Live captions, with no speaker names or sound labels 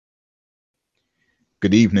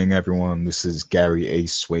Good evening, everyone. This is Gary A.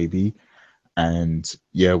 Swaby, and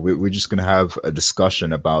yeah, we're just going to have a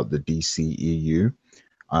discussion about the DCEU.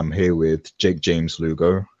 I'm here with Jake James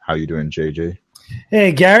Lugo. How you doing, JJ?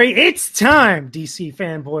 Hey, Gary, it's time, DC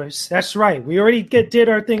fanboys. That's right. We already did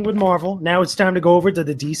our thing with Marvel. Now it's time to go over to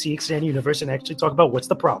the DC Extended Universe and actually talk about what's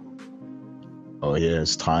the problem. Oh, yeah,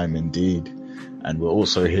 it's time indeed. And we're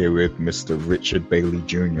also here with Mr. Richard Bailey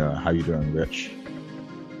Jr. How you doing, Rich?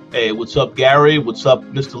 Hey, what's up, Gary? What's up,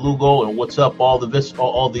 Mr. Lugo? And what's up, all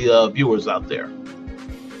the viewers out there?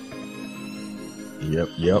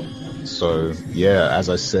 Yep. So, yeah, as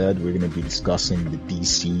I said, we're going to be discussing the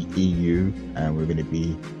DCEU, and we're going to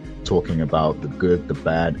be talking about the good, the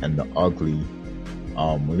bad, and the ugly.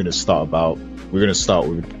 We're going to start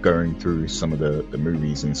with going through some of the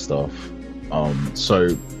movies and stuff.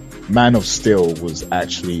 So, Man of Steel was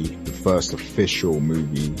actually the first official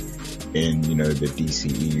movie in, the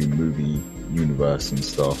DCEU movie universe and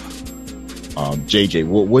stuff. JJ,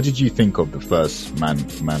 what did you think of the first Man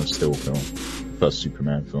of Steel film, first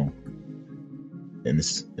Superman film in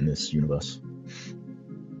this universe?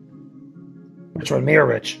 Which one, me or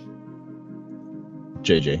Rich?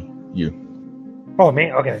 JJ, you. Oh,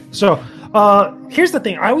 me? Okay. So, here's the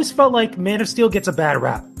thing. I always felt like Man of Steel gets a bad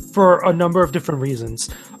rap for a number of different reasons.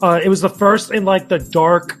 It was the first in the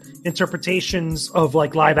dark interpretations of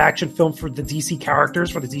live action film for the DC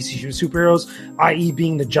characters, for the DC superheroes, i.e.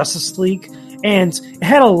 being the Justice League. And it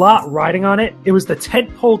had a lot riding on it. It was the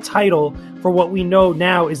tentpole title for what we know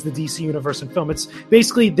now is the DC universe in film. It's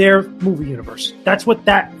basically their movie universe. That's what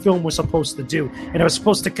that film was supposed to do. And it was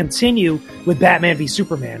supposed to continue with Batman v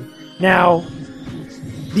Superman. Now,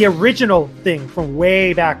 the original thing from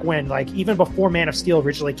way back when, even before Man of Steel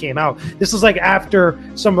originally came out, this was after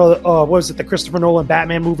some of the Christopher Nolan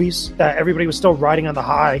Batman movies that everybody was still riding on the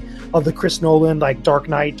high of the Chris Nolan, Dark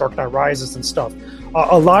Knight Rises and stuff.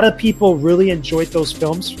 A lot of people really enjoyed those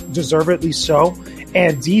films, deservedly so,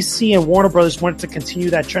 and DC and Warner Brothers wanted to continue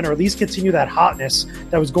that trend, or at least continue that hotness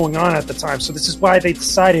that was going on at the time. So this is why they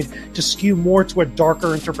decided to skew more to a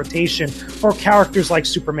darker interpretation for characters like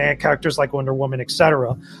Superman, characters like Wonder Woman,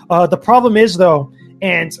 etc. The problem is, though,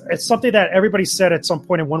 and it's something that everybody said at some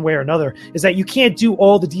point in one way or another, is that you can't do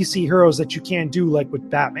all the DC heroes that you can do with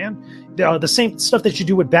Batman. The same stuff that you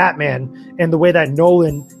do with Batman and the way that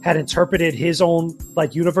Nolan had interpreted his own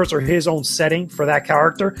universe or his own setting for that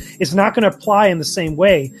character is not going to apply in the same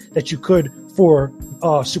way that you could for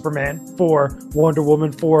Superman, for Wonder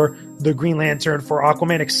Woman, for the Green Lantern, for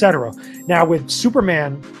Aquaman, etc. Now with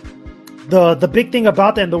Superman, the big thing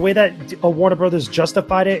about that and the way that Warner Brothers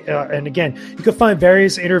justified it, and again, you can find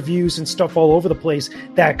various interviews and stuff all over the place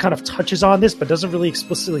that kind of touches on this but doesn't really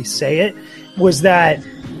explicitly say it, was that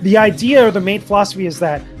the idea or the main philosophy is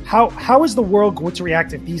that how is the world going to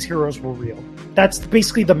react if these heroes were real? That's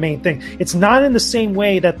basically the main thing. It's not in the same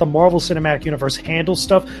way that the Marvel Cinematic Universe handles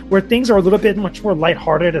stuff, where things are a little bit much more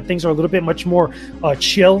lighthearted and things are a little bit much more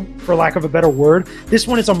chill, for lack of a better word. This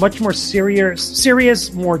one is a much more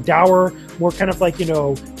serious, more dour, more kind of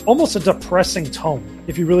almost a depressing tone,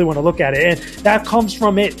 if you really want to look at it. And that comes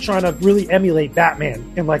from it trying to really emulate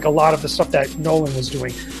Batman and a lot of the stuff that Nolan was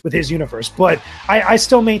doing with his universe. But I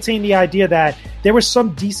still maintain the idea that there was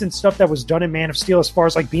some decent stuff that was done in Man of Steel as far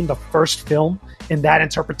as being the first film in that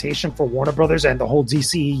interpretation for Warner Brothers and the whole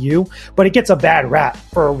DCEU, but it gets a bad rap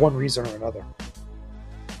for one reason or another.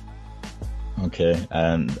 Okay,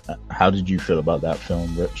 and how did you feel about that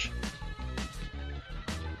film, Rich?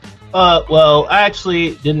 Well, I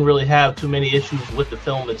actually didn't really have too many issues with the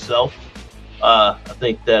film itself. I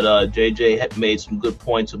think that JJ had made some good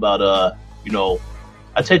points about,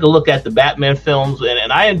 I take a look at the Batman films,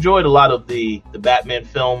 and I enjoyed a lot of the Batman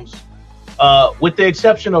films. With the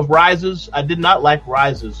exception of Rises, I did not like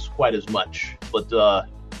Rises quite as much, but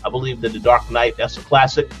I believe that The Dark Knight, that's a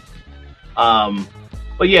classic.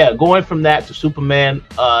 But yeah, going from that to Superman,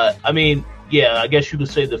 I guess you could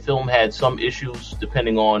say the film had some issues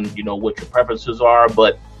depending on, what your preferences are.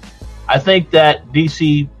 But I think that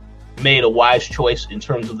DC made a wise choice in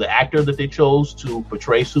terms of the actor that they chose to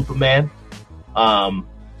portray Superman.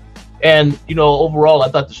 And, overall, I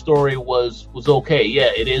thought the story was okay. Yeah,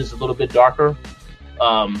 it is a little bit darker.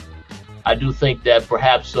 I do think that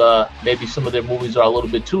perhaps maybe some of their movies are a little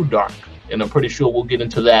bit too dark. And I'm pretty sure we'll get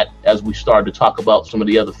into that as we start to talk about some of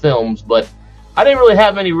the other films. But I didn't really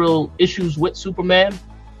have any real issues with Superman.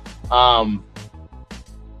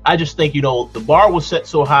 I just think, the bar was set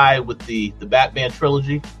so high with the Batman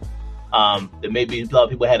trilogy that maybe a lot of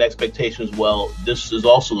people had expectations, well, this is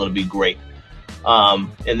also going to be great.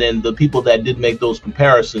 And then the people that did make those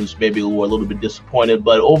comparisons maybe were a little bit disappointed.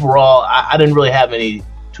 But overall, I didn't really have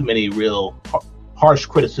too many real harsh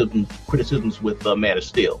criticisms with Man of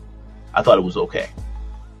Steel. I thought it was okay.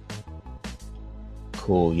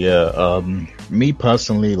 Cool. Yeah. Me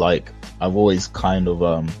personally, like, I've always kind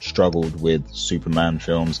of struggled with Superman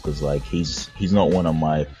films because, like, he's not one of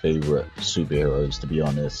my favorite superheroes, to be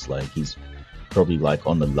honest. Like, he's probably like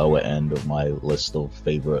on the lower end of my list of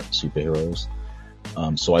favorite superheroes.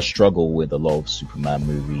 So I struggle with a lot of Superman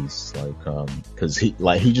movies, like, cause he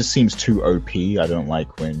just seems too OP. I don't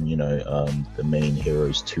like when, the main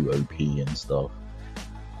hero's too OP and stuff.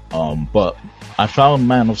 But I found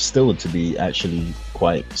Man of Steel to be actually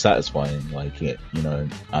quite satisfying. Like,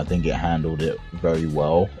 I think it handled it very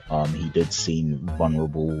well. He did seem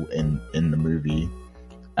vulnerable in the movie.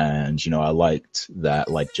 And, I liked that,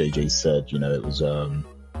 like JJ said,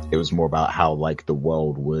 it was more about how, like, the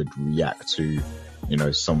world would react to,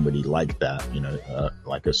 somebody like that,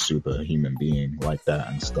 like a superhuman being like that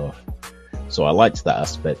and stuff. So I liked that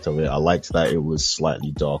aspect of it. I liked that it was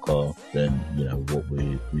slightly darker than, what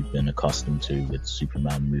we've been accustomed to with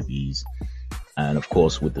Superman movies. And of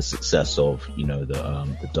course, with the success of,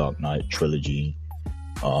 the Dark Knight trilogy,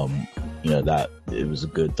 that it was a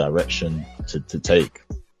good direction to take.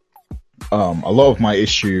 A lot of my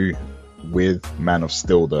issue with Man of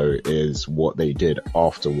Steel, though, is what they did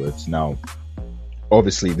afterwards. Now,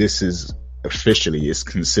 obviously, this is it's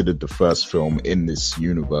considered the first film in this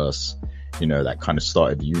universe, that kind of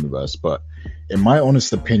started the universe. But in my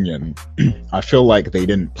honest opinion, I feel like they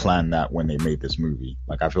didn't plan that when they made this movie.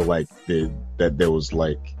 Like, I feel like that there was,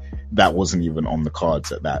 like, that wasn't even on the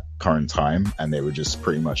cards at that current time, and they were just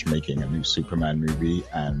pretty much making a new Superman movie,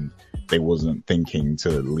 and they wasn't thinking to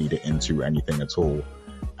lead it into anything at all.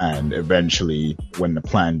 And eventually, when the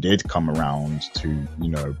plan did come around to,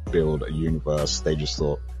 build a universe, they just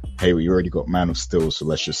thought, hey, we already got Man of Steel, so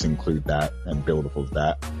let's just include that and build off of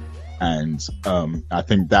that. And I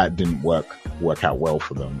think that didn't work out well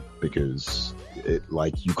for them, because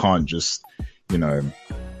you can't just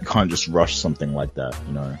rush something like that,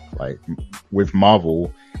 like with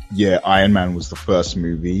Marvel. Yeah, Iron Man was the first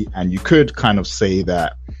movie, and you could kind of say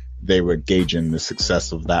that they were gauging the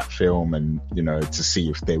success of that film and, to see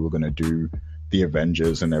if they were going to do the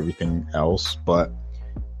Avengers and everything else. But,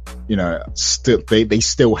 still, they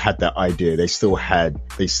still had that idea. They still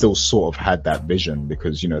sort of had that vision,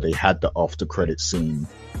 because, they had the after credit scene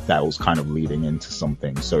that was kind of leading into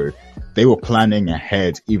something. So they were planning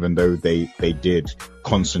ahead, even though they did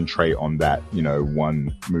concentrate on that,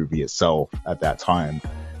 one movie itself at that time.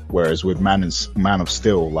 Whereas with Man of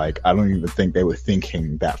Steel, like, I don't even think they were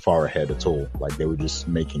thinking that far ahead at all. Like, they were just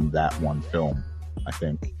making that one film, I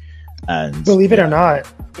think. And believe it or not,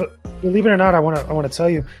 I want to tell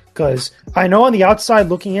you, because I know on the outside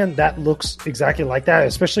looking in, that looks exactly like that,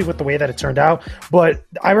 especially with the way that it turned out. But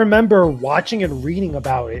I remember watching and reading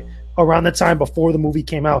about it around the time before the movie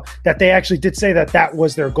came out, that they actually did say that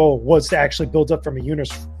was their goal, was to actually build up from a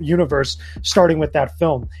universe starting with that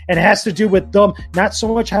film. And it has to do with them not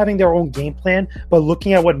so much having their own game plan, but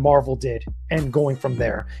looking at what Marvel did and going from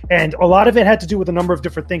there. And a lot of it had to do with a number of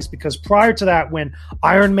different things, because prior to that, when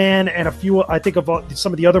Iron Man and a few, I think of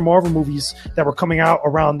some of the other Marvel movies that were coming out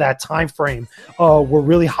around that time frame, were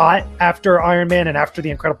really hot after Iron Man and after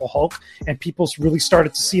The Incredible Hulk, and people really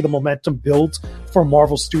started to see the momentum build for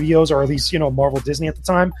Marvel Studios, or at least, Marvel Disney at the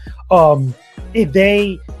time.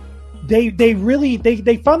 They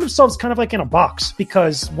found themselves kind of like in a box,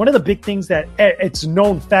 because one of the big things that it's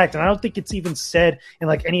known fact, and I don't think it's even said in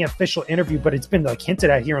like any official interview, but it's been like hinted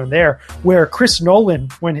at here and there, where Chris Nolan,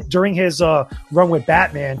 during his run with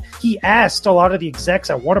Batman, he asked a lot of the execs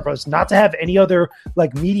at Warner Bros. Not to have any other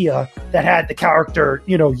like media that had the character,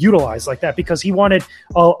 utilized like that, because he wanted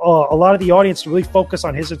a lot of the audience to really focus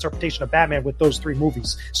on his interpretation of Batman with those three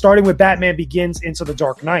movies, starting with Batman Begins into The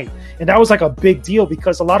Dark Knight. And that was like a big deal,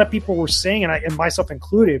 because a lot of people were saying, and myself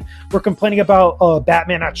included, were complaining about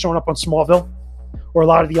Batman not showing up on Smallville, or a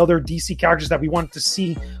lot of the other DC characters that we wanted to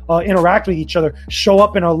see interact with each other show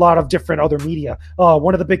up in a lot of different other media.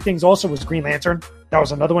 One of the big things also was Green Lantern. That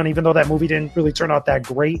was another one, even though that movie didn't really turn out that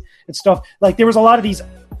great and stuff. Like, there was a lot of these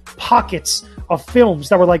pockets of films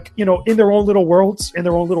that were like, in their own little worlds, in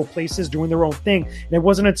their own little places, doing their own thing. And it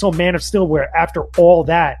wasn't until Man of Steel, where after all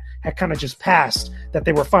that had kind of just passed, that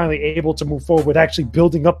they were finally able to move forward with actually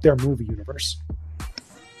building up their movie universe.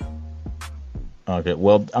 Okay,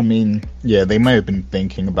 well, I mean, yeah, they may have been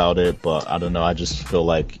thinking about it, but I don't know. I just feel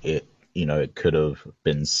like it could have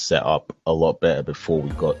been set up a lot better before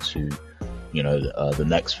we got to, the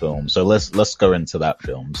next film. So let's go into that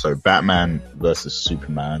film. So Batman versus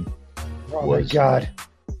Superman. Oh my God.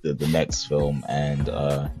 the next film. And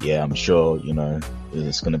yeah, I'm sure, you know,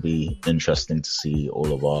 it's going to be interesting to see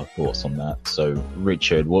all of our thoughts on that. So,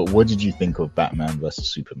 Richard, what did you think of Batman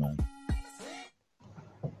versus Superman?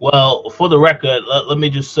 Well, for the record, let me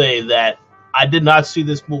just say that I did not see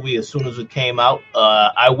this movie as soon as it came out.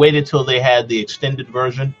 I waited till they had the extended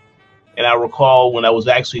version. And I recall when I was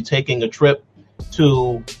actually taking a trip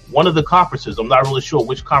to one of the conferences, I'm not really sure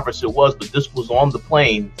which conference it was, but this was on the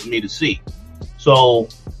plane for me to see. So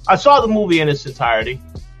I saw the movie in its entirety.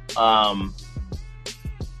 I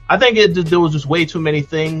think there was just way too many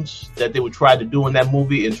things that they would try to do in that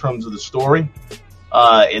movie in terms of the story.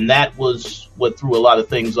 And that was what threw a lot of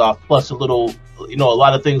things off. Plus a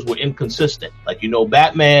lot of things were inconsistent. Like,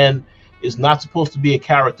 Batman is not supposed to be a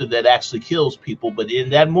character that actually kills people, but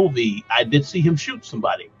in that movie, I did see him shoot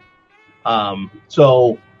somebody.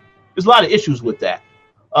 So there's a lot of issues with that.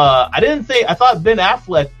 I thought Ben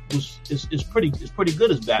Affleck is pretty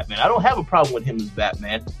good as Batman. I don't have a problem with him as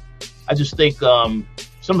Batman. I just think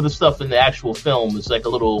some of the stuff in the actual film is like a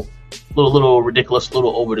little ridiculous, a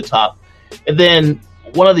little over the top. And then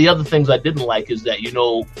one of the other things I didn't like is that,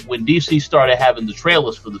 when DC started having the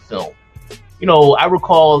trailers for the film, I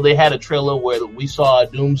recall they had a trailer where we saw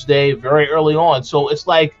Doomsday very early on. So it's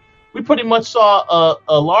like we pretty much saw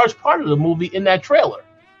a large part of the movie in that trailer.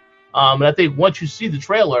 And I think once you see the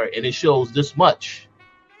trailer and it shows this much,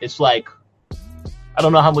 it's like, I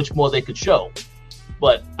don't know how much more they could show.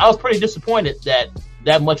 But I was pretty disappointed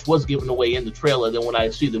that much was given away in the trailer. Then when I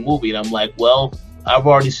see the movie, and I'm like, well, I've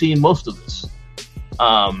already seen most of this.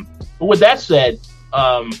 But with that said,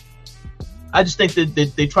 I just think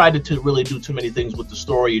that they tried to really do too many things with the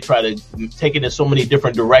story. You try to take it in so many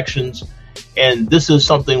different directions. And this is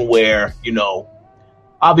something where,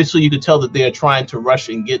 obviously you could tell that they're trying to rush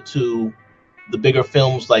and get to the bigger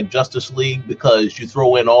films like Justice League, because you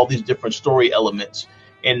throw in all these different story elements.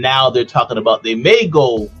 And now they're talking about they may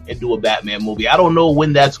go and do a Batman movie. I don't know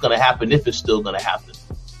when that's going to happen, if it's still going to happen.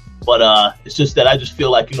 But it's just that I just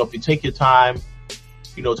feel like, if you take your time,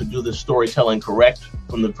 to do this storytelling correct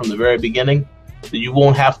from the very beginning, that you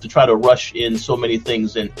won't have to try to rush in so many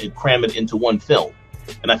things and cram it into one film.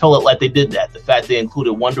 And I felt like they did that. The fact they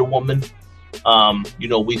included Wonder Woman,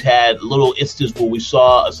 we've had little instances where we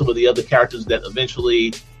saw some of the other characters that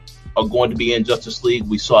eventually are going to be in Justice League.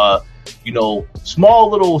 We saw,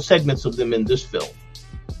 small little segments of them in this film.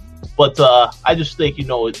 But I just think,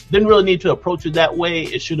 it didn't really need to approach it that way.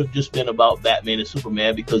 It should have just been about Batman and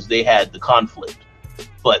Superman because they had the conflict.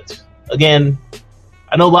 But again,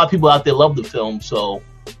 I know a lot of people out there love the film, so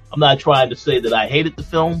I'm not trying to say that I hated the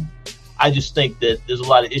film. I just think that there's a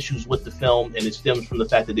lot of issues with the film, and it stems from the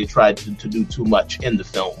fact that they tried to do too much in the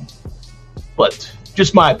film. But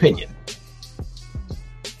just my opinion.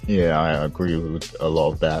 Yeah, I agree with a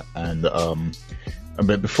lot of that. And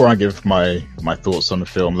but before I give my thoughts on the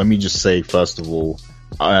film, let me just say, first of all,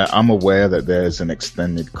 I'm aware that there's an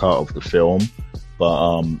extended cut of the film,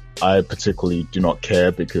 but I particularly do not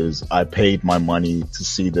care because I paid my money to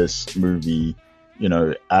see this movie,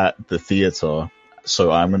 at the theater.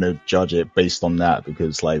 So I'm going to judge it based on that,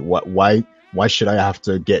 because like, why should I have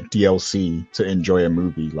to get DLC to enjoy a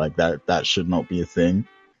movie? Like that should not be a thing.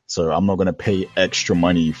 So I'm not going to pay extra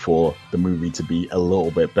money for the movie to be a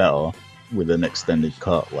little bit better with an extended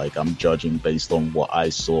cut. Like, I'm judging based on what I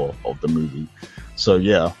saw of the movie. So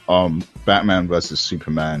yeah, Batman versus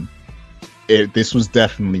Superman. This was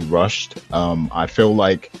definitely rushed. I feel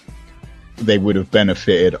like they would have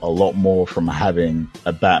benefited a lot more from having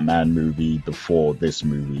a Batman movie before this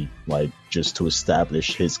movie, like just to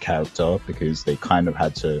establish his character, because they kind of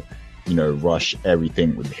had to, rush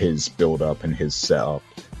everything with his build up and his setup.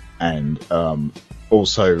 And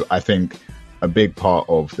also, I think a big part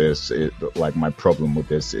of this, like my problem with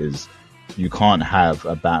this is you can't have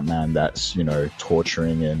a Batman that's,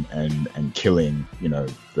 torturing and killing,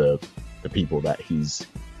 the people that he's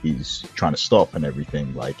trying to stop and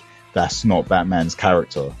everything. Like, that's not Batman's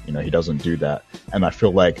character. He doesn't do that. And I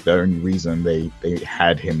feel like the only reason they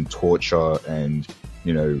had him torture and,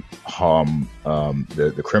 harm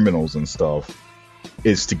the criminals and stuff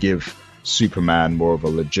is to give Superman more of a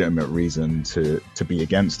legitimate reason to be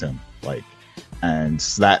against him. Like, and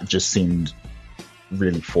that just seemed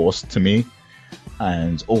really forced to me.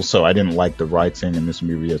 And also, I didn't like the writing in this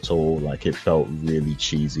movie at all. Like, it felt really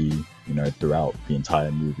cheesy, throughout the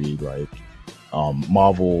entire movie. Like,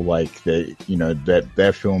 Marvel, like,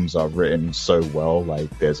 their films are written so well.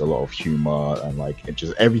 Like, there's a lot of humor and like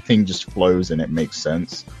everything just flows and it makes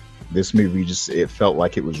sense. This movie it felt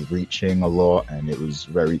like it was reaching a lot, and it was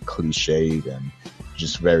very cliched and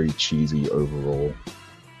just very cheesy overall.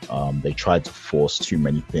 They tried to force too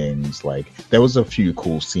many things. Like there was a few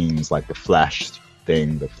cool scenes, like the Flash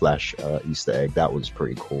thing, the Flash Easter egg. That was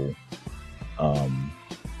pretty cool.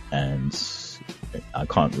 And I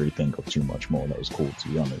can't really think of too much more that was cool, to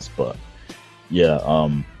be honest. But yeah,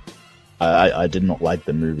 I did not like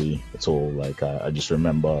the movie at all. Like I just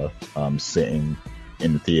remember sitting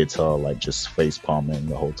in the theater, like just face palming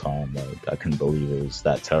the whole time. Like I couldn't believe it was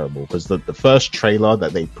that terrible. Because the first trailer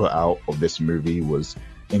that they put out of this movie was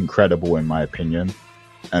incredible in my opinion.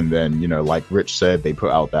 And then, you know, like Rich said, they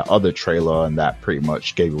put out that other trailer and that pretty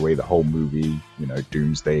much gave away the whole movie, you know,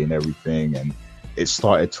 Doomsday and everything. And it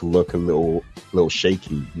started to look a little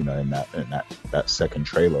shaky, you know, in that second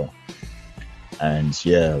trailer. And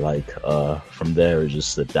yeah, like from there it's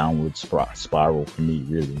just a downward spiral for me,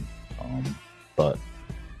 really. But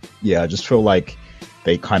yeah, I just feel like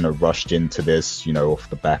they kind of rushed into this, you know, off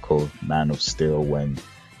the back of Man of Steel, when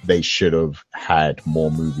they should have had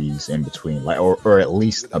more movies in between, like, or at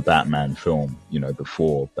least a Batman film, you know,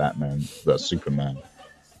 before Batman vs Superman.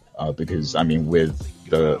 Because I mean, with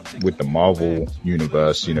the Marvel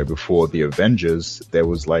universe, you know, before the Avengers, there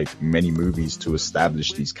was like many movies to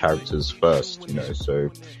establish these characters first, you know,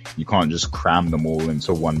 so you can't just cram them all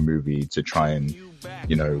into one movie to try and,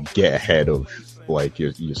 you know, get ahead of like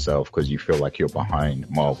yourself because you feel like you're behind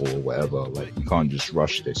Marvel or whatever. Like you can't just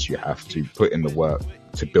rush this. You have to put in the work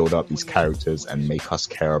to build up these characters and make us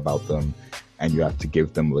care about them, and you have to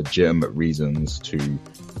give them legitimate reasons to,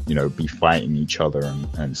 you know, be fighting each other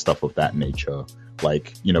and stuff of that nature.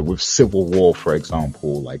 Like, you know, with Civil War, for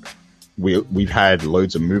example, like we've had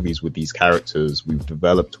loads of movies with these characters. We've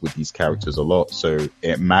developed with these characters a lot, so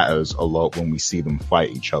it matters a lot when we see them fight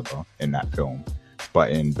each other in that film.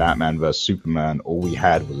 But in Batman vs Superman, all we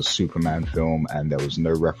had was a Superman film, and there was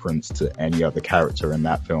no reference to any other character in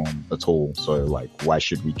that film at all. So, like, why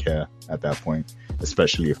should we care at that point?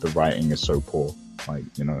 Especially if the writing is so poor, like,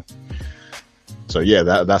 you know. So yeah,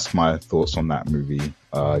 that's my thoughts on that movie.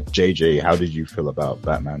 JJ, how did you feel about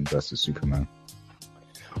Batman vs Superman?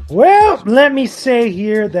 Well, let me say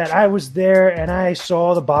here that I was there and I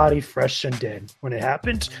saw the body fresh and dead when it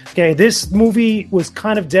happened. Okay, this movie was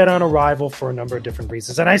kind of dead on arrival for a number of different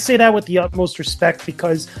reasons. And I say that with the utmost respect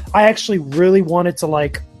because I actually really wanted to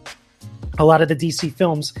like a lot of the DC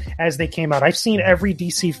films as they came out. I've seen every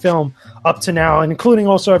DC film up to now, and including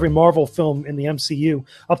also every Marvel film in the MCU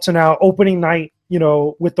up to now, opening night, you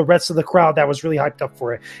know, with the rest of the crowd that was really hyped up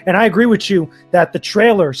for it. And I agree with you that the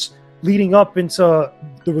trailers leading up into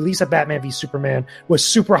the release of Batman v Superman was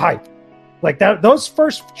super hype. Like that, those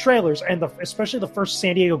first trailers and especially the first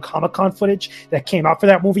San Diego Comic-Con footage that came out for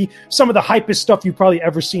that movie, some of the hypest stuff you've probably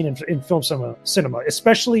ever seen in film cinema,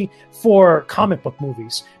 especially for comic book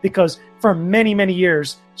movies. Because for many, many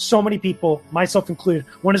years, so many people, myself included,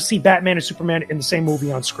 wanted to see Batman and Superman in the same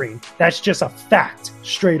movie on screen. That's just a fact,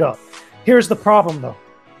 straight up. Here's the problem, though.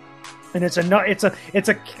 And it's a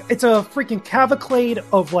freaking cavalcade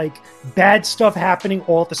of like bad stuff happening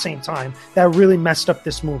all at the same time that really messed up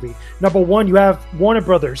this movie. Number one, you have Warner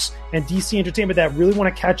Brothers and DC Entertainment that really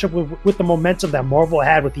want to catch up with the momentum that Marvel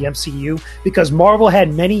had with the MCU, because Marvel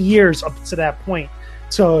had many years up to that point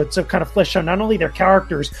to kind of flesh out not only their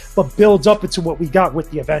characters, but builds up into what we got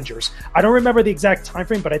with the Avengers. I don't remember the exact time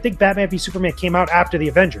frame, but I think Batman v Superman came out after the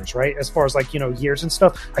Avengers, right? As far as like, you know, years and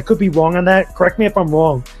stuff. I could be wrong on that. Correct me if I'm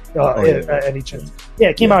wrong. Any chance? Yeah,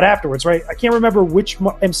 it came out afterwards, right? I can't remember which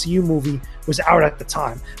MCU movie was out at the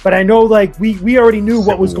time, but I know like we already knew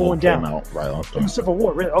what was going down. Right after Civil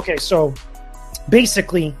War, really? Okay, so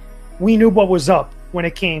basically, we knew what was up when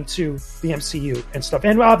it came to the MCU and stuff,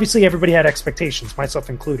 and obviously everybody had expectations, myself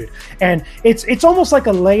included. And it's almost like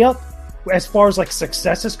a layup as far as like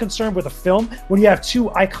success is concerned with a film when you have two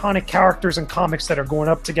iconic characters in comics that are going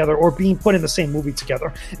up together or being put in the same movie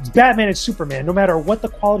together. It's Batman and Superman. No matter what the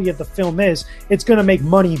quality of the film is, it's going to make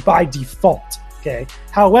money by default. Okay.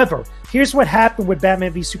 However, here's what happened with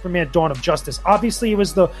Batman v Superman: Dawn of Justice. Obviously, it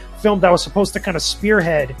was the film that was supposed to kind of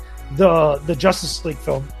spearhead the Justice League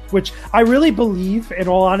film, which I really believe, in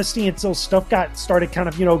all honesty, until stuff got started kind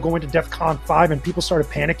of, you know, going to DEFCON 5 and people started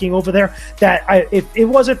panicking over there, that if it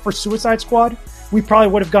wasn't for Suicide Squad, we probably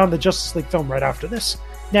would have gotten the Justice League film right after this.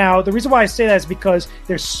 Now, the reason why I say that is because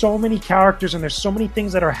there's so many characters and there's so many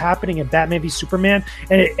things that are happening in Batman v Superman,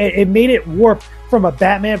 and it made it warp from a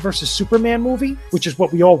Batman versus Superman movie, which is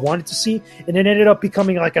what we all wanted to see, and it ended up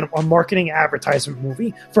becoming like a marketing advertisement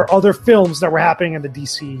movie for other films that were happening in the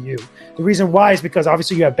DCEU. The reason why is because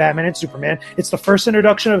obviously you have Batman and Superman. It's the first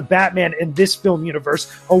introduction of Batman in this film universe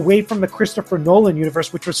away from the Christopher Nolan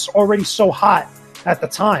universe, which was already so hot at the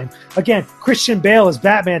time. Again, Christian Bale as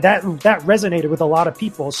Batman, that resonated with a lot of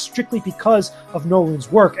people strictly because of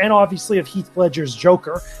Nolan's work and obviously of Heath Ledger's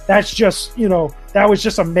Joker. That's just, that was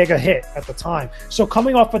just a mega hit at the time. So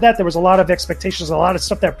coming off of that, there was a lot of expectations, a lot of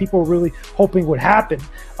stuff that people were really hoping would happen.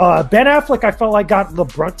 Ben Affleck, I felt like, got the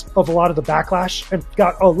brunt of a lot of the backlash and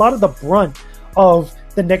got a lot of the brunt of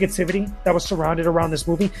the negativity that was surrounded around this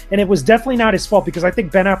movie. And it was definitely not his fault, because I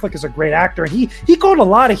think Ben Affleck is a great actor. And he caught a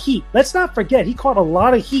lot of heat. Let's not forget, he caught a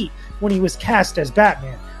lot of heat when he was cast as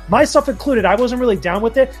Batman. Myself included, I wasn't really down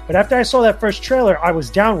with it, but after I saw that first trailer, I was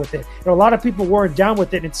down with it. And a lot of people weren't down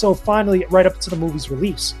with it until finally right up to the movie's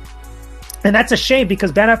release. And that's a shame,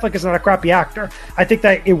 because Ben Affleck is not a crappy actor. I think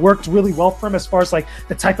that it worked really well for him as far as like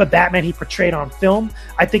the type of Batman he portrayed on film.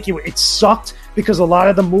 I think it sucked because a lot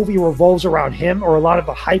of the movie revolves around him, or a lot of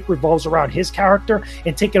the hype revolves around his character,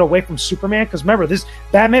 and take it away from Superman. Because remember, this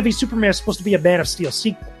Batman v Superman is supposed to be a Man of Steel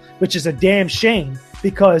sequel, which is a damn shame,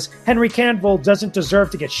 because Henry Cavill doesn't deserve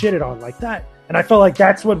to get shitted on like that. And I felt like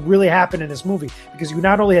that's what really happened in this movie, because you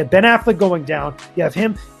not only had Ben Affleck going down, you have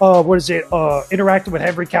him, interacting with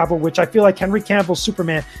Henry Cavill, which I feel like Henry Cavill's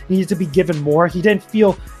Superman needed to be given more. He didn't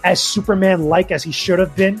feel as Superman-like as he should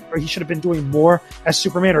have been, or he should have been doing more as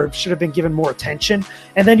Superman, or should have been given more attention.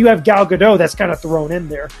 And then you have Gal Gadot that's kind of thrown in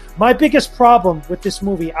there. My biggest problem with this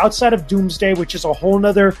movie, outside of Doomsday, which is a whole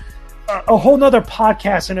nother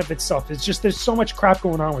podcast in of itself. It's just, there's so much crap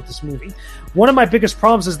going on with this movie. One of my biggest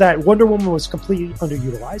problems is that Wonder Woman was completely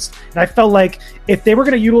underutilized. And I felt like if they were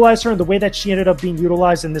going to utilize her in the way that she ended up being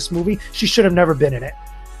utilized in this movie, she should have never been in it.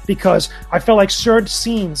 Because I felt like certain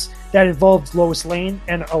scenes that involved Lois Lane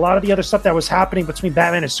and a lot of the other stuff that was happening between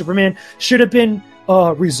Batman and Superman should have been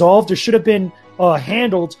resolved, or should have been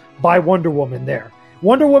handled by Wonder Woman there.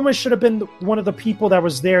 Wonder Woman should have been one of the people that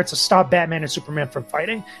was there to stop Batman and Superman from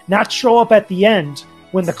fighting, not show up at the end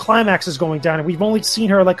when the climax is going down. And we've only seen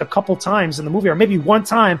her like a couple times in the movie, or maybe one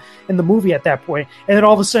time in the movie at that point. And then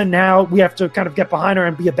all of a sudden now we have to kind of get behind her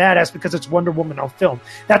and be a badass because it's Wonder Woman on film.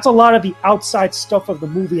 That's a lot of the outside stuff of the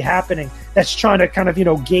movie happening that's trying to kind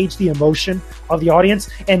of, gauge the emotion of the audience,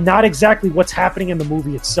 and not exactly what's happening in the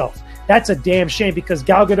movie itself. That's a damn shame, because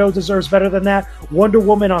Gal Gadot deserves better than that. Wonder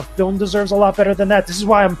Woman on film deserves a lot better than that. This is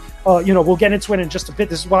why I'm, we'll get into it in just a bit.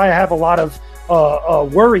 This is why I have a lot of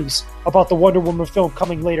worries about the Wonder Woman film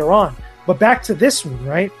coming later on. But back to this one,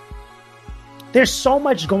 right? There's so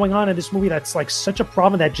much going on in this movie that's like such a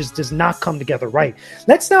problem that just does not come together right.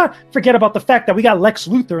 Let's not forget about the fact that we got Lex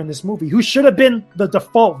Luthor in this movie, who should have been the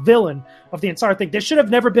default villain of the entire thing. There should have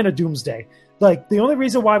never been a Doomsday. Like, the only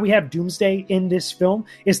reason why we have Doomsday in this film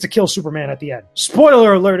is to kill Superman at the end.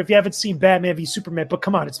 Spoiler alert if you haven't seen Batman v Superman, but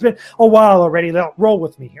come on, it's been a while already. Roll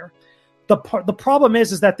with me here. The problem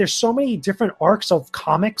is that there's so many different arcs of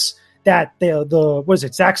comics that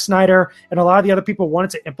Zack Snyder and a lot of the other people wanted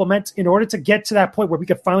to implement in order to get to that point where we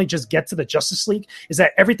could finally just get to the Justice League, is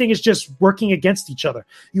that everything is just working against each other.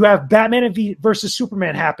 You have Batman versus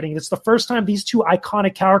Superman happening. It's the first time these two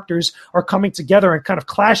iconic characters are coming together and kind of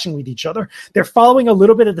clashing with each other. They're following a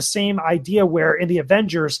little bit of the same idea where in the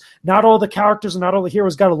Avengers, not all the characters and not all the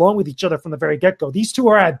heroes got along with each other from the very get-go. These two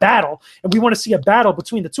are at battle, and we want to see a battle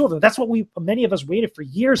between the two of them. That's what many of us waited for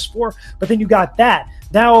years for, but then you got that.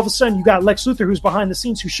 Now all of a sudden you got Lex Luthor, who's behind the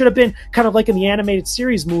scenes, who should have been kind of like in the animated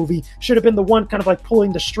series movie, should have been the one kind of like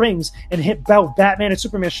pulling the strings, and Batman and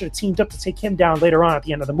Superman should have teamed up to take him down later on at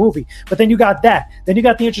the end of the movie. But then you got that. Then you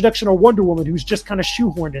got the introduction of Wonder Woman, who's just kind of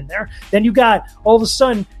shoehorned in there. Then you got, all of a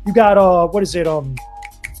sudden, you got,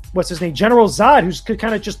 what's his name? General Zod, who's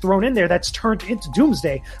kind of just thrown in there, that's turned into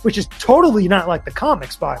Doomsday, which is totally not like the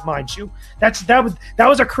comics, mind you. That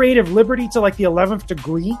was a creative liberty to like the 11th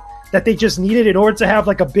degree that they just needed in order to have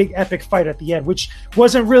like a big epic fight at the end, which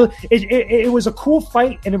wasn't really, it was a cool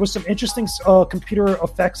fight, and it was some interesting computer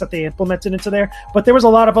effects that they implemented into there, but there was a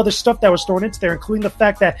lot of other stuff that was thrown into there, including the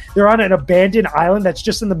fact that they're on an abandoned island that's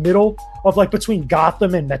just in the middle of like between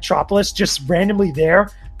Gotham and Metropolis, just randomly there,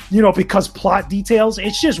 because plot details.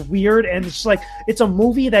 It's just weird, and it's like, it's a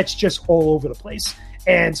movie that's just all over the place.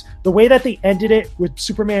 And the way that they ended it with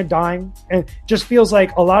Superman dying, and just feels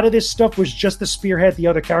like a lot of this stuff was just to spearhead the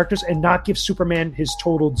other characters and not give Superman his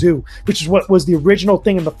total due, which is what was the original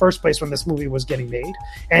thing in the first place when this movie was getting made.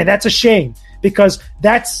 And that's a shame, because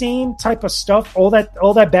that same type of stuff, all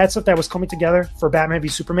that bad stuff that was coming together for Batman v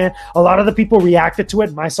Superman, a lot of the people reacted to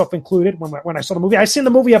it, myself included, when I saw the movie. I've seen the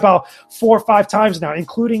movie about 4 or 5 times now,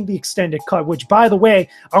 including the extended cut, which, by the way,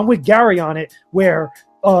 I'm with Gary on it, where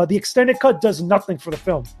the extended cut does nothing for the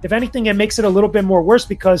film. If anything, it makes it a little bit more worse,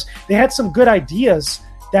 because they had some good ideas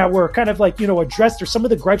that were kind of like, addressed, or some of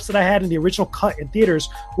the gripes that I had in the original cut in theaters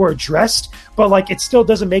were addressed, but like it still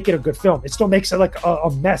doesn't make it a good film. It still makes it like a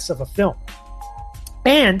mess of a film.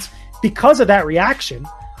 And because of that reaction,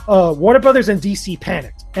 Warner Brothers and DC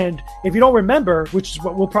panicked. And if you don't remember, which is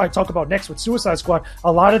what we'll probably talk about next with Suicide Squad,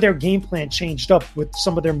 a lot of their game plan changed up with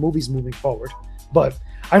some of their movies moving forward. But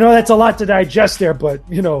I know that's a lot to digest there, but,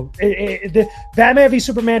 the Batman v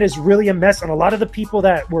Superman is really a mess. And a lot of the people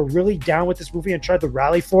that were really down with this movie and tried to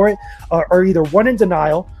rally for it are either one, in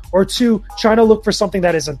denial, or two, trying to look for something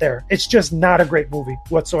that isn't there. It's just not a great movie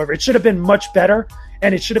whatsoever. It should have been much better.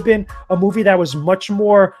 And it should have been a movie that was much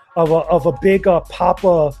more of a big pop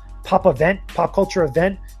culture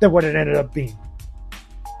event than what it ended up being.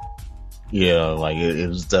 Yeah, like it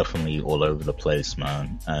was definitely all over the place,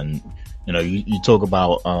 man. And you talk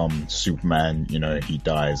about Superman, he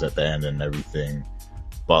dies at the end and everything.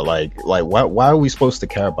 But like why are we supposed to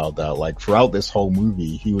care about that? Like throughout this whole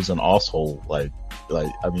movie, he was an asshole. Like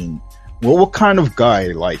I mean, what kind of guy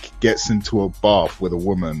like gets into a bath with a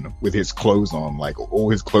woman with his clothes on, like all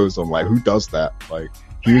his clothes on? Like who does that? Like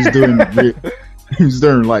he was doing he was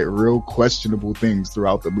doing like real questionable things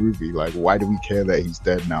throughout the movie. Like why do we care that he's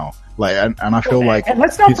dead now? Like and I feel like, and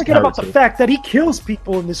let's not forget about the fact that he kills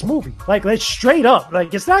people in this movie. Like straight up,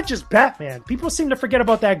 like it's not just Batman. People seem to forget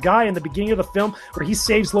about that guy in the beginning of the film where he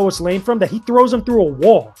saves Lois Lane from, that he throws him through a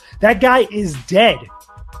wall. That guy is dead,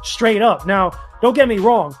 straight up. Now, don't get me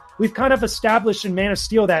wrong. We've kind of established in Man of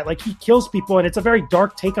Steel that like he kills people, and it's a very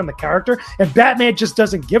dark take on the character. And Batman just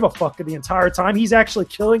doesn't give a fuck the entire time. He's actually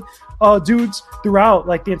killing dudes throughout,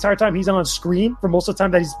 like the entire time he's on screen, for most of the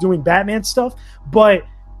time that he's doing Batman stuff. But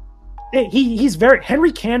he's very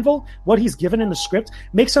Henry Cavill. What he's given in the script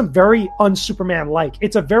makes him very un-Superman-like.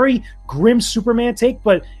 It's a very grim Superman take,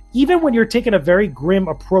 but even when you're taking a very grim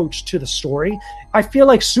approach to the story, I feel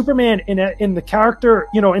like Superman in the character,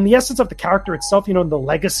 in the essence of the character itself, in the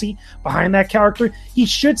legacy behind that character, he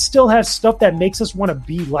should still have stuff that makes us want to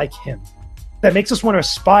be like him, that makes us want to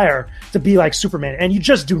aspire to be like Superman. And you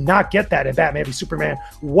just do not get that in Batman v Superman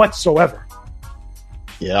whatsoever.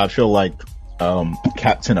 Yeah, I feel like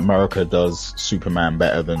Captain America does Superman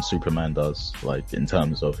better than Superman does, like in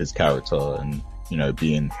terms of his character and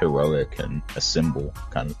being heroic and a symbol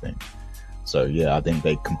kind of thing. So yeah, I think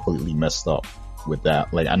they completely messed up with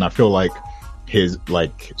that. Like, and I feel like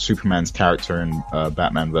Superman's character in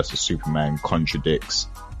Batman vs Superman contradicts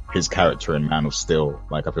his character in Man of Steel.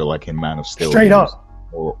 Like, I feel like in Man of Steel, straight up,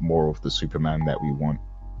 more of the Superman that we want.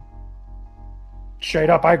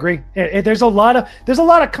 Straight up, I agree. There's a lot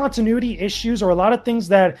of continuity issues, or a lot of things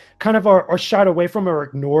that kind of are shied away from or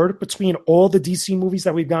ignored between all the DC movies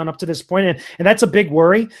that we've gone up to this point, and that's a big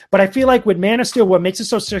worry. But I feel like with Man of Steel, what makes it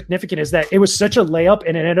so significant is that it was such a layup,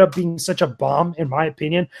 and it ended up being such a bomb, in my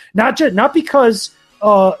opinion. Not because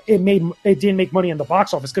it didn't make money in the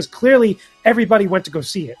box office, because clearly everybody went to go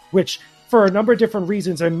see it, which, for a number of different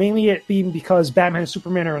reasons, and mainly it being because Batman and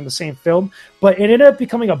Superman are in the same film, but it ended up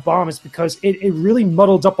becoming a bomb is because it really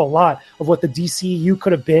muddled up a lot of what the DCEU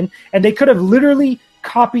could have been, and they could have literally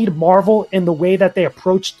copied Marvel in the way that they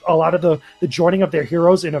approached a lot of the joining of their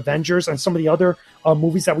heroes in Avengers and some of the other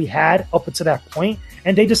movies that we had up until that point,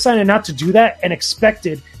 and they decided not to do that and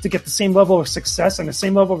expected to get the same level of success and the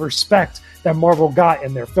same level of respect that Marvel got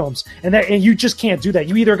in their films. And you just can't do that.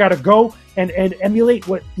 You either got to go and emulate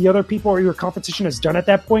what the other people or your competition has done at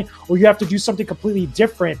that point, or you have to do something completely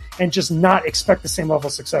different and just not expect the same level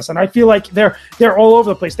of success. And I feel like they're all over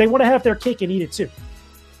the place. They want to have their cake and eat it too.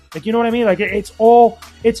 Like, you know what I mean? Like, it's all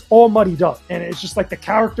muddied up, and it's just like the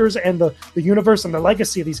characters and the universe and the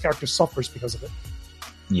legacy of these characters suffers because of it.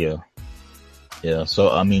 Yeah. So,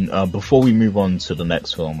 I mean, before we move on to the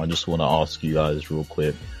next film, I just want to ask you guys real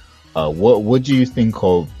quick, what do you think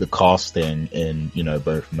of the casting in,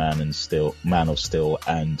 both Man of Steel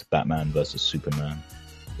and Batman versus Superman?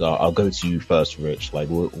 I'll go to you first, Rich. Like,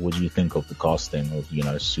 what do you think of the casting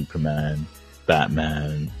of, Superman,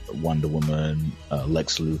 Batman, Wonder Woman,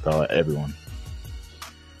 Lex Luthor, everyone?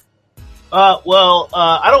 I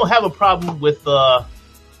don't have a problem with,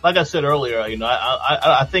 like I said earlier,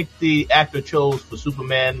 I think the actor chose for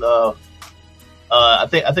Superman. I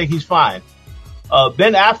think he's fine.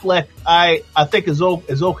 Ben Affleck, I think is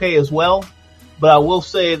okay as well, but I will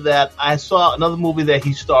say that I saw another movie that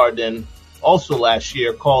he starred in also last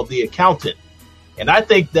year called The Accountant, and I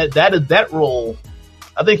think that role,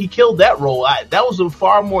 I think he killed that role. That was a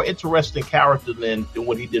far more interesting character than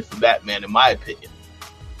what he did for Batman, in my opinion.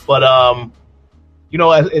 But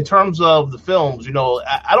in terms of the films,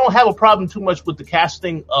 I don't have a problem too much with the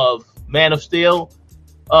casting of Man of Steel.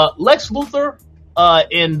 Lex Luthor,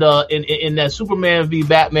 in that Superman v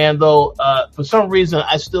Batman though, for some reason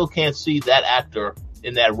I still can't see that actor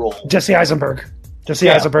in that role. Jesse Eisenberg.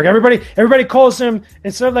 Eisenberg. Everybody calls him,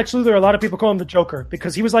 instead of Lex Luthor, a lot of people call him the Joker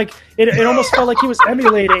because he was like it almost felt like he was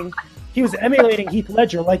emulating Heath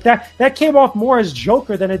Ledger. Like that came off more as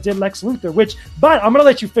Joker than it did Lex Luthor, but I'm gonna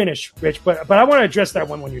let you finish, Rich, but I want to address that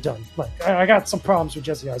one when you're done. Like I got some problems with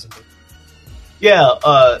Jesse Eisenberg. Yeah,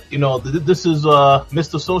 this is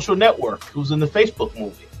Mr. Social Network, who's in the Facebook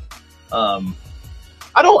movie.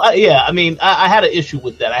 I had an issue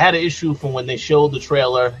with that. I had an issue from when they showed the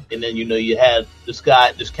trailer, and then you had this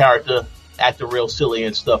character acting real silly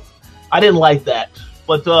and stuff. I didn't like that,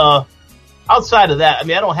 but outside of that, I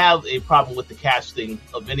don't have a problem with the casting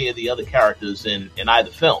of any of the other characters in either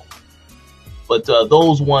film. But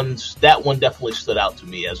that one definitely stood out to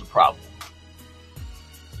me as a problem.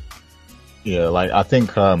 Yeah, like I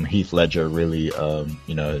think Heath Ledger really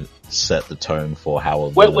set the tone for how a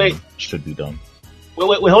villain should be done.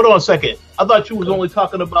 Wait, hold on a second. I thought you was only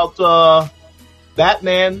talking about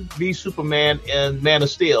Batman v Superman and Man of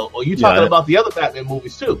Steel. Or you talking about the other Batman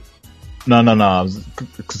movies too? No. I was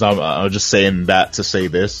just saying that to say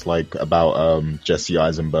this, like about Jesse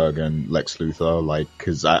Eisenberg and Lex Luthor, like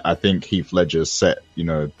because I think Heath Ledger set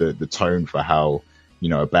the tone for how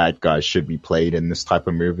a bad guy should be played in this type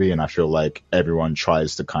of movie, and I feel like everyone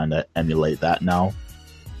tries to kind of emulate that now.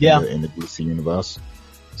 Yeah, in the DC universe.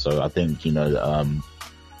 So I think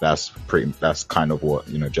that's kind of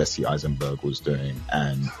what Jesse Eisenberg was doing,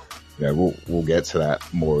 and we'll get to that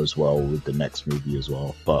more as well with the next movie as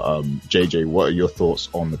well. But JJ, what are your thoughts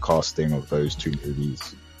on the casting of those two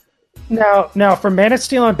movies? Now, for Man of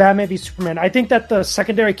Steel and Batman v Superman, I think that the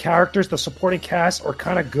secondary characters, the supporting cast, are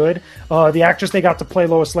kind of good. The actress they got to play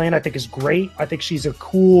Lois Lane, I think, is great. I think she's a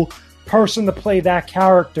cool person to play that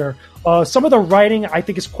character. Some of the writing, I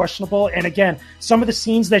think, is questionable. And again, some of the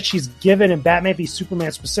scenes that she's given in Batman v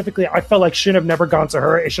Superman specifically, I felt like should have never gone to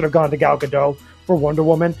her. It should have gone to Gal Gadot for Wonder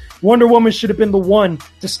Woman. Wonder Woman should have been the one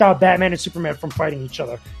to stop Batman and Superman from fighting each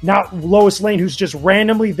other, not Lois Lane, who's just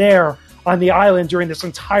randomly there on the island during this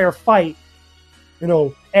entire fight,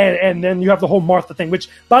 and then you have the whole Martha thing, which,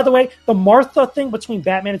 by the way, the Martha thing between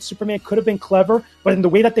Batman and Superman could have been clever, but in the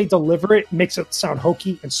way that they deliver it makes it sound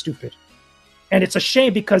hokey and stupid. And it's a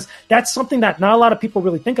shame because that's something that not a lot of people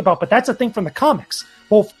really think about, but that's a thing from the comics.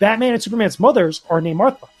 Both Batman and Superman's mothers are named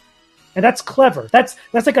Martha. And that's clever. That's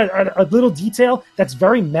like a little detail that's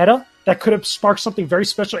very meta that could have sparked something very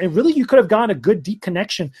special. And really, you could have gotten a good, deep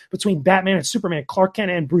connection between Batman and Superman, Clark Kent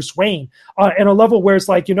and Bruce Wayne, in a level where it's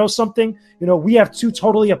like, something, we have two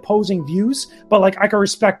totally opposing views, but like I can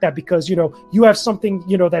respect that because, you have something,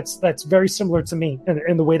 that's very similar to me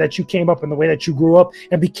in the way that you came up, in the way that you grew up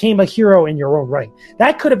and became a hero in your own right.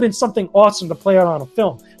 That could have been something awesome to play out on a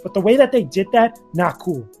film, but the way that they did that, not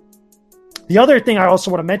cool. The other thing I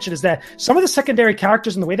also want to mention is that some of the secondary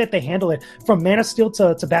characters and the way that they handle it, from Man of Steel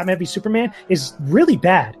to Batman v Superman, is really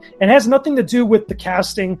bad. And it has nothing to do with the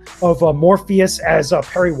casting of Morpheus as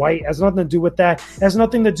Perry White. It has nothing to do with that. It has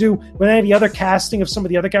nothing to do with any of the other casting of some of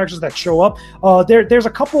the other characters that show up. There's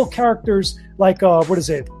a couple of characters like, what is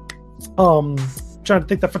it? I'm trying to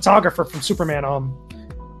think, the photographer from Superman.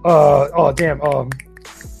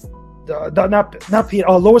 Not Pete.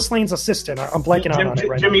 Lois Lane's assistant. I'm blanking out on it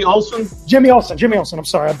right Jimmy now. Olsen. Jimmy Olsen. I'm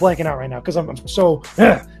sorry, I'm blanking out right now because I'm so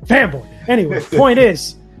fanboy. Anyway, point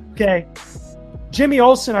is, okay, Jimmy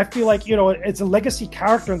Olsen, I feel like it's a legacy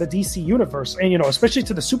character in the DC universe, and especially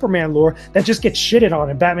to the Superman lore that just gets shitted on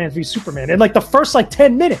in Batman v Superman. And like the first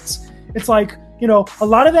 10 minutes, it's like. A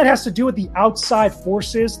lot of that has to do with the outside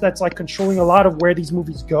forces that's like controlling a lot of where these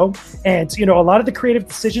movies go. And, a lot of the creative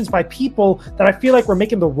decisions by people that I feel like were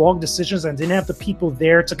making the wrong decisions and didn't have the people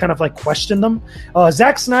there to kind of like question them.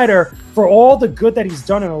 Zack Snyder, for all the good that he's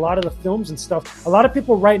done in a lot of the films and stuff, a lot of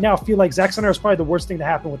people right now feel like Zack Snyder is probably the worst thing to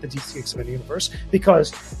happen with the DC Extended Universe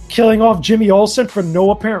because killing off Jimmy Olsen for no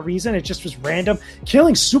apparent reason, it just was random.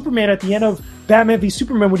 Killing Superman at the end of Batman v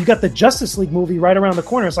Superman when you got the Justice League movie right around the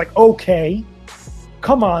corner, it's like, okay.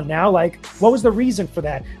 Come on now, like, what was the reason for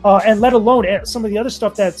that? And let alone some of the other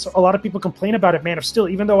stuff that a lot of people complain about at Man of Steel,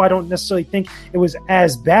 even though I don't necessarily think it was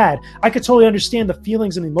as bad. I could totally understand the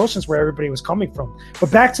feelings and emotions where everybody was coming from. But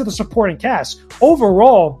back to the supporting cast.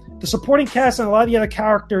 Overall, the supporting cast and a lot of the other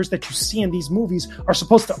characters that you see in these movies are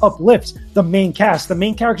supposed to uplift the main cast. The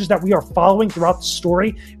main characters that we are following throughout the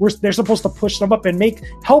story, they're supposed to push them up and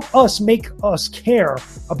help us care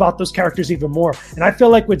about those characters even more. And I feel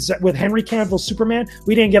like with Henry Cavill's Superman,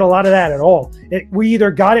 we didn't get a lot of that at all. We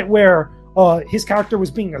either got it where his character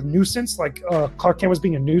was being a nuisance, like Clark Kent was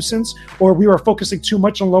being a nuisance, or we were focusing too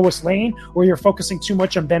much on Lois Lane, or you're focusing too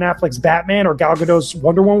much on Ben Affleck's Batman or Gal Gadot's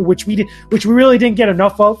Wonder Woman, which we really didn't get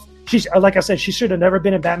enough of. She's, like I said, she should have never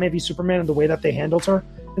been in Batman v Superman in the way that they handled her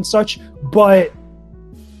and such. But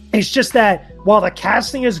it's just that while the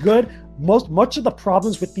casting is good, much of the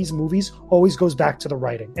problems with these movies always goes back to the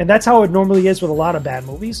writing. And that's how it normally is with a lot of bad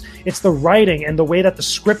movies. It's the writing and the way that the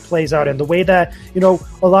script plays out and the way that,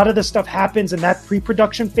 a lot of this stuff happens in that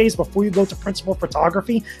pre-production phase before you go to principal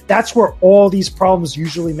photography. That's where all these problems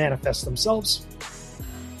usually manifest themselves.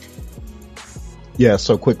 Yeah,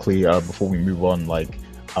 so quickly, before we move on,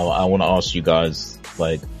 I want to ask you guys,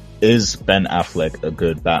 is Ben Affleck a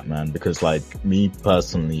good Batman? Because, me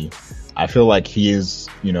personally, I feel like he is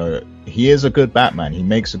a good Batman. He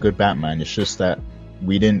makes a good Batman. It's just that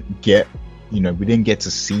we didn't get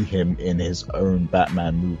to see him in his own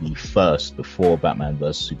Batman movie first before Batman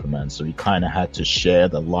vs Superman. So he kind of had to share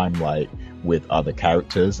the limelight with other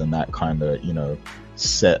characters, and that kind of,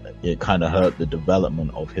 hurt the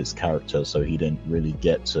development of his character. So he didn't really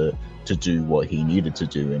get to do what he needed to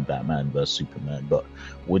do in Batman vs Superman. But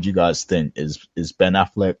what do you guys think? Is Ben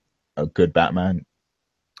Affleck a good Batman?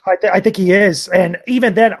 I think he is, and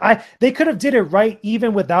even then, they could have did it right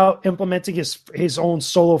even without implementing his own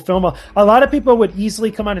solo film. A lot of people would easily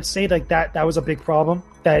come out and say that was a big problem,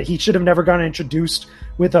 that he should have never gotten introduced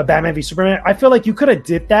with Batman v Superman. I feel like you could have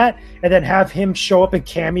did that and then have him show up in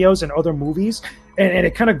cameos in other movies. And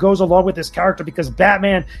it kind of goes along with his character because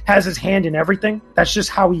Batman has his hand in everything. That's just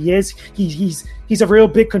how he is. He's a real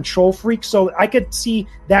big control freak. So I could see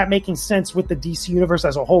that making sense with the DC universe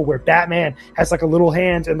as a whole, where Batman has a little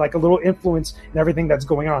hand and a little influence in everything that's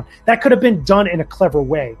going on. That could have been done in a clever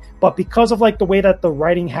way. But because of the way that the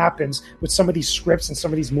writing happens with some of these scripts and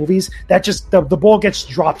some of these movies, that just the ball gets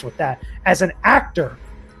dropped with that. As an actor,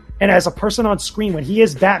 and as a person on screen, when he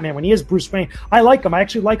is Batman, when he is Bruce Wayne, I like him. I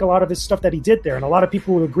actually like a lot of his stuff that he did there, and a lot of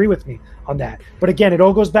people would agree with me on that. But again, it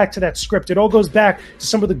all goes back to that script. It all goes back to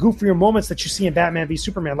some of the goofier moments that you see in Batman v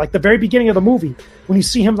Superman, like the very beginning of the movie, when you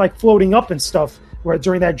see him floating up and stuff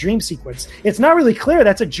during that dream sequence. It's not really clear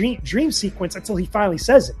that's a dream sequence until he finally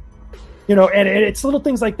says it. And it's little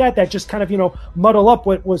things like that just kind of, muddle up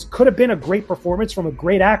what could have been a great performance from a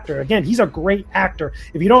great actor. Again, he's a great actor.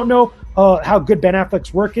 If you don't know how good Ben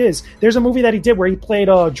Affleck's work is, there's a movie that he did where he played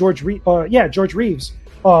George Reeves.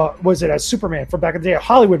 Was it as Superman from back in the day?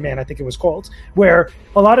 Hollywood Man, I think it was called, where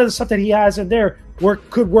a lot of the stuff that he has in there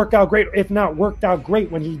could work out great, if not worked out great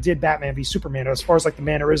when he did Batman v Superman, as far as the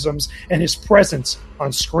mannerisms and his presence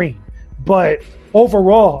on screen. But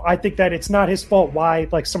overall, I think that it's not his fault why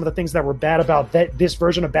some of the things that were bad about this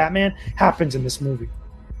version of Batman happens in this movie.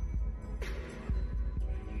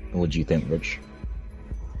 What do you think, Rich?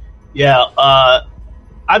 Yeah, I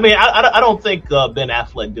don't think Ben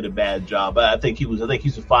Affleck did a bad job. I think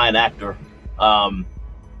he's a fine actor.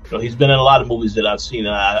 He's been in a lot of movies that I've seen,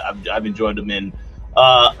 and I've enjoyed him in.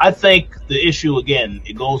 I think the issue, again,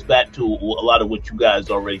 it goes back to a lot of what you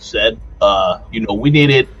guys already said. We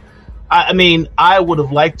needed. I would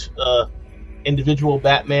have liked individual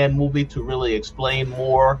Batman movie to really explain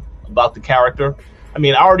more about the character. I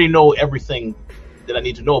already know everything that I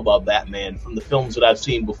need to know about Batman from the films that I've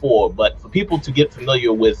seen before, but for people to get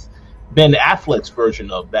familiar with Ben Affleck's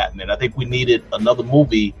version of Batman, I think we needed another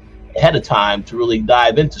movie ahead of time to really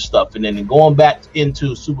dive into stuff. And then going back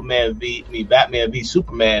into Batman v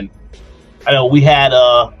Superman, I know we had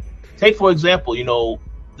take for example,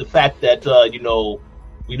 the fact that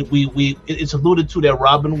it's alluded to that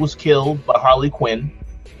Robin was killed by Harley Quinn.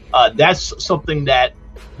 That's something that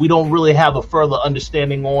we don't really have a further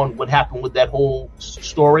understanding on what happened with that whole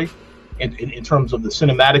story in terms of the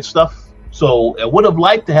cinematic stuff. So I would have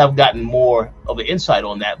liked to have gotten more of an insight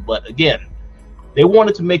on that. But again, they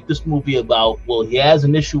wanted to make this movie about, he has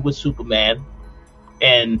an issue with Superman,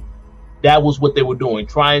 and that was what they were doing,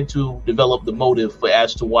 trying to develop the motive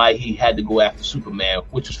as to why he had to go after Superman,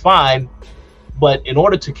 which is fine. But in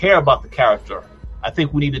order to care about the character, I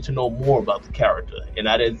think we needed to know more about the character. And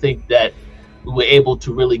I didn't think that we were able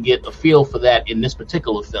to really get a feel for that in this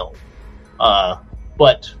particular film.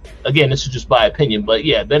 But again, this is just my opinion. But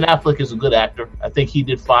yeah, Ben Affleck is a good actor. I think he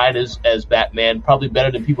did fine as Batman, probably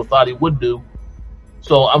better than people thought he would do.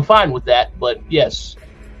 So I'm fine with that. But yes,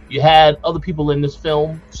 you had other people in this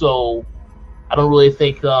film. So I don't really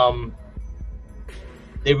think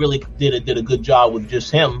they really did a good job with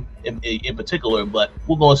just him in particular, but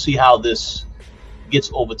we're going to see how this gets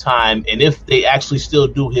over time, and if they actually still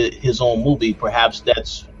do his own movie, perhaps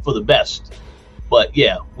that's for the best. But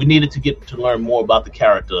yeah, we needed to get to learn more about the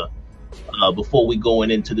character before we going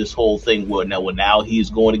into this whole thing where now he's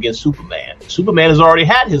going against Superman. Superman has already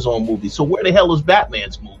had his own movie, so where the hell is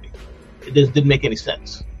Batman's movie? It just didn't make any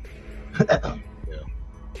sense.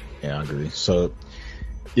 Yeah, I agree. So,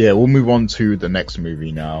 yeah, we'll move on to the next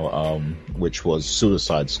movie now, which was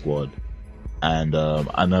Suicide Squad. And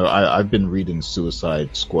I know I've been reading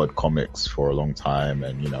Suicide Squad comics for a long time,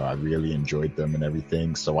 and, you know, I really enjoyed them and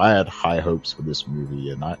everything. So I had high hopes for this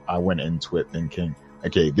movie, and I went into it thinking,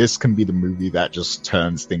 okay, this can be the movie that just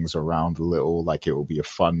turns things around a little, like it will be a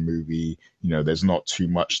fun movie. You know, there's not too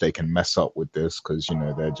much they can mess up with this because, you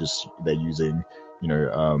know, they're using, you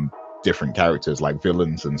know, different characters like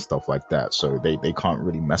villains and stuff like that. So they can't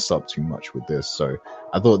really mess up too much with this. So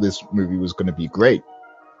I thought this movie was going to be great.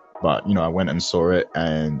 But, you know, I went and saw it,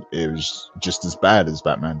 and it was just as bad as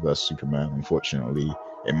Batman vs. Superman, unfortunately,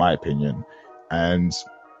 in my opinion. And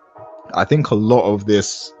I think a lot of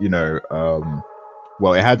this, you know,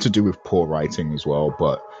 well, it had to do with poor writing as well,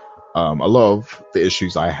 but a lot of the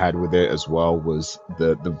issues I had with it as well was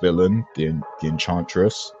the villain, the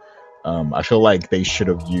Enchantress. I feel like they should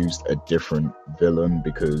have used a different villain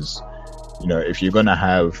because, you know, if you're going to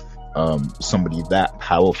have somebody that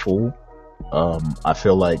powerful, I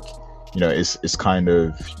feel like, you know, it's kind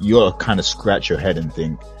of, you'll kind of scratch your head and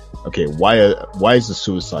think, okay, why is the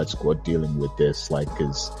Suicide Squad dealing with this? Like,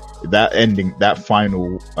 cause that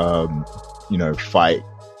final, you know, fight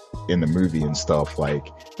in the movie and stuff, like,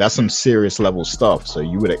 that's some serious level stuff. So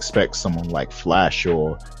you would expect someone like Flash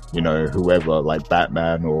or, you know, whoever, like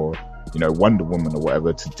Batman or, you know, Wonder Woman or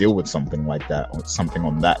whatever, to deal with something like that, or something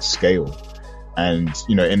on that scale. And,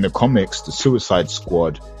 you know, in the comics, the Suicide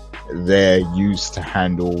Squad, they're used to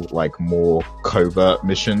handle like more covert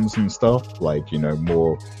missions and stuff, like, you know,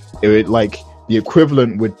 more, like the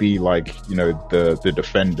equivalent would be like, you know, the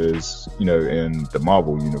Defenders, you know, in the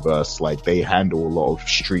Marvel universe, like they handle a lot of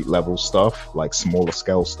street level stuff, like smaller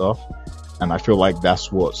scale stuff. And I feel like that's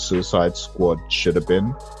what Suicide Squad should have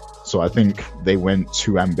been. So I think they went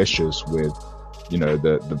too ambitious with, you know,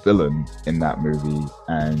 the villain in that movie,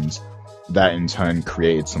 and that in turn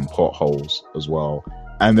created some potholes as well.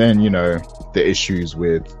 And then, you know, the issues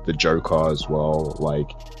with the Joker as well,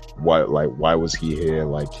 like why was he here?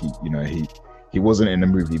 Like he wasn't in the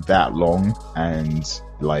movie that long, and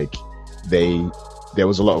like there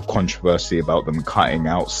was a lot of controversy about them cutting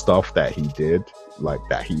out stuff that he did, like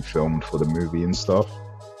that he filmed for the movie and stuff.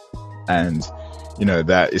 And, you know,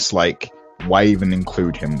 that it's like, why even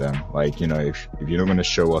include him then? Like, you know, if you're not going to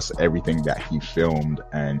show us everything that he filmed,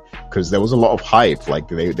 and because there was a lot of hype, like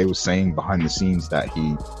they were saying behind the scenes that he,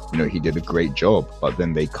 you know, he did a great job, but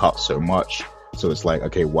then they cut so much. So it's like,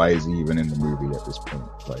 okay, why is he even in the movie at this point?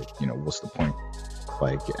 Like, you know, what's the point?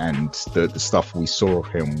 Like, and the stuff we saw of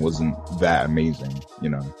him wasn't that amazing, you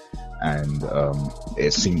know, and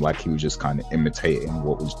it seemed like he was just kind of imitating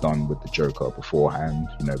what was done with the Joker beforehand,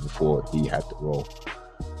 you know, before he had the role.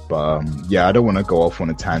 But yeah, I don't want to go off on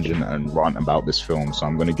a tangent and rant about this film, so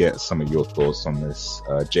I'm going to get some of your thoughts on this.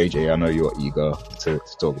 JJ, I know you're eager to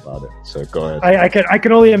talk about it, so go ahead. I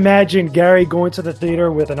can only imagine Gary going to the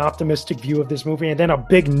theater with an optimistic view of this movie, and then a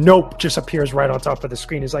big nope just appears right on top of the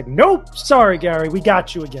screen. He's like, nope, sorry, Gary, we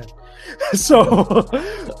got you again. So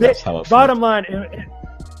that's how it bottom line,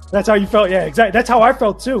 that's how you felt. Yeah, exactly. That's how I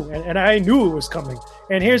felt too, and I knew it was coming.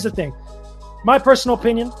 And here's the thing. My personal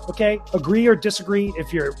opinion, okay, agree or disagree.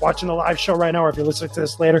 If you're watching a live show right now or if you're listening to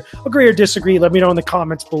this later, agree or disagree, let me know in the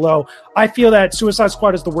comments below. I feel that Suicide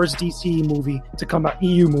Squad is the worst DC movie to come out,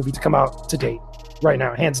 EU movie to come out to date right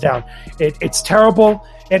now, hands down. It's terrible,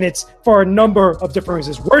 and it's for a number of different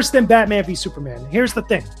reasons. Worse than Batman v Superman. Here's the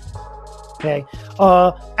thing, okay?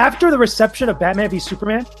 After the reception of Batman v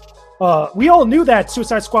Superman, we all knew that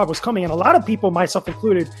Suicide Squad was coming, and a lot of people, myself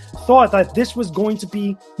included, thought that this was going to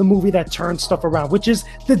be the movie that turned stuff around, which is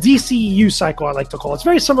the DCEU cycle, I like to call it. It's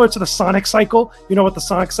very similar to the Sonic cycle. You know what the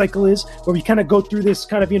Sonic cycle is, where we kind of go through this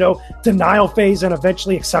kind of, you know, denial phase and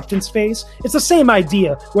eventually acceptance phase. It's the same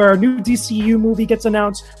idea, where a new DCEU movie gets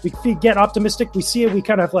announced, we get optimistic, we see it, we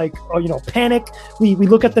kind of like, you know, panic. We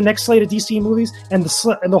look at the next slate of DC movies, and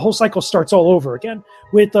the whole cycle starts all over again.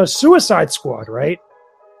 With Suicide Squad, right?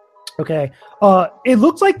 Okay. It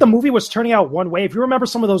looked like the movie was turning out one way. If you remember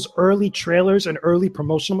some of those early trailers and early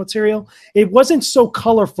promotional material, it wasn't so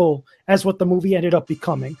colorful as what the movie ended up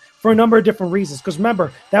becoming for a number of different reasons. Because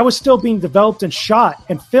remember, that was still being developed and shot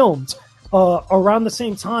and filmed around the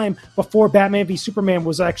same time before Batman v Superman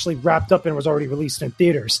was actually wrapped up and was already released in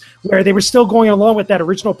theaters, where they were still going along with that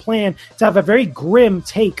original plan to have a very grim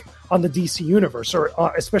take on the DC universe, or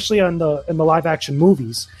especially in the live action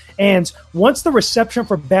movies. And once the reception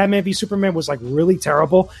for Batman v Superman was like really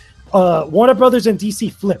terrible, Warner Brothers and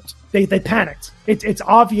DC flipped. They panicked. It's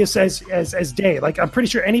obvious as day. Like, I'm pretty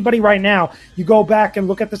sure anybody right now, you go back and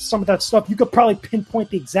look at some of that stuff, you could probably pinpoint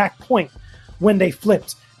the exact point when they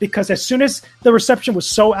flipped. Because as soon as the reception was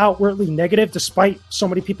so outwardly negative, despite so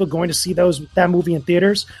many people going to see that movie in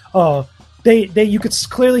theaters, you could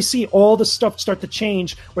clearly see all the stuff start to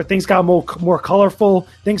change, where things got more colorful.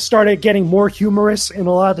 Things started getting more humorous in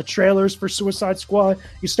a lot of the trailers for Suicide Squad.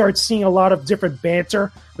 You started seeing a lot of different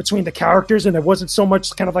banter between the characters, and there wasn't so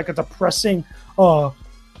much kind of like a depressing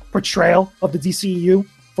portrayal of the DCEU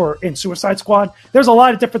in Suicide Squad. There's a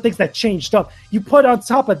lot of different things that changed up. You put on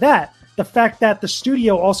top of that the fact that the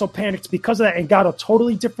studio also panicked because of that and got a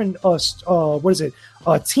totally different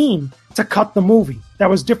team to cut the movie. That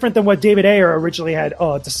was different than what David Ayer originally had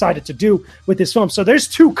decided to do with this film. So there's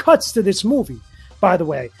 2 cuts to this movie, by the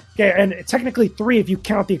way. Okay, and technically 3 if you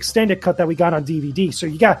count the extended cut that we got on DVD. So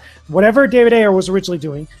you got whatever David Ayer was originally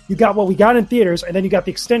doing, you got what we got in theaters, and then you got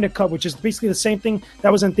the extended cut, which is basically the same thing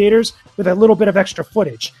that was in theaters with a little bit of extra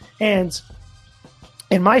footage. And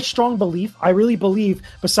in my strong belief, I really believe,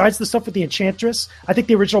 besides the stuff with the Enchantress, I think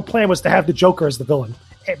the original plan was to have the Joker as the villain.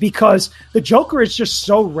 Because the Joker is just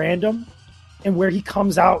so random and where he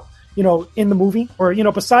comes out, in the movie. Or,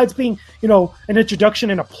 besides being, an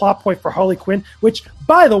introduction and a plot point for Harley Quinn, which,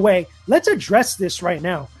 by the way, let's address this right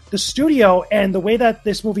now. The studio and the way that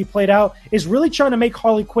this movie played out is really trying to make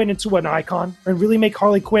Harley Quinn into an icon and really make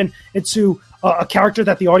Harley Quinn into a character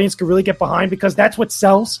that the audience can really get behind, because that's what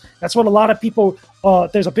sells. That's what a lot of people,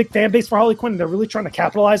 there's a big fan base for Harley Quinn, and they're really trying to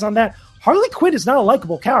capitalize on that. Harley Quinn is not a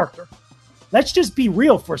likable character. Let's just be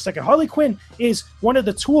real for a second. Harley Quinn is one of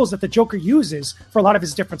the tools that the Joker uses for a lot of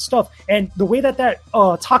his different stuff. And the way that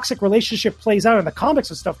toxic relationship plays out in the comics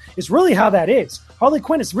and stuff is really how that is. Harley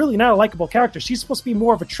Quinn is really not a likable character. She's supposed to be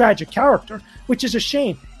more of a tragic character, which is a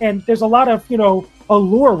shame. And there's a lot of,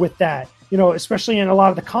 allure with that, especially in a lot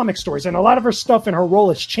of the comic stories. And a lot of her stuff and her role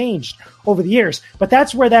has changed over the years. But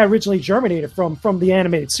that's where that originally germinated from the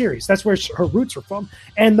animated series. That's where her roots are from.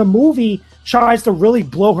 And the movie tries to really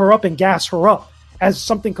blow her up and gas her up as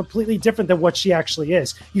something completely different than what she actually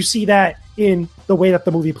is. You see that in the way that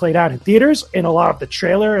the movie played out in theaters, in a lot of the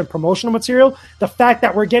trailer and promotional material. The fact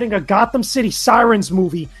that we're getting a Gotham City Sirens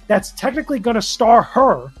movie that's technically going to star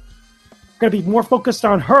her, going to be more focused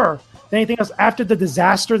on her than anything else after the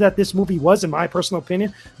disaster that this movie was, in my personal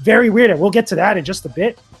opinion. Very weird, and we'll get to that in just a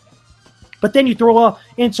bit. But then you throw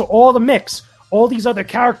into all the mix all these other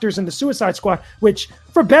characters in the Suicide Squad, which,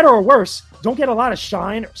 for better or worse, don't get a lot of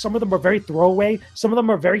shine. Some of them are very throwaway. Some of them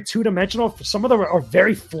are very two-dimensional. Some of them are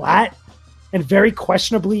very flat and very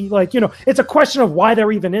questionably, it's a question of why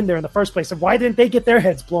they're even in there in the first place, and why didn't they get their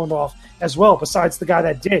heads blown off as well, besides the guy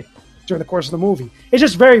that did during the course of the movie. It's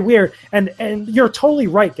just very weird. And you're totally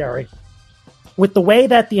right, Gary, with the way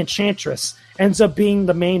that the Enchantress ends up being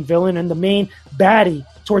the main villain and the main baddie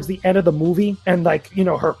towards the end of the movie, and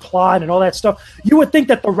her plot and all that stuff. You would think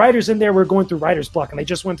that the writers in there were going through writer's block and they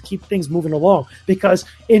just wanted to keep things moving along, because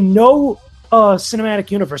in no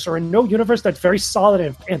cinematic universe, or in no universe that's very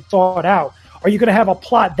solid and thought out, are you going to have a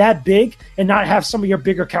plot that big and not have some of your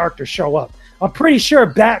bigger characters show up. I'm pretty sure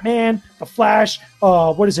Batman, The Flash,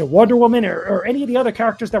 Wonder Woman, or any of the other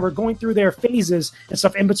characters that were going through their phases and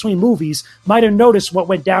stuff in between movies might have noticed what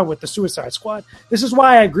went down with the Suicide Squad. This is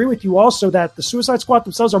why I agree with you also that the Suicide Squad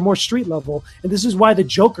themselves are more street level, and this is why the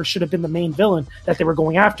Joker should have been the main villain that they were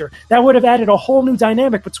going after. That would have added a whole new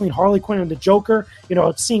dynamic between Harley Quinn and the Joker,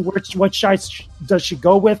 seeing what sides does she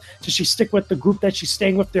go with. Does she stick with the group that she's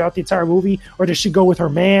staying with throughout the entire movie, or does she go with her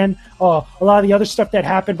man? A lot of the other stuff that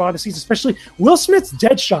happened behind the scenes, especially Will Smith's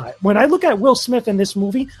Deadshot. When I look at Will Smith in this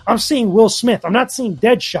movie, I'm seeing Will Smith. I'm not seeing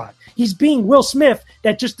Deadshot. He's being Will Smith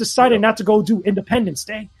that just decided not to go do Independence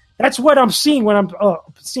Day. That's what I'm seeing when I'm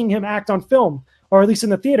seeing him act on film, or at least in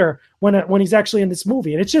the theater when he's actually in this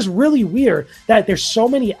movie. And it's just really weird that there's so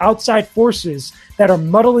many outside forces that are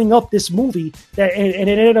muddling up this movie and it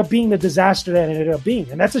ended up being the disaster that it ended up being.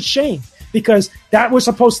 And that's a shame, because that was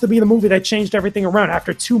supposed to be the movie that changed everything around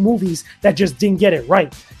after 2 movies that just didn't get it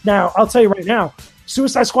right. Now, I'll tell you right now,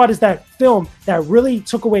 Suicide Squad is that film that really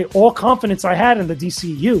took away all confidence I had in the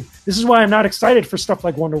DCEU. This is why I'm not excited for stuff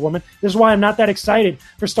like Wonder Woman. This is why I'm not that excited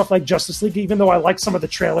for stuff like Justice League, even though I like some of the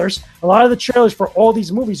trailers. A lot of the trailers for all these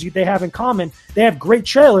movies they have in common, they have great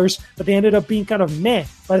trailers, but they ended up being kind of meh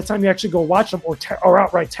by the time you actually go watch them, or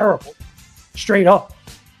outright terrible. Straight up.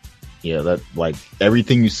 Yeah, that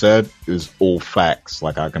everything you said is all facts.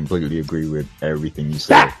 I completely agree with everything you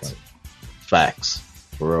said. Facts. Facts,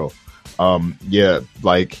 for real. Yeah,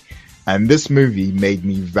 And this movie made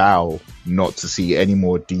me vow not to see any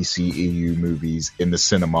more DCEU movies in the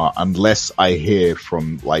cinema unless I hear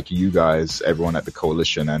from like you guys, everyone at the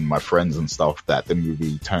coalition and my friends and stuff that the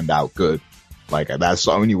movie turned out good. Like that's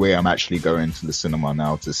the only way I'm actually going to the cinema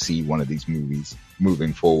now to see one of these movies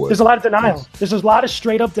moving forward. There's a lot of denial. There's a lot of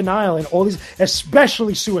straight up denial in all these,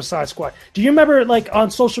 especially Suicide Squad. Do you remember like on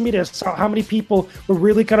social media how many people were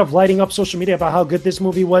really kind of lighting up social media about how good this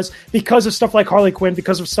movie was because of stuff like Harley Quinn,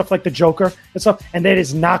 because of stuff like the Joker and stuff, and that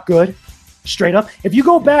is not good. Straight up. If you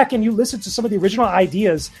go back and you listen to some of the original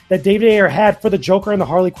ideas that David Ayer had for the Joker and the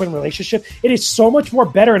Harley Quinn relationship, it is so much more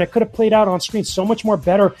better, and it could have played out on screen so much more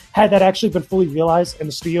better had that actually been fully realized and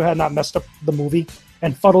the studio had not messed up the movie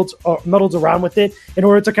and muddled around with it in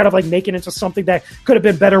order to kind of like make it into something that could have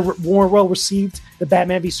been better, more well received than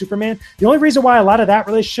Batman v Superman. The only reason why a lot of that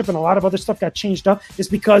relationship and a lot of other stuff got changed up is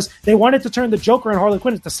because they wanted to turn the Joker and Harley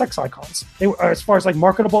Quinn into sex icons. They were, as far as like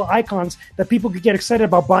marketable icons that people could get excited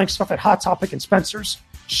about buying stuff at Hot Topic and Spencer's.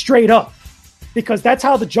 Straight up. Because that's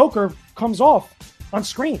how the Joker comes off on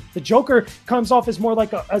screen. The Joker comes off as more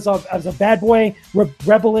like as a bad boy,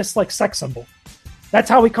 rebellious like sex symbol. That's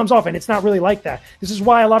how he comes off, and it's not really like that. This is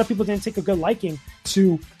why a lot of people didn't take a good liking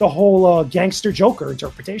to the whole gangster Joker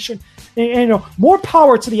interpretation. And, you know, more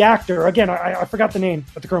power to the actor. Again, I forgot the name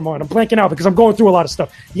at the current moment. I'm blanking out because I'm going through a lot of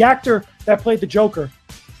stuff. The actor that played the Joker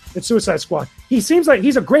in Suicide Squad, he seems like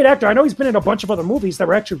he's a great actor. I know he's been in a bunch of other movies that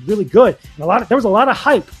were actually really good. And there was a lot of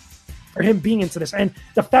hype for him being into this. And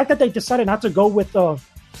the fact that they decided not to go with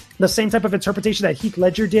the same type of interpretation that Heath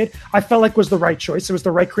Ledger did, I felt like was the right choice. It was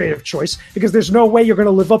the right creative choice because there's no way you're going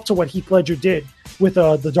to live up to what Heath Ledger did with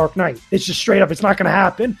The Dark Knight. It's just straight up. It's not going to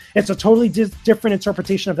happen. It's a totally different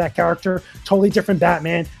interpretation of that character, totally different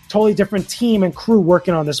Batman, totally different team and crew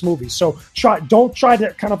working on this movie. So don't try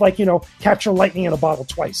to kind of like, you know, capture lightning in a bottle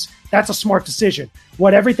twice. That's a smart decision.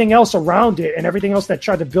 What everything else around it and everything else that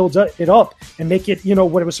tried to build it up and make it, you know,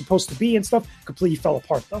 what it was supposed to be and stuff completely fell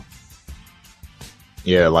apart though.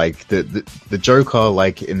 Yeah, like the Joker,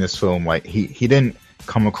 like in this film, like he didn't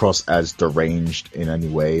come across as deranged in any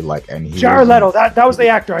way. Like, and he Jared Leto, that was the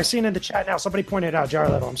actor. I seen in the chat now. Somebody pointed out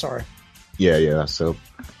Jared Leto. I'm sorry. Yeah. So,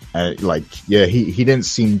 he didn't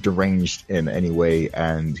seem deranged in any way,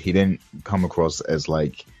 and he didn't come across as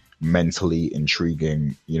like mentally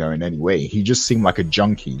intriguing, you know, in any way. He just seemed like a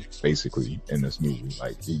junkie, basically, in this movie.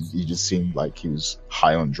 Like he just seemed like he was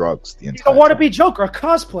high on drugs the entire time. He's a wannabe Joker, a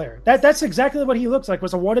cosplayer. That's exactly what he looks like,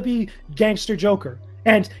 was a wannabe gangster Joker.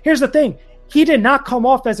 And here's the thing. He did not come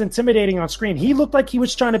off as intimidating on screen. He looked like he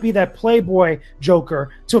was trying to be that playboy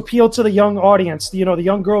Joker to appeal to the young audience, you know, the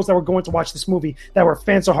young girls that were going to watch this movie that were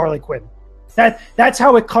fans of Harley Quinn. That's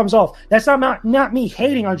how it comes off. That's not me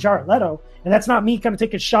hating on Jared Leto. And that's not me kind of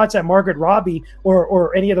taking shots at Margaret Robbie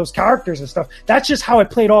or any of those characters and stuff. That's just how it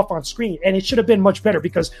played off on screen. And it should have been much better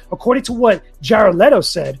because according to what Jared Leto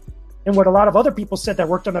said and what a lot of other people said that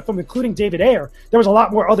worked on that film, including David Ayer, there was a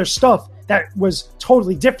lot more other stuff that was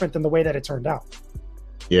totally different than the way that it turned out.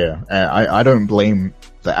 Yeah, I don't blame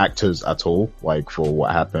the actors at all, like for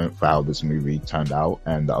what happened, for how this movie turned out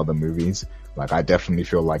and the other movies. Like, I definitely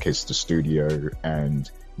feel like it's the studio and,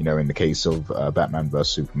 you know, in the case of Batman vs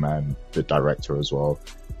Superman, the director as well.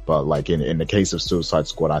 But like in the case of Suicide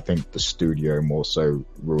Squad, I think the studio more so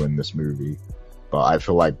ruined this movie. But I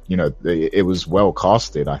feel like, you know, it was well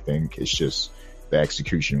casted. I think it's just the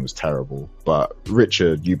execution was terrible. But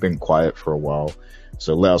Richard, you've been quiet for a while,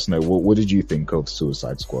 so let us know, what did you think of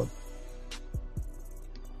Suicide Squad?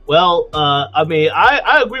 Well, I mean,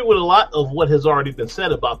 I agree with a lot of what has already been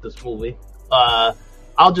said about this movie.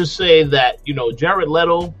 I'll just say that, you know, Jared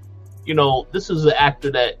Leto, you know, this is an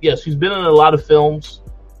actor that, yes, he's been in a lot of films.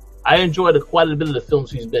 I enjoyed quite a bit of the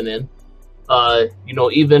films he's been in. You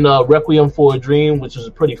know, even Requiem for a Dream, which is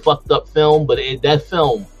a pretty fucked up film, but that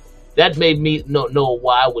film, that made me know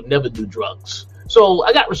why I would never do drugs. So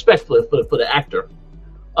I got respect for the actor.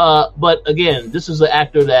 But again, this is an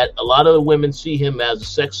actor that a lot of women see him as a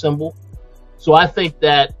sex symbol. So I think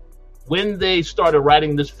that when they started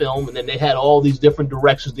writing this film and then they had all these different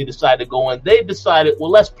directions they decided to go in, they decided, well,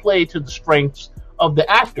 let's play to the strengths of the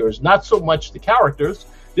actors, not so much the characters.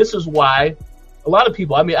 This is why a lot of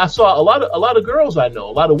people, I mean, I saw a lot of girls I know,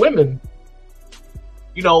 a lot of women,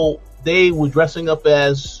 you know, they were dressing up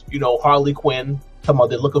as, you know, Harley Quinn, talking about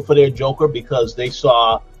they're looking for their Joker because they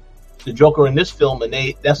saw the Joker in this film and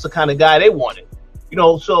that's the kind of guy they wanted. You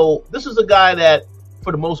know, so this is a guy that,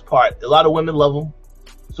 for the most part, a lot of women love him.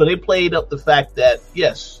 So they played up the fact that,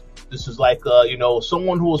 yes, this is like, you know,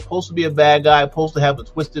 someone who was supposed to be a bad guy, supposed to have a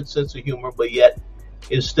twisted sense of humor, but yet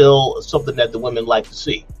is still something that the women like to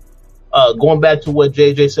see. Going back to what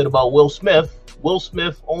JJ said about Will Smith, Will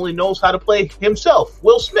Smith only knows how to play himself,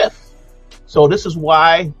 Will Smith. So this is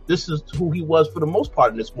who he was for the most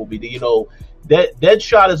part in this movie.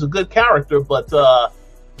 Deadshot is a good character, but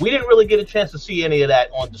we didn't really get a chance to see any of that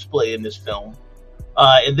on display in this film.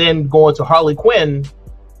 And then going to Harley Quinn,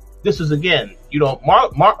 this is again,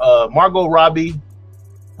 Margot Robbie,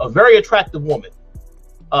 a very attractive woman.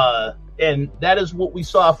 And that is what we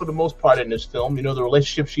saw for the most part in this film. The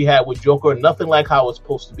relationship she had with Joker, nothing like how it's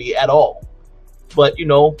supposed to be at all. But,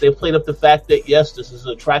 they played up the fact that, yes, this is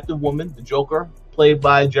an attractive woman. The Joker, played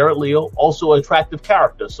by Jared Leto, also an attractive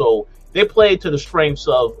character. So they played to the strengths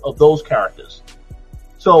of those characters.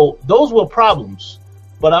 So those were problems.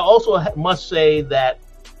 But I also must say that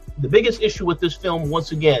the biggest issue with this film,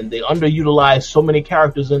 once again, they underutilized so many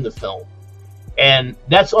characters in the film. And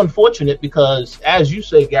that's unfortunate because, as you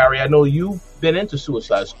say, Gary, I know you've been into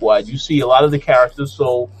Suicide Squad. You see a lot of the characters.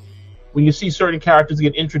 So when you see certain characters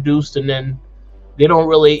get introduced and then they don't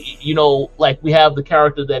really, like we have the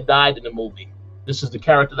character that died in the movie. This is the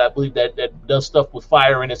character that I believe that does stuff with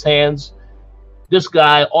fire in his hands. This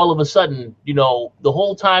guy, all of a sudden, the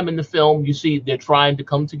whole time in the film, you see they're trying to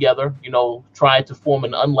come together, trying to form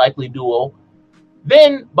an unlikely duo.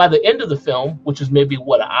 Then by the end of the film, which is maybe,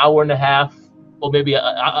 an hour and a half, or maybe an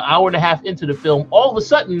hour and a half into the film, all of a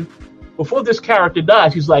sudden, before this character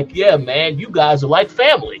dies, he's like, yeah, man, you guys are like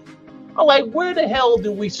family. I'm like, where the hell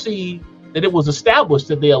do we see that it was established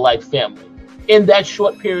that they are like family in that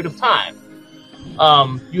short period of time?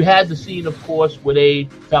 You had the scene, of course, where they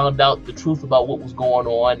found out the truth about what was going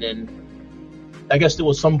on, and I guess there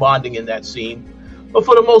was some bonding in that scene. But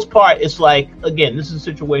for the most part, it's like, again, this is a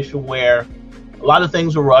situation where a lot of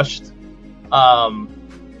things were rushed.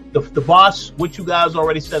 The boss, which you guys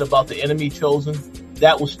already said about the enemy chosen,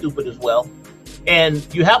 that was stupid as well. And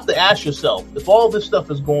you have to ask yourself, if all this stuff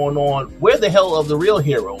is going on, where the hell are the real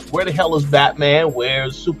heroes? Where the hell is Batman?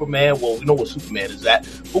 Where's Superman? Well, we know where Superman is at.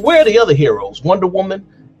 But where are the other heroes? Wonder Woman?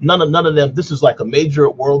 None of them. This is like a major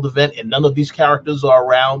world event, and none of these characters are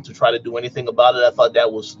around to try to do anything about it. I thought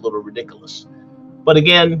that was a little ridiculous. But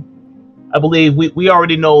again, I believe we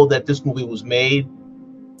already know that this movie was made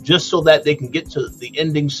just so that they can get to the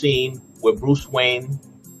ending scene where Bruce Wayne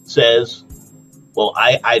says, well,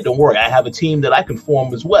 I don't worry, I have a team that I can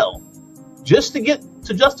form as well, just to get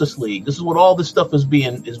to Justice League. This is what all this stuff is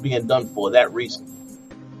being done for, that reason.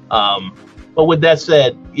 But with that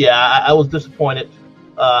said, yeah, I was disappointed.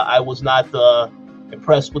 I was not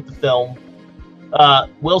impressed with the film.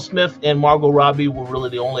 Will Smith and Margot Robbie were really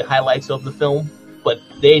the only highlights of the film, but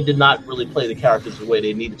they did not really play the characters the way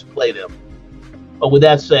they needed to play them. But with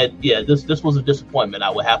that said, yeah, this was a disappointment, I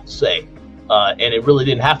would have to say. And it really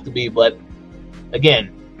didn't have to be, but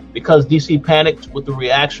again, because DC panicked with the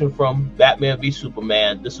reaction from Batman v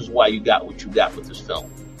Superman, this is why you got what you got with this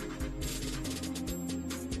film.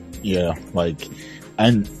 Yeah,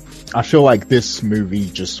 and I feel like this movie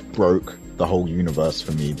just broke the whole universe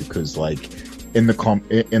for me because, in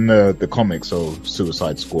the comics of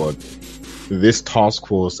Suicide Squad, this task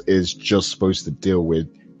force is just supposed to deal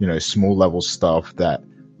with, small level stuff that,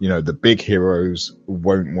 the big heroes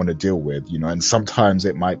won't want to deal with, and sometimes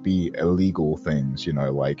it might be illegal things,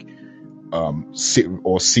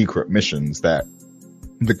 or secret missions that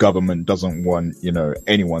the government doesn't want,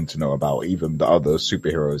 anyone to know about, even the other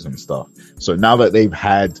superheroes and stuff. So now that they've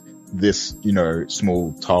had this,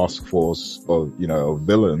 small task force of,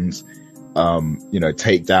 villains,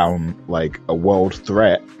 take down a world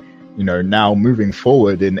threat, now moving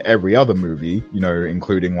forward in every other movie,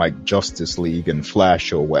 including Justice League and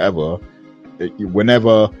Flash or whatever,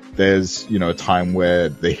 whenever there's, a time where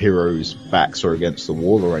the hero's backs are against the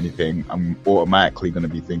wall or anything, I'm automatically going to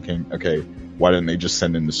be thinking, okay, why don't they just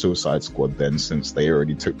send in the Suicide Squad then, since they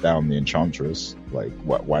already took down the Enchantress?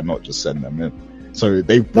 Why not just send them in? So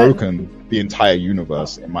they've broken the entire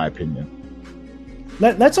universe, in my opinion.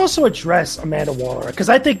 Let's also address Amanda Waller, because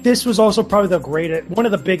I think this was also probably one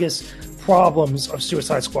of the biggest problems of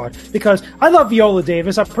Suicide Squad, because I love Viola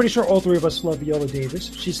Davis. I'm pretty sure all three of us love Viola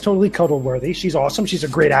Davis. She's totally cuddle worthy. She's awesome. She's a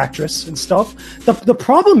great actress and stuff. The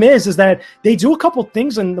problem is that they do a couple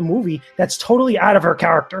things in the movie that's totally out of her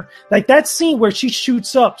character. Like that scene where she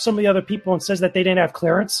shoots up some of the other people and says that they didn't have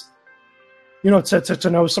clearance, to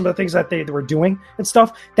know some of the things that they were doing and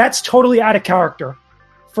stuff. That's totally out of character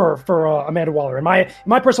for Amanda Waller. In my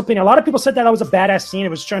personal opinion, a lot of people said that was a badass scene. It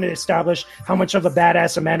was trying to establish how much of a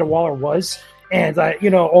badass Amanda Waller was, and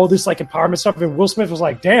all this empowerment stuff. And Will Smith was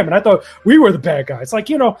like, "Damn!" And I thought we were the bad guys.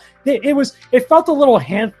 It felt a little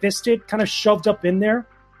hand-fisted, kind of shoved up in there.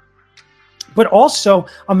 But also,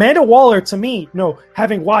 Amanda Waller, to me,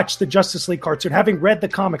 having watched the Justice League cartoon, having read the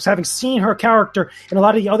comics, having seen her character in a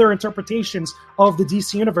lot of the other interpretations of the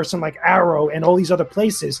DC universe and like Arrow and all these other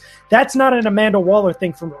places, that's not an Amanda Waller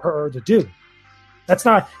thing for her to do. That's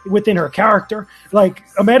not within her character. Like,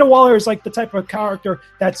 Amanda Waller is like the type of character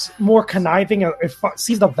that's more conniving,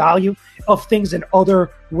 sees the value of things in other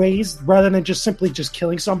ways rather than just simply just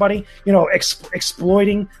killing somebody,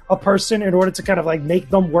 exploiting a person in order to kind of like make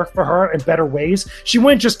them work for her in better ways. She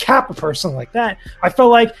wouldn't just cap a person like that. I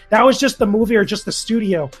felt like that was just the movie or just the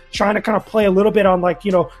studio trying to kind of play a little bit on like,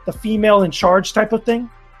 the female in charge type of thing.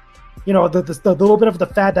 The little bit of the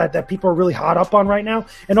fad that people are really hot up on right now.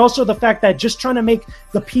 And also the fact that just trying to make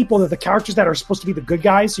the characters that are supposed to be the good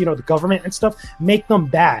guys, the government and stuff, make them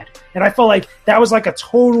bad. And I felt like that was like a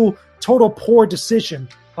total poor decision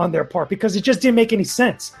on their part because it just didn't make any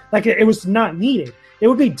sense. Like it was not needed. It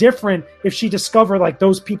would be different if she discovered like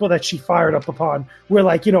those people that she fired up upon were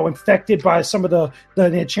like, infected by some of the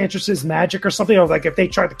Enchantress's magic or something, or like if they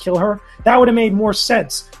tried to kill her. That would have made more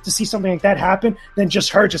sense to see something like that happen than just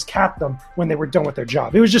her just cap them when they were done with their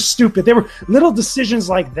job. It was just stupid. There were little decisions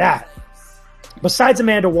like that. Besides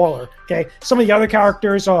Amanda Waller, okay, some of the other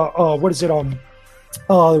characters, Rick,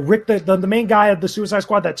 the main guy of the Suicide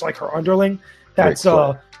Squad, that's like her underling. That's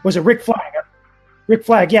was it Rick Flag? Rick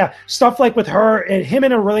Flag, yeah. Stuff like with her and him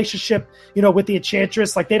in a relationship, with the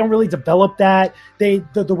Enchantress, like they don't really develop that. The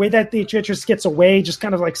way that the Enchantress gets away just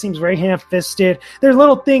kind of like seems very ham-fisted. There's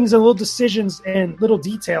little things and little decisions and little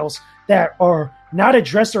details that are not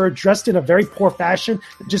addressed or addressed in a very poor fashion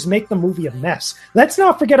that just make the movie a mess. Let's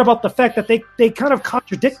not forget about the fact that they kind of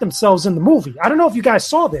contradict themselves in the movie. I don't know if you guys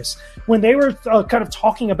saw this when they were kind of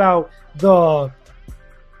talking about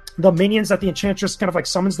the minions that the Enchantress kind of like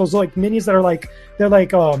summons, those like minions that are like, they're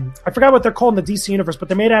like, I forgot what they're called in the DC universe, but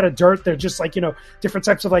they're made out of dirt. They're just like, different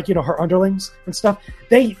types of like, her underlings and stuff.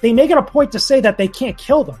 They make it a point to say that they can't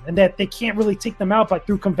kill them and that they can't really take them out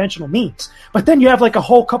through conventional means. But then you have like a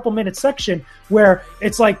whole couple minute section where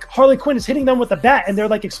it's like Harley Quinn is hitting them with a bat and they're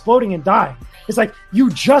like exploding and dying. It's like,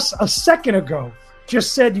 you just a second ago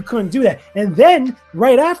just said you couldn't do that. And then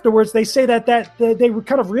right afterwards, they say that they would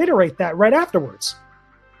kind of reiterate that right afterwards.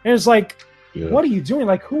 And it's like, What are you doing?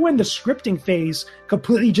 Like, who in the scripting phase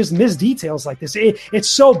completely just missed details like this? It's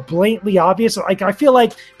so blatantly obvious. Like, I feel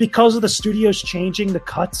like because of the studios changing the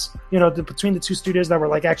cuts, between the two studios that were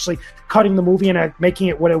like actually cutting the movie and making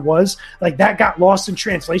it what it was, like that got lost in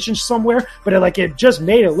translation somewhere. But it just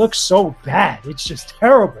made it look so bad. It's just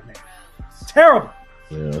terrible, man. Terrible.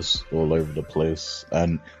 Yeah, it's all over the place.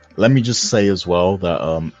 And let me just say as well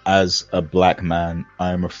that as a black man,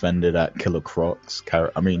 I am offended at Killer Croc's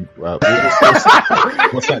character. I mean, what's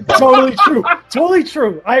that guy? Totally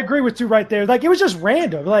true. I agree with you right there. Like, it was just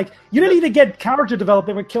random. Like, you didn't even get character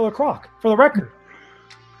development with Killer Croc, for the record.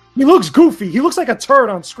 He looks goofy. He looks like a turd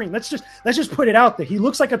on screen. Let's just put it out there. He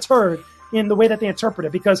looks like a turd in the way that they interpret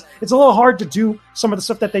it, because it's a little hard to do some of the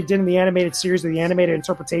stuff that they did in the animated series or the animated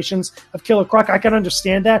interpretations of Killer Croc. I can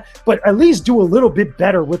understand that, but at least do a little bit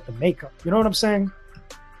better with the makeup. You know what I'm saying?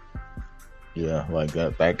 Yeah, like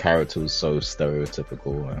that character was so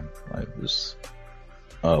stereotypical. Like, just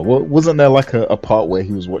wasn't there like a part where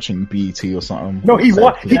he was watching BET or something? No, he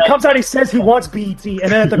comes out, he says he wants BET, and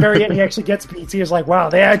then at the very end he actually gets BET. It's like, wow,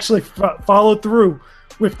 they actually followed through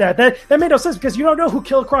with that. That made no sense, because you don't know who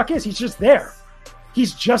Killer Croc is. He's just there.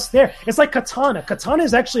 He's just there. It's like Katana. Katana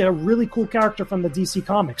is actually a really cool character from the DC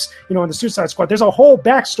Comics, in the Suicide Squad. There's a whole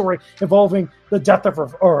backstory involving the death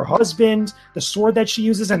of her husband, the sword that she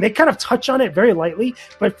uses, and they kind of touch on it very lightly.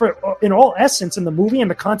 But in all essence, in the movie, in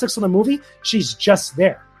the context of the movie, she's just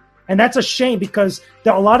there. And that's a shame, because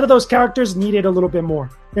a lot of those characters needed a little bit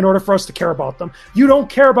more in order for us to care about them. You don't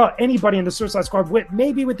care about anybody in the Suicide Squad,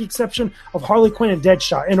 maybe with the exception of Harley Quinn and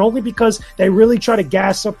Deadshot, and only because they really try to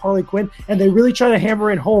gas up Harley Quinn and they really try to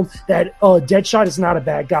hammer in home that Deadshot is not a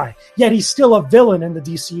bad guy. Yet he's still a villain in the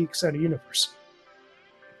DC Extended Universe.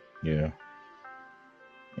 Yeah,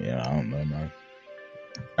 I don't know, man.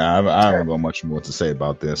 I haven't got much more to say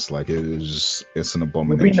about this. Like, it's an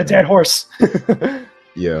abomination. We're beating the dead horse.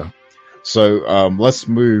 Yeah. So let's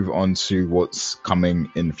move on to what's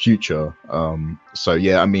coming in future. So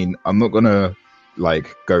yeah, I mean, I'm not gonna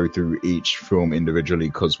like go through each film individually,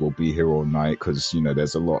 because we'll be here all night, because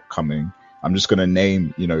there's a lot coming. I'm just gonna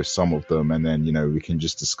name some of them, and then we can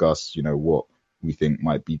just discuss what we think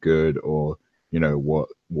might be good, or what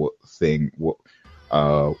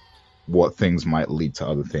things might lead to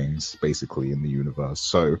other things basically in the universe.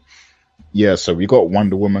 So yeah, so we got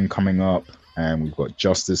Wonder Woman coming up. And we've got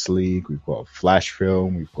Justice League, we've got a Flash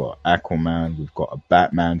film, we've got Aquaman, we've got a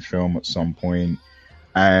Batman film at some point.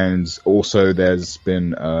 And also, there's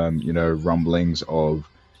been, rumblings of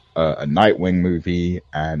a Nightwing movie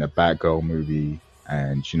and a Batgirl movie,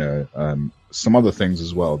 and some other things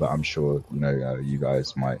as well that I'm sure you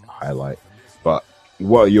guys might highlight. But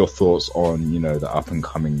what are your thoughts on the up and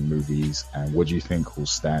coming movies, and what do you think will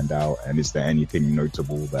stand out? And is there anything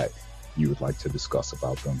notable that you would like to discuss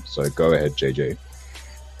about them? So go ahead, JJ.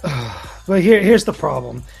 But here's the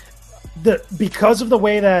problem. Because of the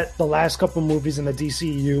way that the last couple movies in the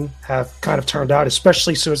DCEU have kind of turned out,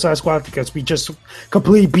 especially Suicide Squad, because we just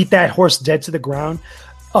completely beat that horse dead to the ground.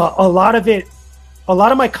 A lot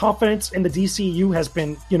of my confidence in the DCEU has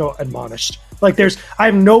been, admonished. Like I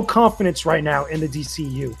have no confidence right now in the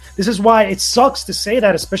DCEU. This is why it sucks to say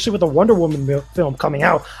that, especially with the Wonder Woman film coming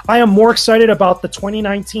out. I am more excited about the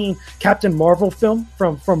 2019 Captain Marvel film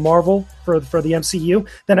from Marvel for the MCU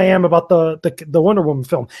than I am about the Wonder Woman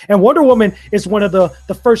film. And Wonder Woman is one of the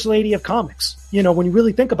first lady of comics. When you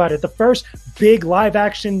really think about it, the first big live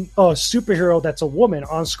action superhero that's a woman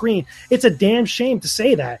on screen. It's a damn shame to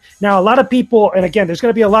say that. Now, a lot of people, and again, there's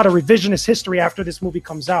going to be a lot of revisionist history after this movie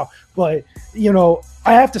comes out, but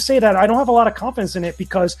I have to say that I don't have a lot of confidence in it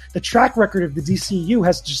because the track record of the DCU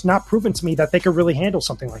has just not proven to me that they could really handle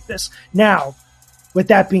something like this. Now, with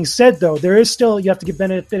that being said, though, there is still, you have to give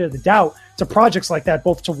benefit of the doubt to projects like that,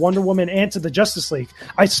 both to Wonder Woman and to the Justice League.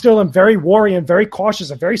 I still am very wary and very cautious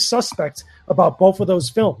and very suspect about both of those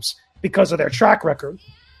films because of their track record.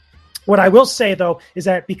 What I will say, though, is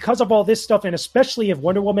that because of all this stuff, and especially if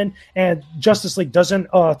Wonder Woman and Justice League doesn't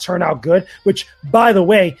turn out good, which, by the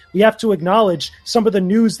way, we have to acknowledge some of the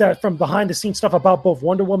news that from behind-the-scenes stuff about both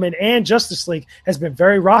Wonder Woman and Justice League has been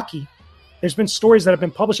very rocky. There's been stories that have been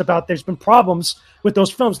published about there's been problems with those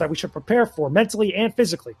films that we should prepare for mentally and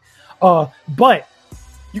physically. But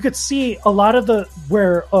you could see a lot of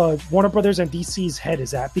where Warner Brothers and DC's head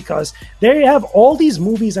is at, because they have all these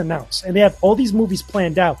movies announced and they have all these movies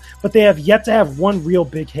planned out, but they have yet to have one real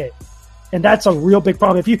big hit. And that's a real big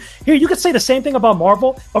problem. You could say the same thing about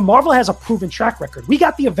Marvel, but Marvel has a proven track record. We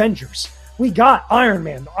got the Avengers. We got Iron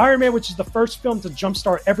Man, which is the first film to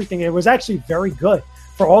jumpstart everything. It was actually very good.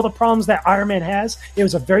 For all the problems that Iron Man has, it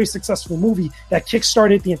was a very successful movie that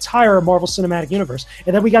kickstarted the entire Marvel Cinematic Universe.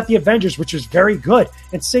 And then we got the Avengers, which was very good.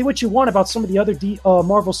 And say what you want about some of the other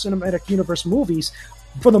Marvel Cinematic Universe movies,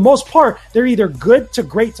 for the most part, they're either good to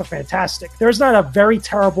great to fantastic. There's not a very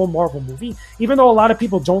terrible Marvel movie. Even though a lot of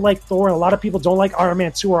people don't like Thor and a lot of people don't like Iron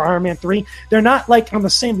Man 2 or Iron Man 3, they're not like on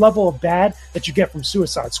the same level of bad that you get from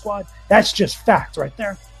Suicide Squad. That's just fact right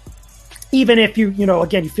there. Even if you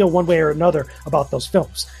feel one way or another about those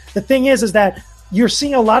films. The thing is that you're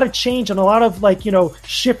seeing a lot of change and a lot of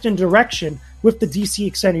shift in direction with the DC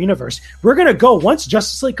Extended Universe. We're going to go once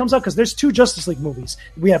Justice League comes out, because there's 2 Justice League movies.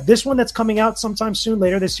 We have this one that's coming out sometime soon,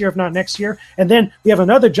 later this year, if not next year. And then we have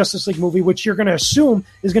another Justice League movie, which you're going to assume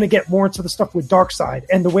is going to get more into the stuff with Darkseid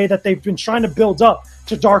and the way that they've been trying to build up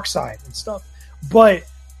to Darkseid and stuff. But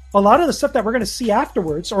a lot of the stuff that we're going to see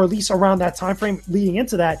afterwards, or at least around that time frame leading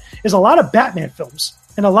into that, is a lot of Batman films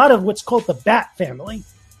and a lot of what's called the Bat family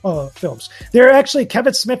films.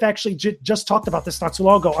 Kevin Smith actually just talked about this not too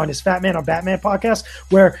long ago on his Fat Man on Batman podcast,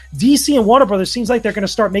 where DC and Warner Brothers seems like they're going to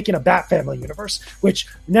start making a Bat family universe, which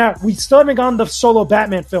now we still haven't gotten the solo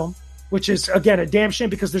Batman film, which is, again, a damn shame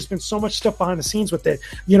because there's been so much stuff behind the scenes with it.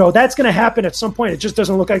 That's going to happen at some point. It just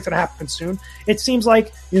doesn't look like it's going to happen soon. It seems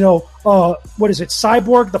like,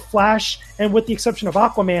 Cyborg, The Flash, and with the exception of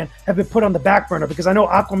Aquaman, have been put on the back burner, because I know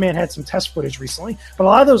Aquaman had some test footage recently. But a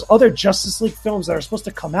lot of those other Justice League films that are supposed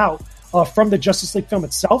to come out from the Justice League film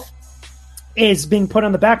itself is being put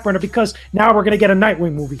on the back burner, because now we're going to get a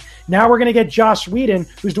Nightwing movie. Now we're going to get Joss Whedon,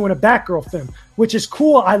 who's doing a Batgirl film, which is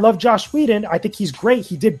cool. I love Joss Whedon. I think he's great.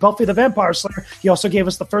 He did Buffy the Vampire Slayer. He also gave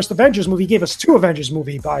us the first Avengers movie. He gave us 2 Avengers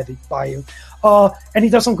movies by you. And he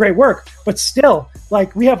does some great work. But still,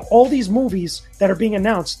 we have all these movies that are being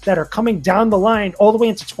announced that are coming down the line all the way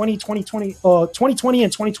into 2020 and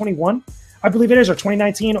 2021. I believe it is, or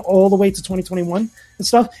 2019 all the way to 2021 and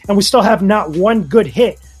stuff. And we still have not one good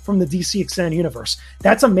hit from the DC Extended Universe.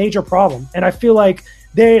 That's a major problem. And I feel like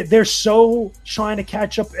they're so trying to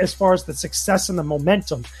catch up as far as the success and the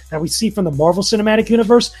momentum that we see from the Marvel Cinematic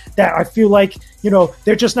Universe, that I feel like,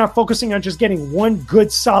 they're just not focusing on just getting one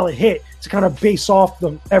good solid hit to kind of base off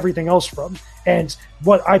everything else from. And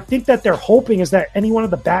what I think that they're hoping is that any one of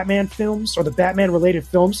the Batman films or the Batman related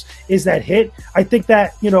films is that hit. I think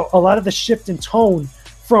that, a lot of the shift in tone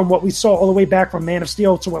from what we saw all the way back from Man of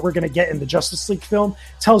Steel to what we're going to get in the Justice League film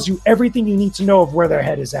tells you everything you need to know of where their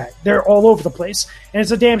head is at. They're all over the place. And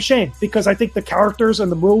it's a damn shame because I think the characters and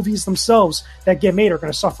the movies themselves that get made are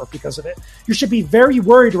going to suffer because of it. You should be very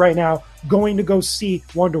worried right now going to go see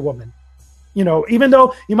Wonder Woman. You know, even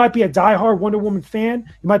though you might be a diehard Wonder Woman fan,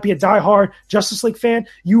 you might be a diehard Justice League fan,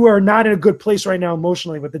 you are not in a good place right now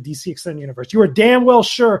emotionally with the DC Extended Universe. You are damn well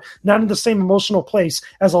sure not in the same emotional place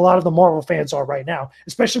as a lot of the Marvel fans are right now,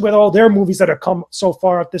 especially with all their movies that have come so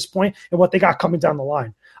far at this point and what they got coming down the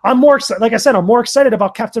line. I'm more excited, like I said, I'm more excited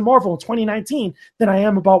about Captain Marvel in 2019 than I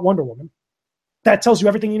am about Wonder Woman. That tells you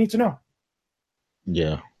everything you need to know.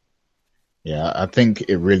 Yeah. Yeah, I think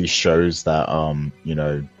it really shows that, you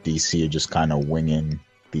know, DC are just kind of winging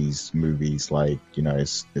these movies. Like, you know,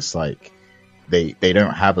 it's like they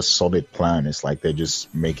don't have a solid plan. It's like they're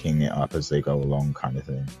just making it up as they go along kind of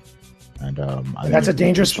thing. And that's a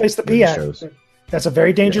dangerous place to be at. That's a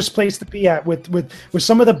very dangerous place to be at with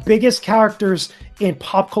some of the biggest characters in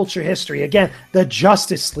pop culture history. Again, the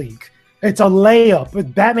Justice League. It's a layup.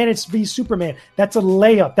 With Batman v Superman, that's a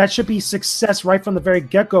layup. That should be success right from the very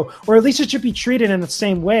get-go. Or at least it should be treated in the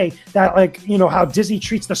same way that, like, you know, how Disney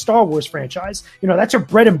treats the Star Wars franchise. You know, that's your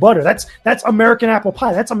bread and butter. That's American apple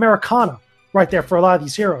pie. That's Americana right there for a lot of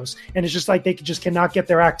these heroes. And it's just like they just cannot get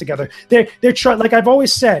their act together. They're trying, like I've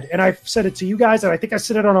always said, and I've said it to you guys, and I think I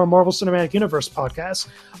said it on our Marvel Cinematic Universe podcast,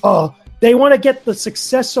 they want to get the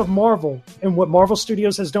success of Marvel and what Marvel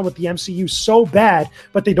Studios has done with the MCU so bad,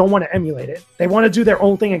 but they don't want to emulate it. They want to do their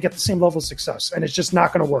own thing and get the same level of success, and it's just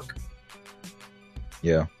not going to work.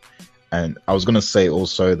 Yeah. And I was going to say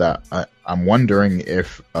also that I'm wondering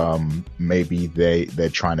if maybe they're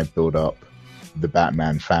trying to build up the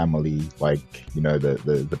Batman family, like, you know,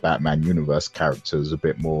 the Batman universe characters a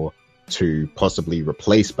bit more to possibly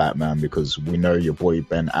replace Batman, because we know your boy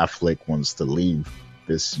Ben Affleck wants to leave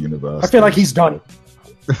this universe. I feel like he's done.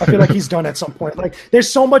 I feel like he's done at some point. Like, there's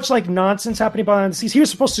so much like nonsense happening behind the scenes. He was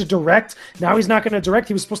supposed to direct. Now he's not going to direct.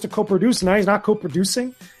 He was supposed to co-produce. Now he's not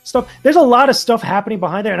co-producing stuff. There's a lot of stuff happening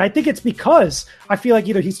behind there. And I think it's because I feel like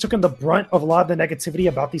either he's taken the brunt of a lot of the negativity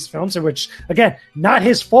about these films, in which, again, not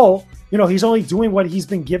his fault. You know, he's only doing what he's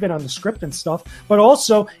been given on the script and stuff. But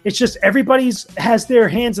also, it's just everybody's has their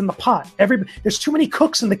hands in the pot. There's too many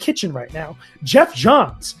cooks in the kitchen right now. Jeff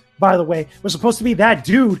Johns, by the way, was supposed to be that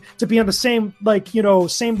dude to be on the same, like, you know,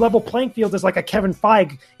 same level playing field as like a Kevin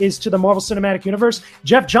Feige is to the Marvel Cinematic Universe.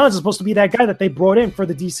 Jeff Johns is supposed to be that guy that they brought in for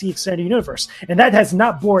the DC Extended Universe. And that has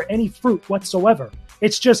not bore any fruit whatsoever.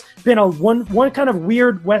 It's just been a one kind of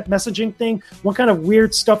weird wet messaging thing, one kind of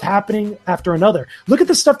weird stuff happening after another. Look at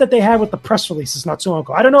the stuff that they had with the press releases not so long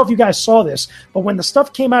ago. I don't know if you guys saw this, but when the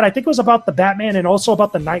stuff came out, I think it was about the Batman and also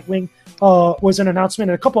about the Nightwing was an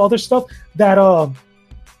announcement, and a couple other stuff that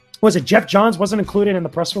was it Jeff Johns wasn't included in the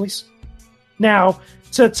press release. Now,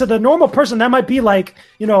 to the normal person, that might be like,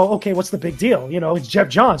 you know, okay, what's the big deal? You know, it's Jeff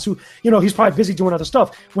Johns, who, you know, he's probably busy doing other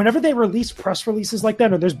stuff. Whenever they release press releases like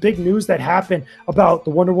that, or there's big news that happen about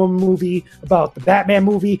the Wonder Woman movie, about the Batman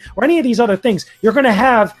movie, or any of these other things, you're going to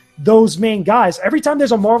have those main guys. Every time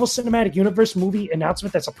there's a Marvel Cinematic Universe movie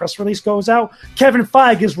announcement that's a press release goes out, Kevin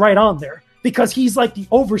Feige is right on there, because he's like the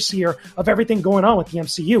overseer of everything going on with the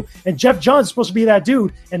MCU. And Jeff Johns is supposed to be that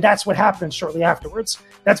dude, and that's what happened shortly afterwards.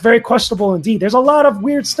 That's very questionable indeed. There's a lot of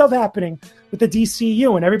weird stuff happening with the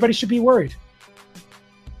DCEU, and everybody should be worried.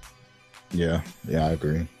 Yeah, I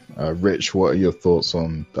agree. Rich, what are your thoughts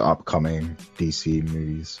on the upcoming DC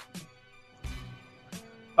movies?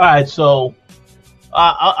 All right, so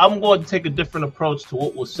I'm going to take a different approach to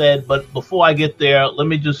what was said, but before I get there, let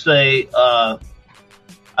me just say I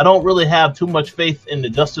don't really have too much faith in the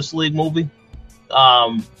Justice League movie.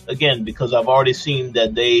 Again, because I've already seen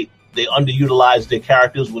that they underutilize their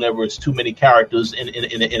characters whenever it's too many characters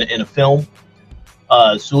in a film.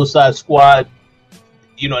 Suicide Squad,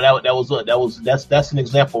 you know, that's an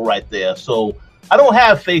example right there. So I don't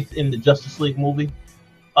have faith in the Justice League movie.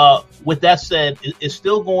 With that said, it's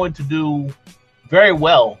still going to do very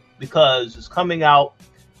well because it's coming out,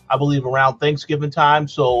 I believe, around Thanksgiving time.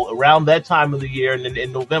 So around that time of the year, and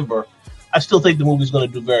in November, I still think the movie's going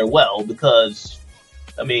to do very well because,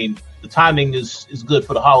 I mean, the timing is good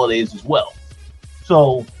for the holidays as well.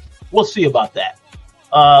 So we'll see about that.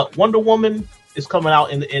 Wonder Woman is coming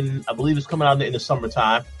out in I believe it's coming out in the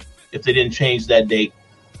summertime, if they didn't change that date.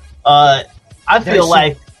 I feel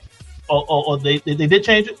like, they did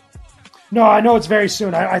change it? No, I know it's very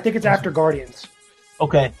soon. I think it's after Guardians.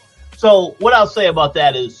 Okay. So what I'll say about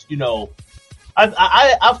that is, you know,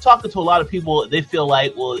 I've talked to a lot of people. They feel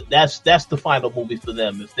like, well, that's the final movie for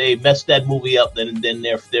them. If they mess that movie up, then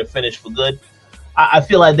they're finished for good. I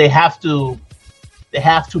feel like they have to They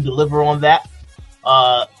have to deliver on that.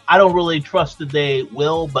 I don't really trust that they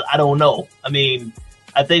will, but I don't know. I mean,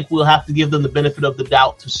 I think we'll have to give them the benefit of the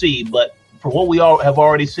doubt to see. But for what we all have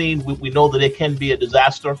already seen, we know that it can be a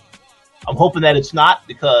disaster. I'm hoping that it's not,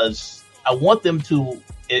 because I want them to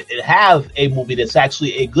have a movie that's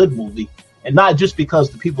actually a good movie, and not just because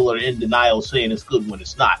the people are in denial saying it's good when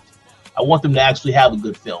it's not. I want them to actually have a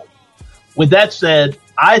good film. With that said,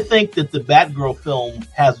 I think that the Batgirl film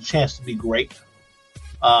has a chance to be great.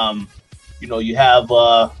 You have,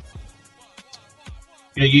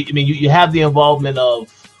 you have the involvement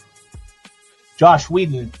of Josh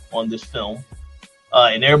Whedon on this film,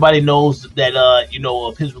 and everybody knows that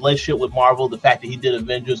of his relationship with Marvel, the fact that he did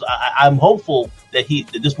Avengers. I'm hopeful that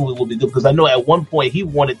this movie will be good, because I know at one point he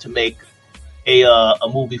wanted to make a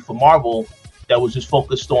movie for Marvel that was just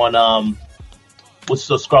focused on what's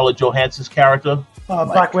Scarlett Johansson's character.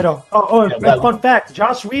 Black Widow. Fun fact: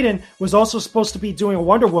 Josh Whedon was also supposed to be doing a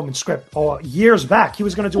Wonder Woman script years back. He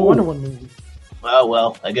was going to do a Wonder Woman movie.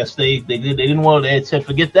 Well, I guess they didn't want to. They said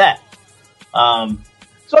forget that.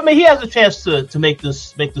 So I mean, he has a chance to make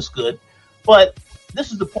this good, but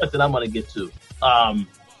this is the point that I'm going to get to.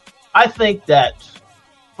 I think that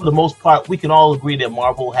for the most part, we can all agree that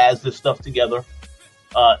Marvel has this stuff together.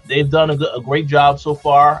 They've done a great job so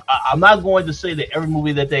far. I'm not going to say that every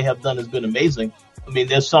movie that they have done has been amazing. I mean,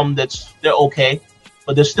 there's some they're okay,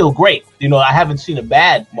 but they're still great. I haven't seen a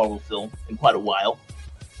bad Marvel film in quite a while.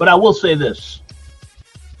 But I will say this.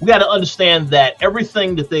 We got to understand that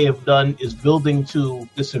everything that they have done is building to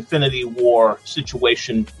this Infinity War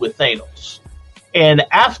situation with Thanos. And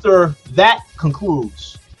after that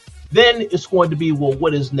concludes, then it's going to be, well,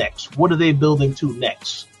 what is next? What are they building to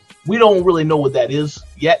next? We don't really know what that is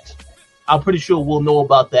yet. I'm pretty sure we'll know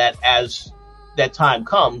about that as that time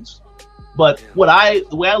comes. But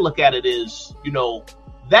the way I look at it is,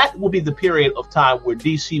 that will be the period of time where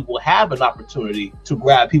DC will have an opportunity to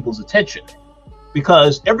grab people's attention,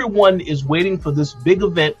 because everyone is waiting for this big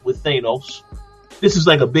event with Thanos. This is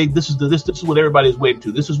like this is what everybody's waiting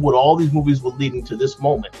to. This is what all these movies were leading to, this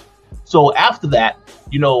moment. So after that,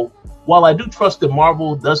 while I do trust that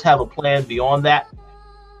Marvel does have a plan beyond that,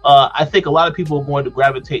 I think a lot of people are going to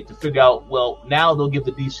gravitate to figure out, well, now they'll give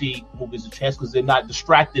the DC movies a chance because they're not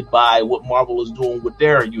distracted by what Marvel is doing with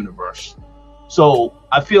their universe. So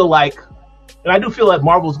I feel like, and I do feel like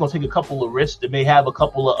Marvel is going to take a couple of risks. They may have a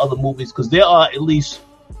couple of other movies, because there are at least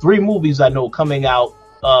 3 movies I know coming out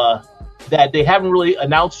that they haven't really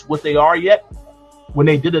announced what they are yet. When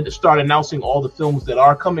they did start announcing all the films that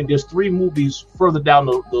are coming, there's 3 movies further down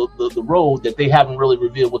the road that they haven't really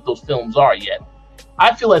revealed what those films are yet.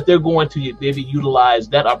 I feel like they're going to maybe utilize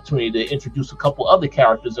that opportunity to introduce a couple other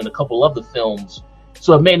characters in a couple other films.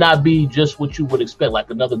 So it may not be just what you would expect, like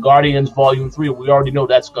another Guardians Volume 3. We already know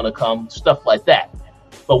that's going to come, stuff like that.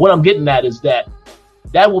 But what I'm getting at is that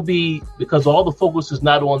will be because all the focus is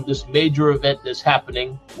not on this major event that's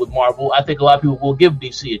happening with Marvel. I think a lot of people will give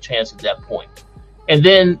DC a chance at that point. And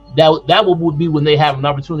then that will be when they have an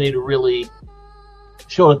opportunity to really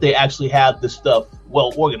show that they actually have this stuff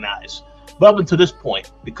well organized. But up until this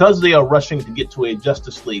point, because they are rushing to get to a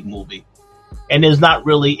Justice League movie, and there's not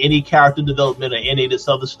really any character development or any of this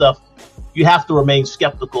other stuff, you have to remain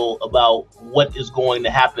skeptical about what is going to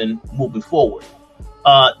happen moving forward.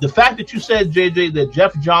 The fact that you said, JJ, that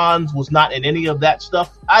Jeff Johns was not in any of that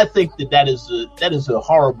stuff, I think that is a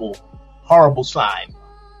horrible, horrible sign.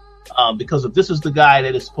 Because if this is the guy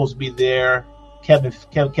that is supposed to be there, Kevin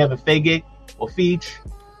Feige or Feige,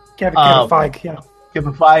 Kevin Feige, yeah.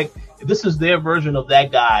 Kevin Feige. If this is their version of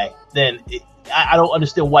that guy, then I don't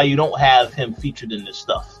understand why you don't have him featured in this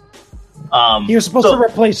stuff. He was supposed to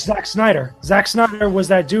replace Zack Snyder. Zack Snyder was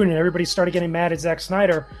that dude, and everybody started getting mad at Zack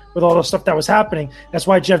Snyder with all the stuff that was happening. That's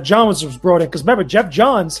why Jeff Johns was brought in. Because remember, Jeff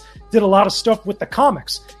Johns did a lot of stuff with the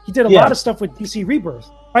comics. He did a lot of stuff with DC Rebirth.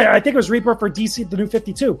 I think it was Rebirth for DC, the New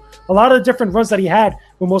 52. A lot of the different runs that he had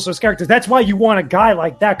with most of his characters. That's why you want a guy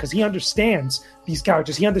like that, because he understands these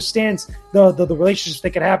characters. He understands the relationships they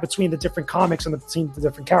could have between the different comics and between the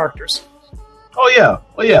different characters. Oh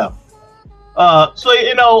yeah. So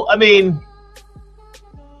I mean,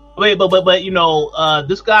 but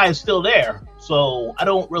this guy is still there. So I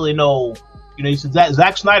don't really know. He said that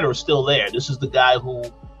Zack Snyder is still there. This is the guy who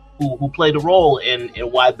played a role in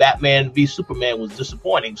why Batman v Superman was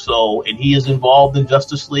disappointing. So, and he is involved in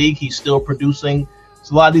Justice League. He's still producing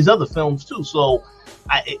a lot of these other films too. So,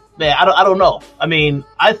 I don't know. I mean,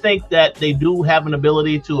 I think that they do have an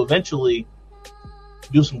ability to eventually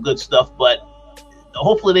do some good stuff, but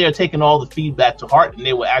hopefully they are taking all the feedback to heart and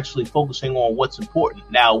they were actually focusing on what's important.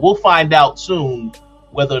 Now, we'll find out soon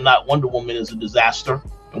whether or not Wonder Woman is a disaster.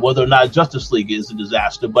 and whether or not Justice League is a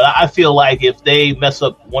disaster. But I feel like if they mess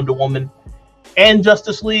up Wonder Woman and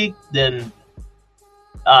Justice League, then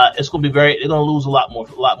it's going to be they're going to lose a lot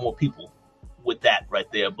more people with that right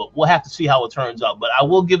there. But we'll have to see how it turns out. But I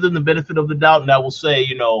will give them the benefit of the doubt, and I will say,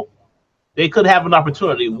 they could have an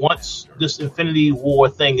opportunity once this Infinity War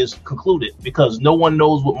thing is concluded, because no one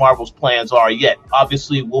knows what Marvel's plans are yet.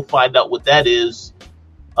 Obviously, we'll find out what that is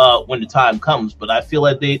when the time comes. But I feel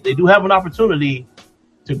like they do have an opportunity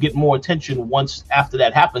to get more attention once after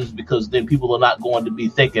that happens, because then people are not going to be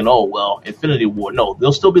thinking, oh, well, Infinity War. No,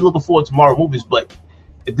 they'll still be looking forward to Marvel movies, but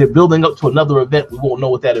if they're building up to another event, we won't know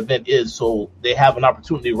what that event is. So they have an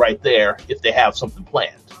opportunity right there if they have something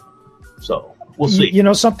planned. So we'll see. You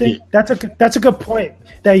know something? That's a good point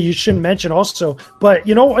that you shouldn't mention also. But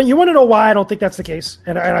you want to know why I don't think that's the case?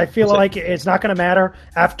 And I feel like it's not going to matter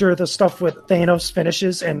after the stuff with Thanos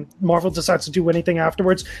finishes and Marvel decides to do anything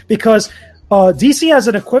afterwards, because DC has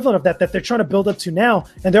an equivalent of that they're trying to build up to now,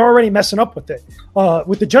 and they're already messing up with it.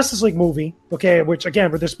 With the Justice League movie, okay, which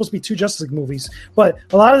again, there's supposed to be 2 Justice League movies, but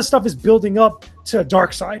a lot of the stuff is building up to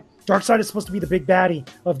Darkseid. Darkseid is supposed to be the big baddie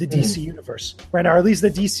of the DC universe, right now, or at least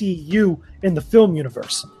the DCEU in the film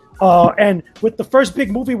universe. And with the first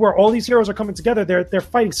big movie where all these heroes are coming together, they're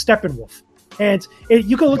fighting Steppenwolf, and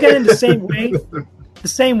you can look at it in the same way. The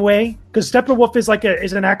same way, because Steppenwolf is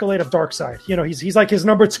an acolyte of Darkseid. He's like his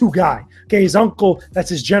number 2 guy. Okay, his uncle, that's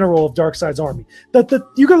his general of Darkseid's army.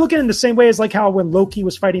 You can look at it in the same way as like how when Loki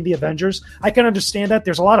was fighting the Avengers. I can understand that.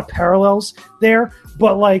 There's a lot of parallels there.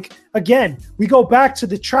 But again, we go back to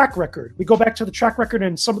the track record.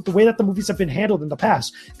 And some of the way that the movies have been handled in the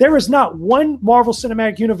past. There is not one Marvel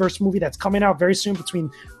Cinematic Universe movie that's coming out very soon between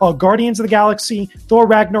Guardians of the Galaxy, Thor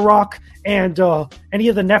Ragnarok, and any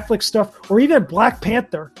of the Netflix stuff, or even Black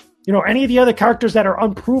Panther, any of the other characters that are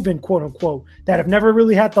unproven, quote unquote, that have never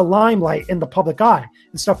really had the limelight in the public eye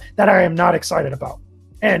and stuff, that I am not excited about.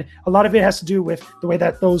 And a lot of it has to do with the way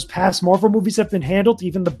that those past Marvel movies have been handled,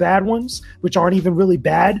 even the bad ones, which aren't even really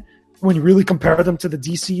bad when you really compare them to the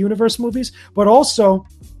DC Universe movies. But also,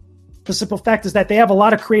 the simple fact is that they have a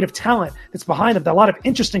lot of creative talent that's behind them, a lot of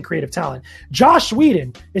interesting creative talent. Joss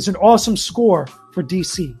Whedon is an awesome score for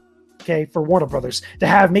DC. Okay, for Warner Brothers, to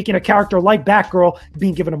have making a character like Batgirl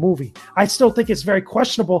being given a movie. I still think it's very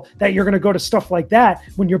questionable that you're going to go to stuff like that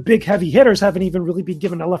when your big heavy hitters haven't even really been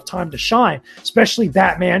given enough time to shine, especially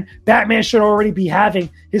Batman. Batman should already be having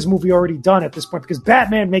his movie already done at this point, because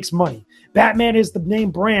Batman makes money. Batman is the name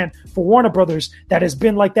brand for Warner Brothers that has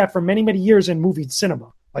been like that for many, many years in movie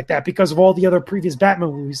cinema. Like that, because of all the other previous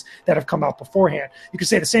Batman movies that have come out beforehand. You could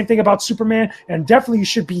say the same thing about Superman, and definitely you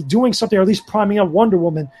should be doing something, or at least priming up Wonder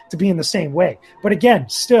Woman to be in the same way. But again,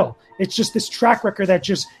 still, it's just this track record that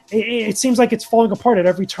just, it seems like it's falling apart at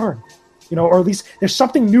every turn. Or at least there's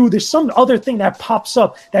something new, there's some other thing that pops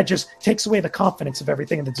up that just takes away the confidence of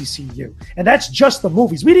everything in the DCEU. And that's just the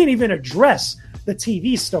movies. We didn't even address the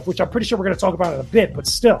TV stuff, which I'm pretty sure we're going to talk about in a bit, but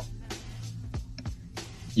still.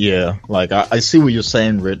 Yeah, I see what you're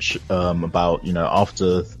saying, Rich, about,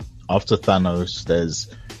 after Thanos,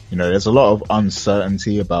 there's a lot of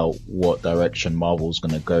uncertainty about what direction Marvel's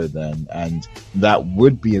going to go then, and that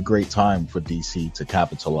would be a great time for DC to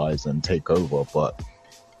capitalize and take over. But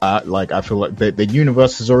I feel like the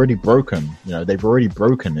universe is already broken. They've already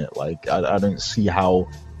broken it. I don't see how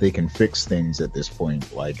they can fix things at this point.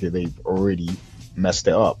 They've already messed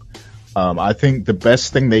it up. I think the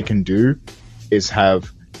best thing they can do is have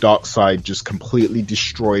Darkseid just completely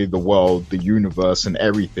destroy the world, the universe, and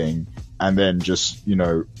everything, and then just,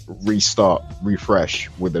 restart, refresh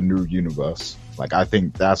with a new universe. I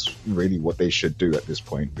think that's really what they should do at this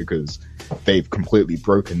point, because they've completely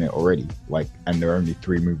broken it already. And there are only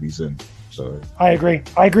 3 movies in. So I agree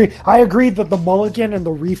that the mulligan and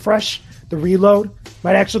the refresh, the reload,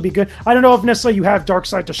 might actually be good. I don't know if necessarily you have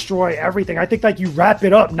Darkseid destroy everything. I think you wrap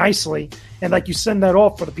it up nicely and you send that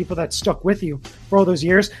off for the people that stuck with you for all those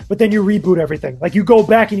years, but then you reboot everything. You go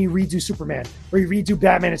back and you redo Superman, or you redo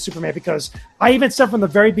Batman and Superman, because I even said from the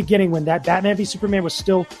very beginning, when that Batman v Superman was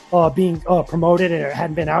still being promoted and it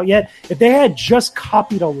hadn't been out yet, if they had just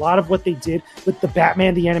copied a lot of what they did with the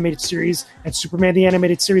Batman the Animated Series and Superman the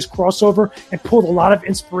Animated Series crossover and pulled a lot of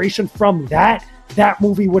inspiration from that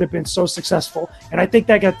movie would have been so successful. And I think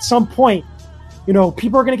that at some point,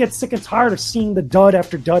 people are going to get sick and tired of seeing the dud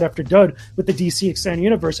after dud after dud with the DC Extended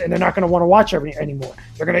Universe, and they're not going to want to watch anymore.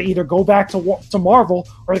 They're going to either go back to Marvel,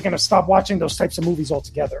 or they're going to stop watching those types of movies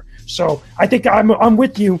altogether. So I think I'm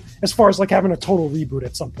with you as far as having a total reboot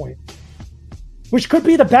at some point. Which could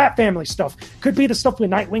be the Bat Family stuff, could be the stuff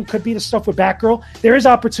with Nightwing, could be the stuff with Batgirl. There is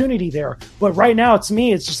opportunity there. But right now, it's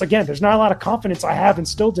just, again, there's not a lot of confidence I have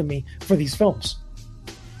instilled in me for these films.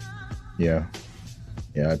 Yeah.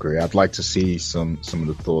 Yeah, I agree. I'd like to see some of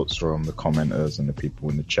the thoughts from the commenters and the people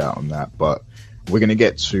in the chat on that. But we're gonna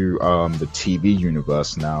get to the TV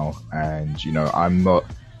universe now, and I'm not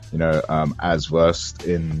as versed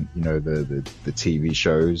in the TV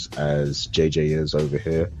shows as JJ is over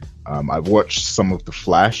here. I've watched some of The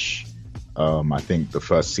Flash. I think the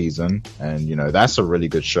first season, and that's a really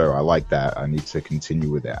good show. I like that. I need to continue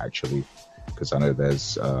with it actually, because I know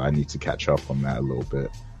I need to catch up on that a little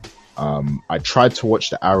bit. I tried to watch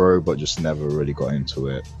The Arrow, but just never really got into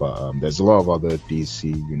it. But there's a lot of other DC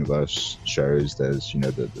Universe shows. There's,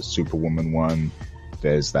 the Superwoman one.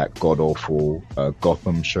 There's that god-awful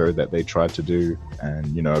Gotham show that they tried to do.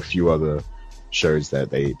 And, a few other shows that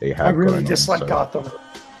they have. I really going dislike on, Gotham.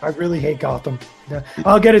 I really hate Gotham. Yeah.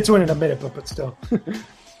 I'll get into it in a minute, but still.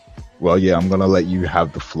 Well, yeah, I'm going to let you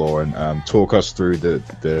have the floor and talk us through the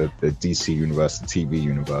DC universe, the TV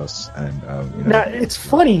universe. And now, it's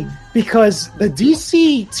funny because the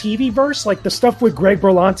DC TV verse, like the stuff with Greg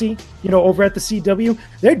Berlanti, over at the CW,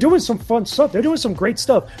 they're doing some fun stuff. They're doing some great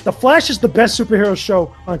stuff. The Flash is the best superhero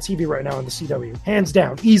show on TV right now on the CW, hands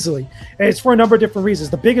down, easily. And it's for a number of different reasons.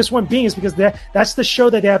 The biggest one being is because that's the show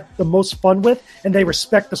that they have the most fun with, and they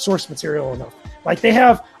respect the source material enough. Like, they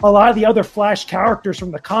have a lot of the other Flash characters from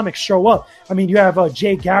the comics show up. I mean, you have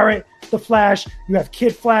Jay Garrett, the Flash. You have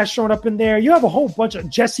Kid Flash showing up in there. You have a whole bunch of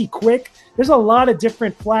Jesse Quick. There's a lot of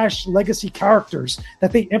different Flash legacy characters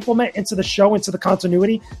that they implement into the show, into the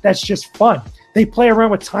continuity. That's just fun. They play around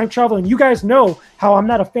with time travel, and you guys know how I'm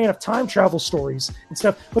not a fan of time travel stories and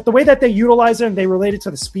stuff, but the way that they utilize it and they relate it to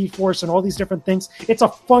the Speed Force and all these different things, it's a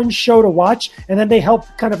fun show to watch, and then they help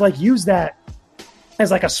kind of like use that as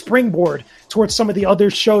like a springboard towards some of the other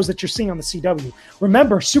shows that you're seeing on the CW.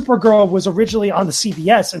 Remember, Supergirl was originally on the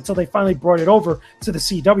CBS until they finally brought it over to the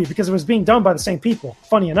CW because it was being done by the same people,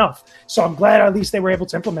 funny enough. So I'm glad at least they were able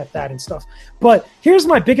to implement that and stuff. But here's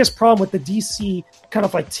my biggest problem with the DC kind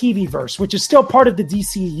of like TV verse, which is still part of the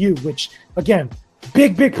DCEU, which, again,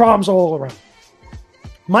 big problems all around.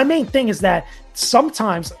 My main thing is that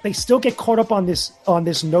sometimes they still get caught up on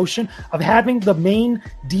this notion of having the main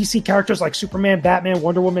DC characters like Superman, Batman,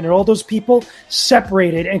 Wonder Woman, and all those people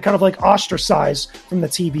separated and kind of like ostracized from the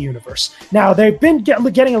TV universe. Now, they've been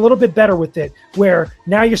getting a little bit better with it, where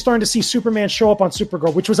now you're starting to see Superman show up on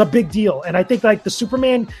Supergirl, which was a big deal. And I think like the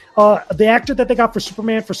Superman, the actor that they got for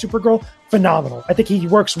Superman, for Supergirl, phenomenal. I think he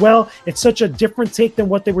works well. It's such a different take than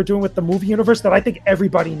what they were doing with the movie universe that I think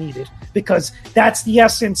everybody needed, because that's the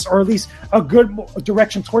essence, or at least a good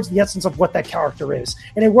direction towards the essence of what that character is.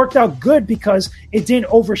 And it worked out good because it didn't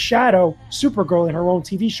overshadow Supergirl in her own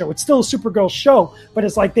TV show. It's still a Supergirl show, but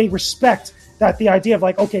it's like they respect that, the idea of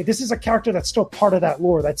like, okay, this is a character that's still part of that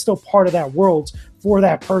lore, that's still part of that world for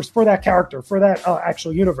that person, for that character, for that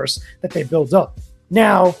actual universe that they build up.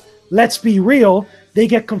 Now, let's be real, they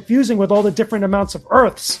get confusing with all the different amounts of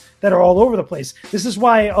Earths that are all over the place. This is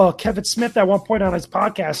why Kevin Smith at one point on his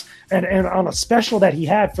podcast and on a special that he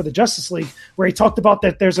had for the Justice League, where he talked about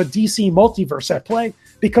that there's a DC multiverse at play,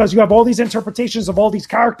 because you have all these interpretations of all these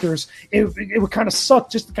characters. It would kind of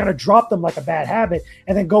suck just to kind of drop them like a bad habit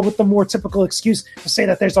and then go with the more typical excuse to say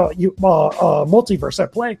that there's a multiverse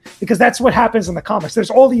at play, because that's what happens in the comics.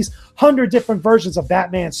 There's all these 100 different versions of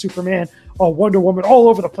Batman, Superman, Wonder Woman all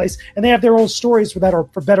over the place, and they have their own stories that are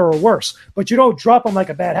for better or worse, but you don't drop them like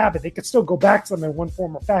a bad habit. They could still go back to them in one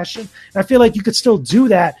form or fashion, and I feel like you could still do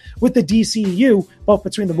that with the DCEU, both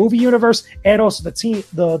between the movie universe and also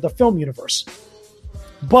the film universe.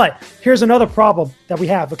 But here's another problem that we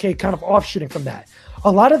have, okay, kind of offshooting from that.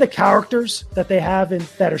 A lot of the characters that they have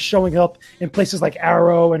that are showing up in places like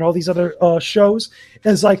Arrow and all these other shows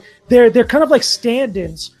is like they're kind of like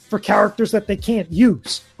stand-ins for characters that they can't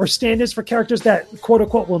use, or stand-ins for characters that quote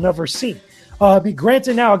unquote we'll never see.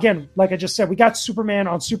 Granted, now again, like I just said, we got Superman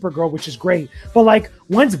on Supergirl, which is great, but like,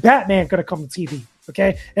 when's Batman gonna come to TV?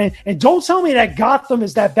 Okay, and don't tell me that Gotham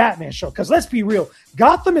is that Batman show, because let's be real,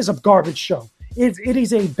 Gotham is a garbage show. It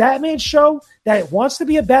is a Batman show that wants to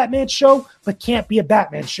be a Batman show, but can't be a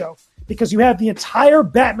Batman show, because you have the entire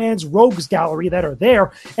Batman's rogues gallery that are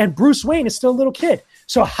there, and Bruce Wayne is still a little kid.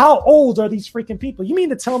 So how old are these freaking people? You mean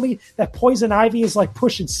to tell me that Poison Ivy is like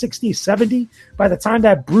pushing 60, 70 by the time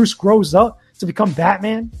that Bruce grows up to become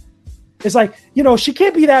Batman? It's like, she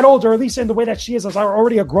can't be that old, or at least in the way that she is as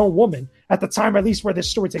already a grown woman at the time, at least where this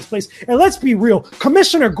story takes place. And let's be real,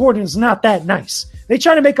 Commissioner Gordon is not that nice. They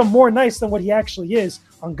try to make him more nice than what he actually is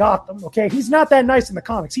on Gotham, okay? He's not that nice in the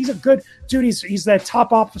comics. He's a good dude. He's that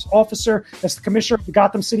top officer that's the commissioner of the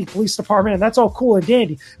Gotham City Police Department, and that's all cool and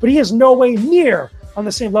dandy. But he is no way near on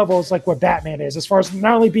the same level as like what Batman is, as far as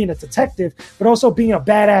not only being a detective, but also being a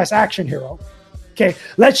badass action hero. Okay,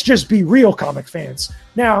 let's just be real, comic fans.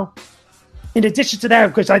 Now, in addition to that,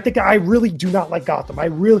 because I think I really do not like Gotham.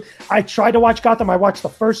 I tried to watch Gotham. I watched the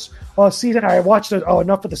first season. I watched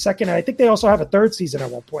enough for the second. And I think they also have a third season at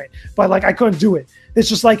one point. But like, I couldn't do it. It's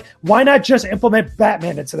just like, why not just implement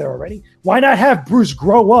Batman into there already? Why not have Bruce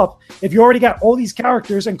grow up if you already got all these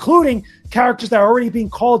characters, including characters that are already being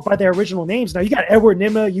called by their original names? Now, you got Edward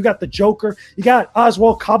Nygma, you got the Joker, you got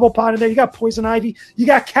Oswald Cobblepot in there, you got Poison Ivy, you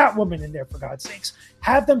got Catwoman in there, for God's sakes.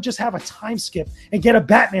 Have them just have a time skip and get a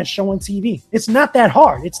Batman show on TV. It's not that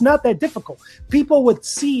hard. It's not that difficult. People would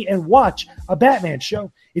see and watch a Batman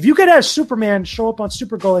show. If you could have Superman show up on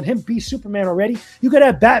Supergirl and him be Superman already, you could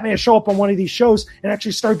have Batman show up on one of these shows and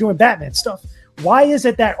actually start doing Batman stuff. Why is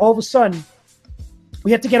it that all of a sudden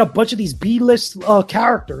we have to get a bunch of these B-list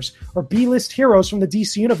characters or B-list heroes from the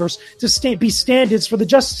DC universe to be stand-ins for the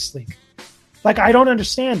Justice League? Like, I don't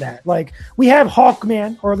understand that. Like, we have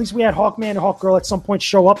Hawkman, or at least we had Hawkman and Hawkgirl at some point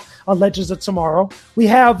show up on Legends of Tomorrow. We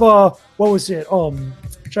have, what was it? I'm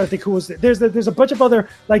trying to think who was it. There's a bunch of other,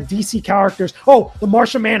 like, DC characters. Oh, the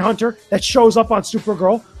Martian Manhunter that shows up on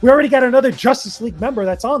Supergirl. We already got another Justice League member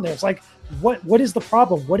that's on there. It's like, what is the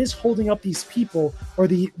problem? What is holding up these people or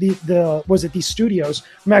these studios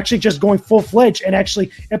from actually just going full-fledged and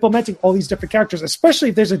actually implementing all these different characters, especially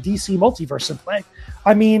if there's a DC multiverse in play?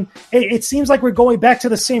 I mean, it seems like we're going back to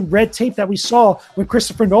the same red tape that we saw when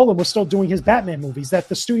Christopher Nolan was still doing his Batman movies, that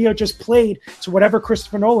the studio just played to whatever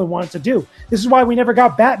Christopher Nolan wanted to do. This is why we never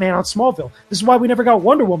got Batman on Smallville. This is why we never got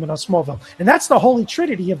Wonder Woman on Smallville. And that's the holy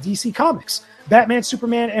trinity of DC Comics: Batman,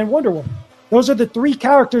 Superman, and Wonder Woman. Those are the three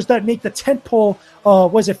characters that make the tentpole,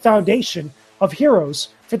 foundation of heroes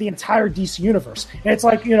for the entire DC universe. And it's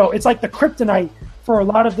like, it's like the kryptonite for a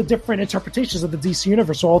lot of the different interpretations of the DC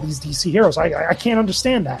universe, all these DC heroes. I can't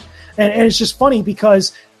understand that. And it's just funny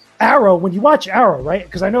because Arrow, when you watch Arrow, right?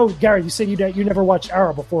 Because I know, Gary, you said you never watched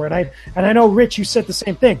Arrow before, and I know, Rich, you said the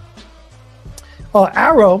same thing.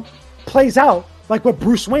 Arrow plays out like what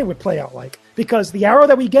Bruce Wayne would play out like, because the Arrow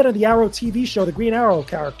that we get in the Arrow TV show, the Green Arrow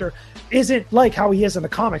character, isn't like how he is in the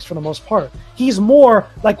comics for the most part. He's more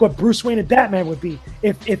like what Bruce Wayne and Batman would be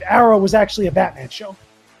if Arrow was actually a Batman show.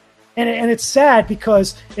 And it's sad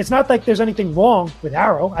because it's not like there's anything wrong with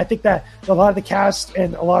Arrow. I think that a lot of the cast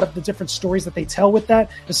and a lot of the different stories that they tell with that,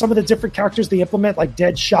 and some of the different characters they implement, like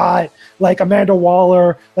Deadshot, like Amanda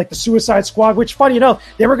Waller, like the Suicide Squad, which, funny enough,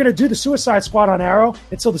 they were going to do the Suicide Squad on Arrow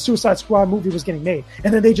until the Suicide Squad movie was getting made.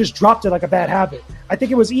 And then they just dropped it like a bad habit. I think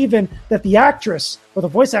it was even that the actress, or the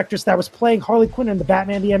voice actress that was playing Harley Quinn in the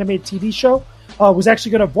Batman the Animated TV show, was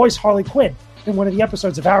actually going to voice Harley Quinn in one of the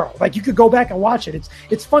episodes of Arrow. Like, you could go back and watch it.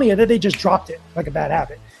 It's funny, and then they just dropped it like a bad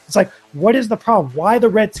habit. It's like, what is the problem? Why the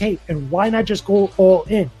red tape? And why not just go all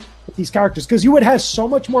in with these characters? Because you would have so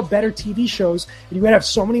much more better TV shows, and you would have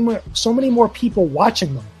so many more people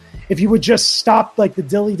watching them if you would just stop like the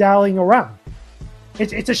dilly-dallying around.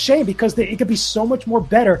 It's a shame because it could be so much more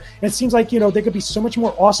better. And it seems like, there could be so much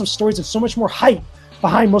more awesome stories and so much more hype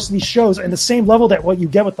behind most of these shows, and the same level that what you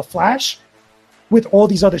get with The Flash with all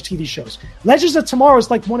these other TV shows. Legends of Tomorrow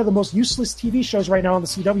is like one of the most useless TV shows right now on the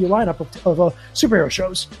CW lineup of superhero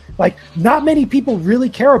shows. Like, not many people really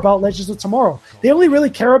care about Legends of Tomorrow. They only really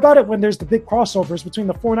care about it when there's the big crossovers between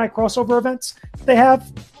the 4-night crossover events they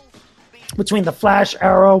have between The Flash,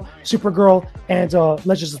 Arrow, Supergirl, and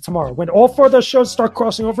Legends of Tomorrow. When all four of those shows start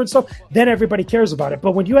crossing over and stuff, then everybody cares about it.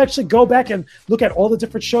 But when you actually go back and look at all the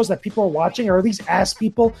different shows that people are watching, or at least ask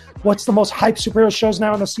people what's the most hyped superhero shows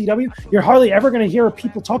now in the CW, you're hardly ever going to hear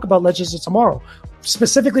people talk about Legends of Tomorrow,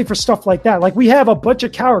 specifically for stuff like that. Like, we have a bunch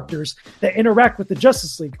of characters that interact with the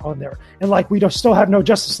Justice League on there, and like, we still have no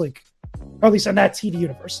Justice League, or at least in that TV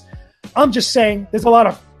universe. I'm just saying there's a lot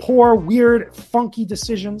of poor, weird, funky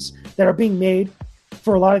decisions that are being made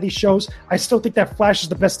for a lot of these shows. I still think that Flash is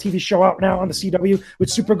the best TV show out now on the CW, with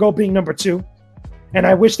Supergirl being number 2. And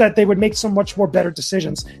I wish that they would make some much more better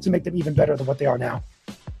decisions to make them even better than what they are now.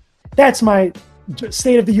 That's my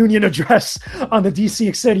State of the Union address on the DC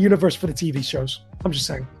Extended Universe for the TV shows. I'm just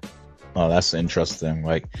saying. Oh, that's interesting.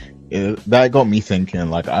 Like, that got me thinking.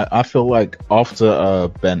 Like, I feel like after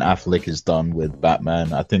Ben Affleck is done with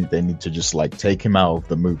Batman, I think they need to just like take him out of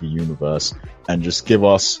the movie universe and just give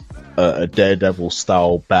us a Daredevil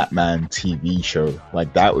style Batman TV show.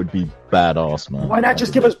 Like, that would be badass, man. Why not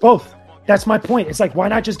just give us both? That's my point. It's like, why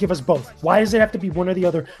not just give us both? Why does it have to be one or the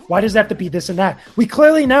other? Why does it have to be this and that? We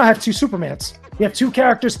clearly now have 2 Supermans. We have 2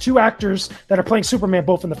 characters, 2 actors that are playing Superman,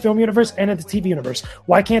 both in the film universe and in the TV universe.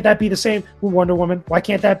 Why can't that be the same with Wonder Woman? Why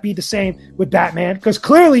can't that be the same with Batman? Because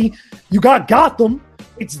clearly you got Gotham.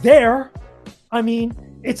 It's there. I mean,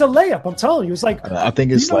 it's a layup. I'm telling you. It's like, I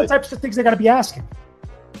think it's like the types of things they got to be asking.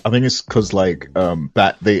 I think it's because like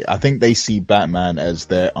I think they see Batman as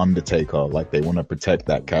their Undertaker. Like they want to protect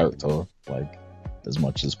that character like as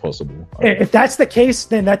much as possible. If that's the case,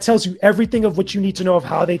 then that tells you everything of what you need to know of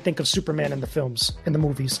how they think of Superman in the films, in the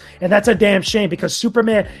movies. And that's a damn shame because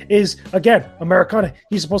Superman is, again, Americana.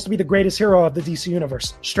 He's supposed to be the greatest hero of the DC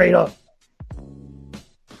universe. Straight up.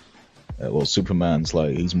 Yeah, well, Superman's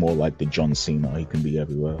like, he's more like the John Cena. He can be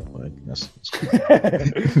everywhere. Like that's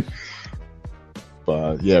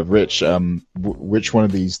But yeah, Rich, which one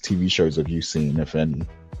of these TV shows have you seen, if any?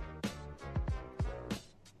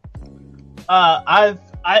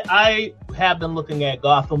 I have been looking at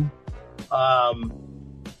Gotham.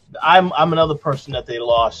 I'm another person that they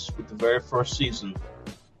lost with the very first season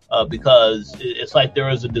because it's like there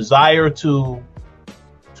is a desire to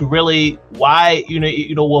really why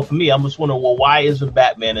well for me I'm just wondering, well, why isn't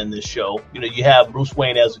Batman in this show? You have Bruce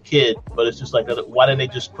Wayne as a kid, but it's just like, why didn't they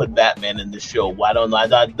just put Batman in this show? Why don't I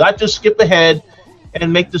not just skip ahead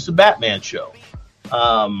and make this a Batman show?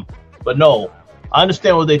 But no, I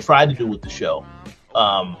understand what they tried to do with the show,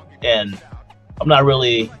 and I'm not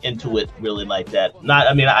really into it really like that.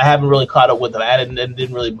 I haven't really caught up with it. I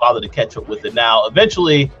didn't really bother to catch up with it. Now,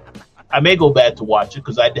 eventually, I may go back to watch it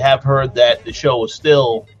because I have heard that the show is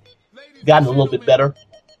still gotten a little bit better,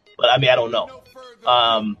 but I don't know.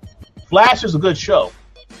 Flash is a good show.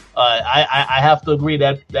 I have to agree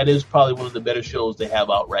that is probably one of the better shows they have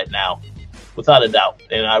out right now, without a doubt.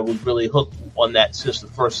 And I was really hooked on that since the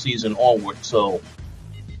first season onward. So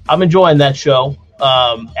I'm enjoying that show.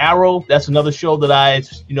 Arrow, that's another show that I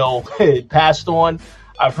passed on.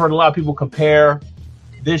 I've heard a lot of people compare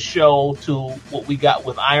this show to what we got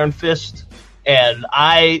with Iron Fist, and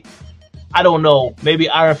I don't know. Maybe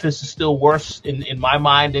Iron Fist is still worse in my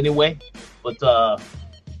mind anyway. But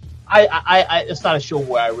I it's not a show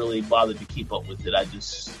where I really bothered to keep up with it. I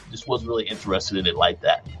just wasn't really interested in it like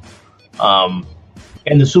that.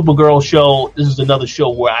 And the Supergirl show, this is another show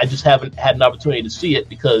where I just haven't had an opportunity to see it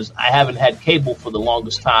because I haven't had cable for the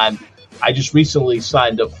longest time. I just recently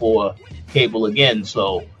signed up for cable again,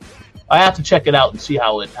 so I have to check it out and see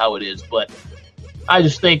how it is. But I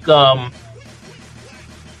just think some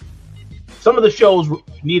of the shows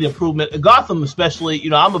need improvement. Gotham, especially,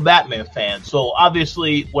 I'm a Batman fan, so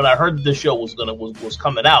obviously when I heard that the show was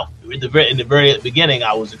coming out in the very beginning,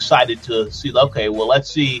 I was excited to see. Okay, well, let's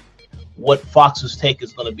see what Fox's take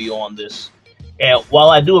is going to be on this. And while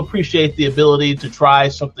I do appreciate the ability to try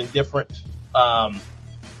something different,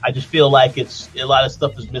 I just feel like a lot of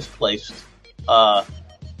stuff is misplaced.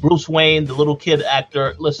 Bruce Wayne, the little kid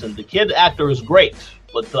actor. Listen, the kid actor is great,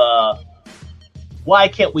 but why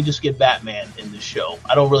can't we just get Batman in this show?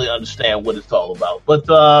 I don't really understand what it's all about.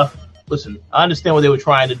 But listen, I understand what they were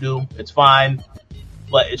trying to do. It's fine,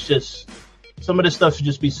 but it's just some of this stuff should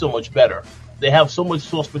just be so much better. They have so much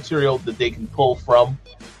source material that they can pull from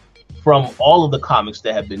all of the comics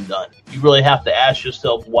that have been done. You really have to ask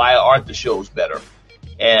yourself, why aren't the shows better?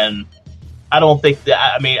 And I don't think that.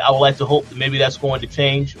 I would like to hope that maybe that's going to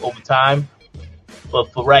change over time.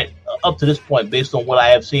 But for right up to this point, based on what I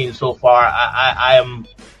have seen so far, I'm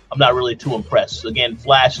not really too impressed. Again,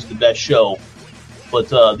 Flash is the best show,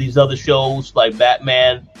 but these other shows like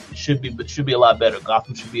Batman should be a lot better.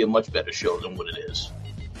 Gotham should be a much better show than what it is.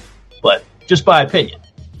 But just my opinion.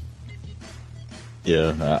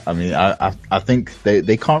 Yeah, I think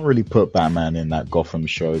they can't really put Batman in that Gotham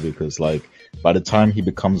show because like by the time he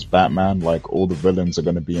becomes Batman, like all the villains are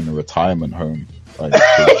going to be in a retirement home. Like,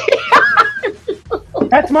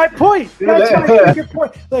 that's my point. That's my bigger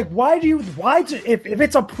point. Like, if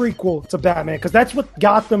it's a prequel to Batman, because that's what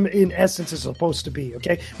Gotham in essence is supposed to be,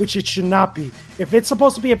 okay? Which it should not be. If it's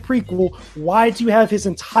supposed to be a prequel, why do you have his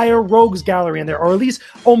entire rogues gallery in there, or at least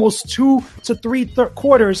almost 2 to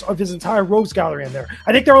 3/4 of his entire rogues gallery in there?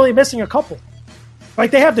 I think they're only missing a couple.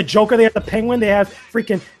 Like, they have the Joker, they have the Penguin, they have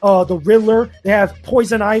freaking the Riddler, they have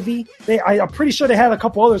Poison Ivy. I'm pretty sure they had a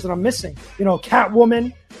couple others that I'm missing.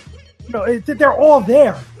 Catwoman. They're all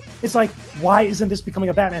there. It's like, why isn't this becoming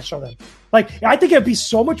a Batman show then? Like, I think it'd be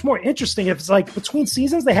so much more interesting if it's like between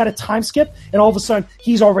seasons they had a time skip and all of a sudden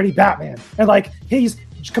he's already Batman. And like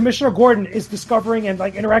Commissioner Gordon is discovering and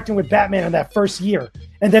like interacting with Batman in that first year.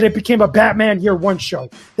 And then it became a Batman Year One show.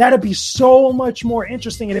 That'd be so much more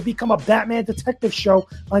interesting, and it'd become a Batman detective show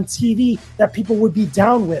on TV that people would be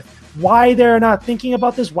down with. Why they're not thinking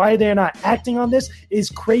about this, why they're not acting on this is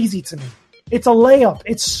crazy to me. It's a layup.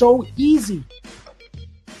 It's so easy.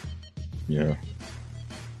 Yeah,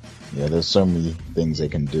 there's so many things they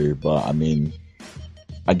can do, but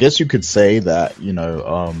I guess you could say that,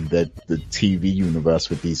 that the TV universe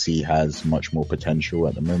with DC has much more potential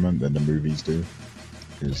at the moment than the movies do.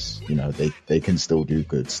 because they can still do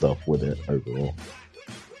good stuff with it overall.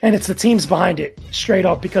 And it's the teams behind it, straight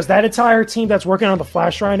up, because that entire team that's working on the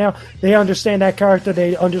Flash right now, they understand that character.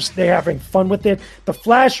 They're having fun with it. The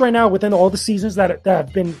Flash right now, within all the seasons that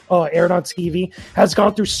have been aired on TV, has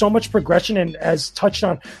gone through so much progression and has touched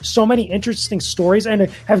on so many interesting stories, and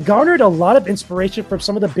have garnered a lot of inspiration from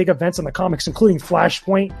some of the big events in the comics, including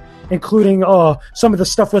Flashpoint, including some of the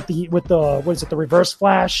stuff with the Reverse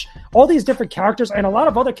Flash, all these different characters, and a lot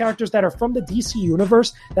of other characters that are from the DC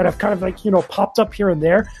universe that have kind of popped up here and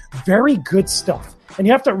there. Very good stuff. And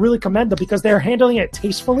you have to really commend them because they're handling it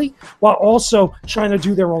tastefully while also trying to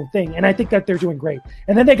do their own thing. And I think that they're doing great.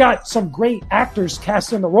 And then they got some great actors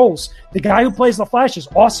cast in the roles. The guy who plays the Flash is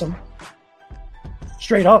awesome.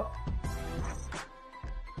 Straight up.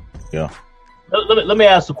 Yeah. Let me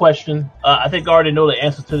ask a question. I think I already know the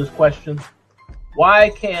answer to this question. Why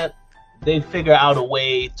can't they figure out a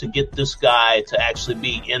way to get this guy to actually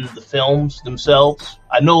be in the films themselves?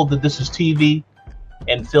 I know that this is TV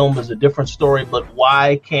and film is a different story, but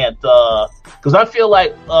why can't... Because I feel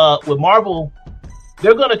like with Marvel,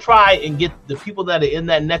 they're going to try and get the people that are in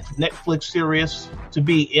that Netflix series to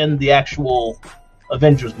be in the actual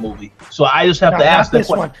Avengers movie. So I just have to ask that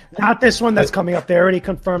question. Not this one that's coming up. They already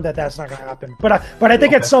confirmed that that's not going to happen. But I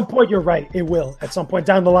think at some point, you're right. It will. At some point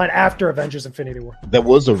down the line after Avengers Infinity War. There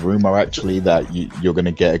was a rumor, actually, that you're going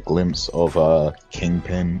to get a glimpse of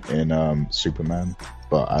Kingpin in Superman.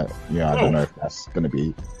 But I don't know if that's going to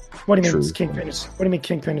be What do you mean true. Kingpin? What do you mean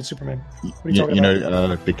Kingpin and Superman? What are You talking about?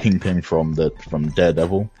 know, the Kingpin from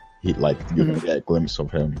Daredevil. You're going to get a glimpse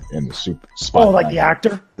of him in the Spider-Man. Oh, like the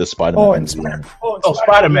actor? The Spider-Man. Oh, and Spider-Man. Oh,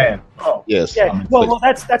 Spider-Man. Oh, yes. Yeah, well,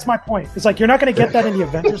 that's my point. It's like you're not going to get that in the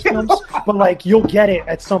Avengers films, but like you'll get it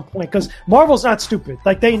at some point because Marvel's not stupid.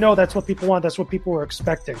 Like they know that's what people want, that's what people were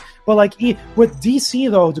expecting. But like with DC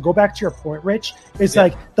though, to go back to your point, Rich, is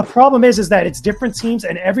like the problem is that it's different teams,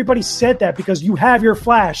 and everybody said that because you have your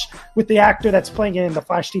Flash with the actor that's playing it in the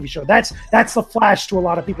Flash TV show. That's the Flash to a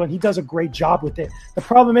lot of people, and he does a great job with it. The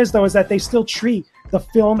problem is though is that they still treat the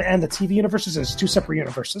film and the TV universes as two separate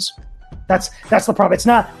universes. That's the problem. It's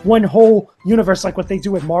not one whole universe like what they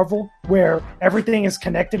do with Marvel, where everything is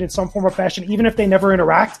connected in some form or fashion. Even if they never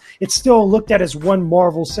interact, it's still looked at as one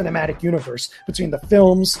Marvel cinematic universe between the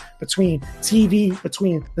films, between TV,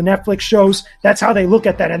 between the Netflix shows. That's how they look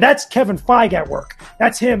at that. And that's Kevin Feige at work.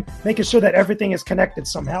 That's him making sure that everything is connected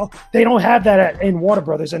somehow. They don't have that in Warner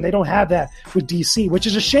Brothers, and they don't have that with DC, which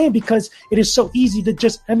is a shame because it is so easy to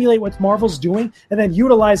just emulate what Marvel's doing and then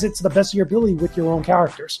utilize it to the best of your ability with your own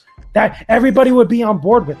characters. That everybody would be on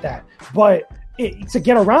board with that. But to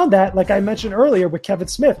get around that, like I mentioned earlier with Kevin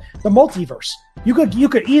Smith, the multiverse, you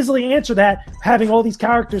could easily answer that having all these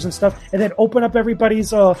characters and stuff, and then open up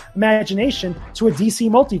everybody's imagination to a DC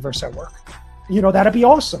multiverse at work. That'd be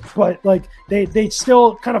awesome. But like they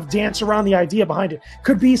still kind of dance around the idea behind it.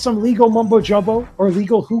 Could be some legal mumbo jumbo or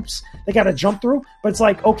legal hoops they got to jump through. But it's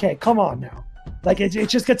like, okay, come on now. Like it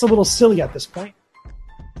just gets a little silly at this point.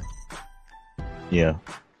 Yeah.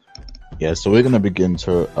 Yeah, so we're going to begin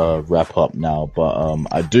to wrap up now, but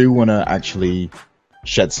I do want to actually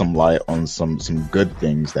shed some light on some good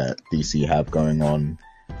things that DC have going on,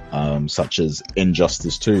 such as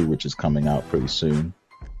Injustice 2, which is coming out pretty soon.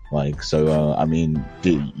 I mean,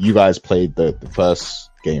 you guys played the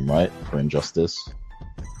first game, right, for Injustice?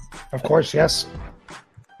 Of course, yes.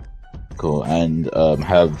 Cool, and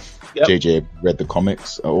have JJ read the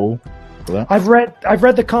comics at all? I've read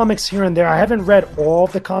the comics here and there. I haven't read all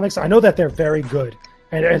of the comics. I know that they're very good,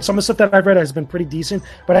 and some of the stuff that I've read has been pretty decent.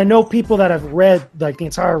 But I know people that have read like the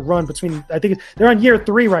entire run between. I think they're on year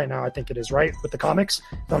 3 right now. I think it is right with the comics,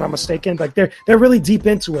 if I'm not mistaken. Like they're really deep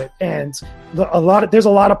into it, and there's a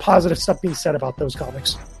lot of positive stuff being said about those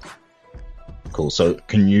comics. Cool. So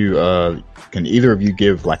can either of you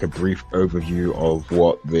give like a brief overview of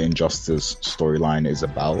what the Injustice storyline is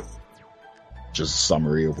about? Just a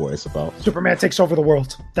summary of what it's about. Superman takes over the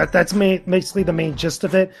world. That's basically the main gist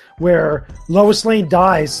of it, where Lois Lane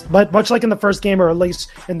dies, but much like in the first game, or at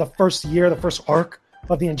least in the first year, the first arc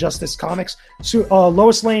of the Injustice comics,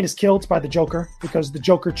 Lois Lane is killed by the Joker because the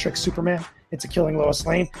Joker tricks Superman into killing Lois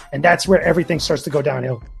Lane, and that's where everything starts to go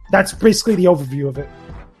downhill. That's basically the overview of it.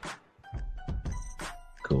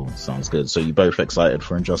 Cool, sounds good. So you both excited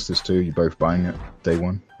for Injustice 2? You both buying it day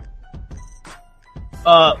one?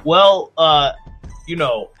 I don't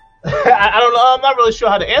know. I'm not really sure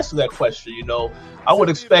how to answer that question. I would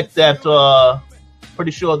expect that. Pretty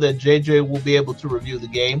sure that JJ will be able to review the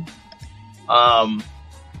game.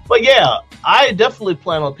 But yeah, I definitely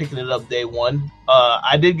plan on picking it up day one.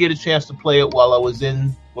 I did get a chance to play it while I was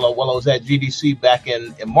at GDC back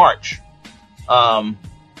in March.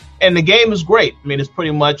 and the game is great. I mean, it's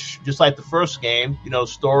pretty much just like the first game.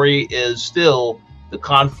 Story is still the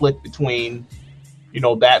conflict between,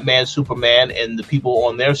 Batman, Superman, and the people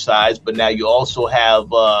on their sides. But now you also have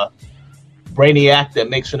Brainiac that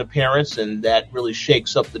makes an appearance, and that really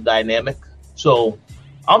shakes up the dynamic. So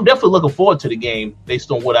I'm definitely looking forward to the game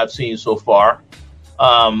based on what I've seen so far.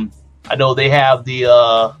 I know they have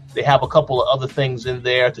they have a couple of other things in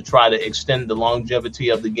there to try to extend the longevity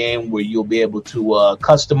of the game, where you'll be able to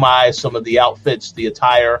customize some of the outfits, the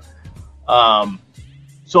attire.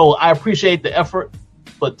 So I appreciate the effort,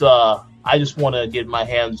 but I just want to get my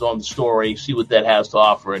hands on the story, see what that has to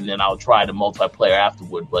offer, and then I'll try the multiplayer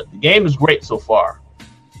afterward. But the game is great so far,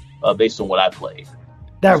 based on what I played.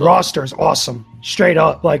 That roster is awesome, straight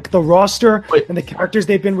up. Like the roster and the characters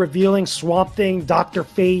they've been revealing: Swamp Thing, Dr.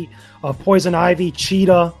 Fate, Poison Ivy,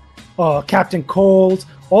 Cheetah, Captain Cold.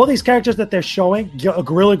 All these characters that they're showing,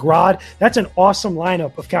 Gorilla Grodd. That's an awesome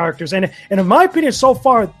lineup of characters. And in my opinion, so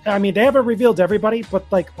far, I mean, they haven't revealed everybody, but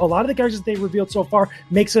like a lot of the characters they revealed so far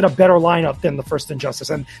makes it a better lineup than the first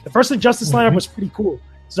Injustice. And the first Injustice lineup was pretty cool.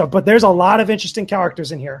 So, but there's a lot of interesting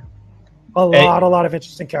characters in here. A lot of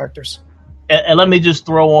interesting characters. And let me just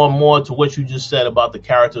throw on more to what you just said about the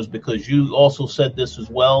characters, because you also said this as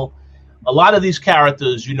well. A lot of these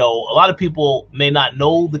characters, a lot of people may not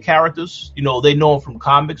know the characters. They know them from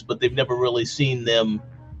comics, but they've never really seen them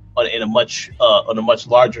on a much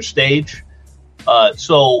larger stage.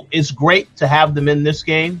 So it's great to have them in this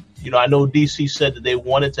game. I know DC said that they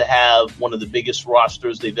wanted to have one of the biggest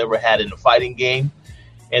rosters they've ever had in a fighting game.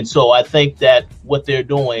 And so I think that what they're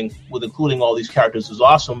doing with including all these characters is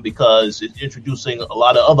awesome, because it's introducing a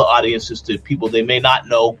lot of other audiences to people they may not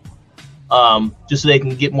know, just so they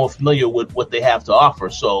can get more familiar with what they have to offer.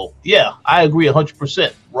 So, yeah, I agree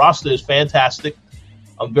 100%. Roster is fantastic.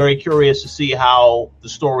 I'm very curious to see how the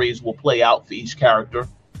stories will play out for each character,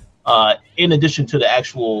 in addition to the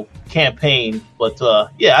actual campaign. But,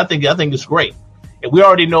 yeah, I think it's great. And we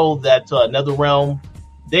already know that NetherRealm,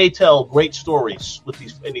 they tell great stories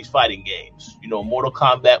in these fighting games. Mortal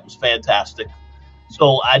Kombat was fantastic.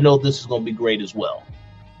 So I know this is going to be great as well.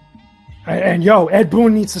 And Ed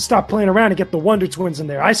Boon needs to stop playing around and get the Wonder Twins in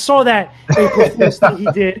there. I saw that April Fool's thing he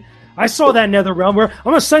did. I saw that NetherRealm where I'm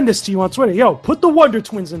going to send this to you on Twitter. Put the Wonder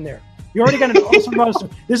Twins in there. You already got an awesome roster.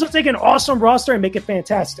 This will take an awesome roster and make it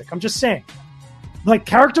fantastic. I'm just saying. Like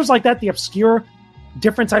characters like that, the obscure,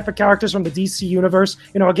 different type of characters from the DC universe,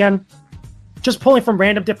 again, just pulling from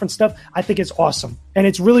random different stuff, I think is awesome. And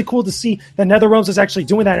it's really cool to see that NetherRealms is actually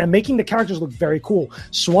doing that and making the characters look very cool.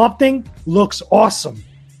 Swamp Thing looks awesome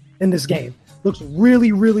in this game. Looks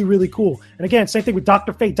really, really, really cool. And again, same thing with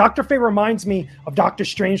Dr. Fate. Dr. Fate reminds me of Doctor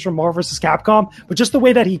Strange from Marvel vs. Capcom, but just the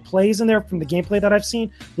way that he plays in there from the gameplay that I've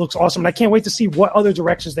seen looks awesome. And I can't wait to see what other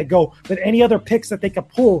directions they go with any other picks that they could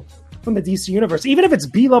pull from the DC universe, even if it's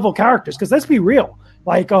B-level characters, because let's be real.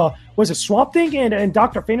 Like, was it Swamp Thing and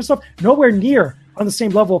Dr. Fate and stuff? Nowhere near on the same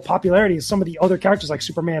level of popularity as some of the other characters like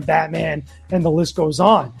Superman, Batman, and the list goes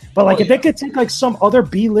on. But like, if they could take like some other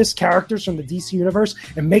B-list characters from the DC universe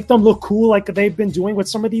and make them look cool like they've been doing with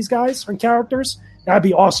some of these guys and characters, that'd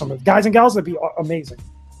be awesome. Guys and gals, that'd be amazing.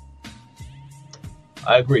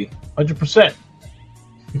 I agree, 100%.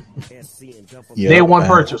 Yeah, Day one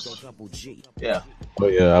purchase. Yeah.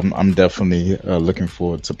 But yeah, I'm definitely looking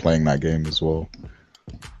forward to playing that game as well.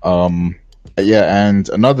 Yeah, and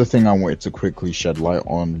another thing I wanted to quickly shed light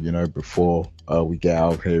on, before we get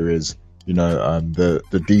out of here is, the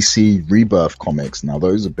DC Rebirth comics. Now,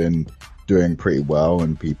 those have been doing pretty well,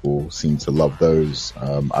 and people seem to love those.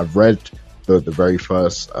 I've read the very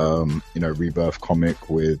first, Rebirth comic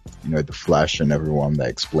with, the Flash and everyone that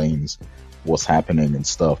explains what's happening and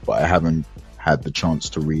stuff, but I haven't had the chance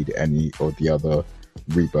to read any of the other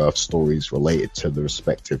Rebirth stories related to the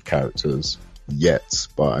respective characters yet,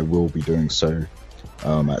 but I will be doing so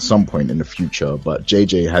at some point in the future. But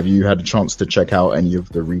JJ, have you had a chance to check out any of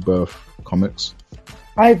the Rebirth comics?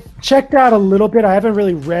 I've checked out a little bit. I haven't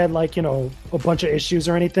really read a bunch of issues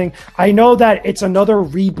or anything. I know that it's another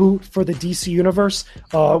reboot for the DC universe,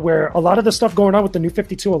 where a lot of the stuff going on with the New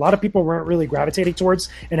 52, a lot of people weren't really gravitating towards,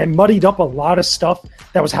 and it muddied up a lot of stuff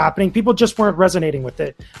that was happening. People just weren't resonating with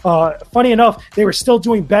it. Funny enough, they were still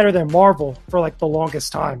doing better than Marvel for the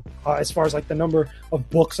longest time, as far as the number of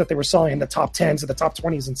books that they were selling in the top 10s and the top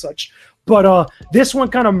 20s and such. But this one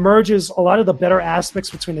kind of merges a lot of the better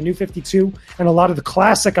aspects between the New 52 and a lot of the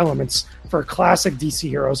classic elements for classic DC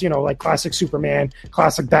heroes, like classic Superman,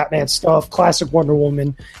 classic Batman stuff, classic Wonder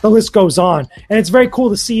Woman. The list goes on. And it's very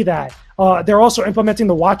cool to see that. They're also implementing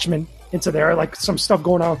the Watchmen into there, like some stuff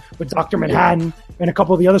going on with Dr. Manhattan and a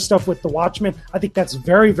couple of the other stuff with the Watchmen. I think that's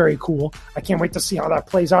very, very cool. I can't wait to see how that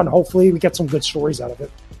plays out, and hopefully we get some good stories out of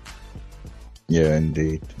it. Yeah,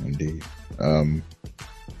 indeed.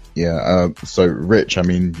 So Rich, I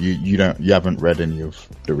mean, you haven't read any of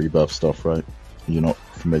the Rebirth stuff, right? You're not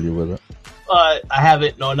familiar with it? I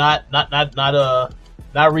haven't. No, not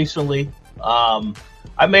recently.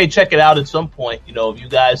 I may check it out at some point. You know, if you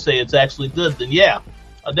guys say it's actually good, then yeah,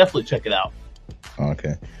 I'll definitely check it out.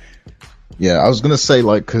 Okay. Yeah, I was gonna say,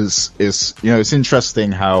 like, because it's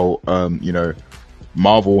interesting how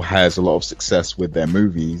Marvel has a lot of success with their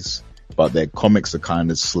movies, but their comics are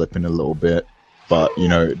kind of slipping a little bit. But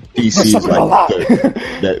DC is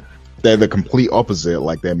like they're the complete opposite.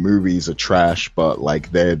 Like, their movies are trash, but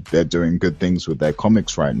like they're doing good things with their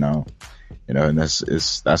comics right now. And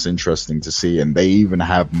that's interesting to see. And they even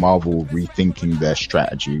have Marvel rethinking their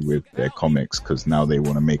strategy with their comics, because now they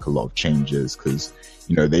want to make a lot of changes, because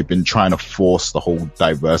they've been trying to force the whole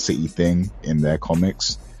diversity thing in their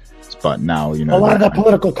comics. But now, a lot of the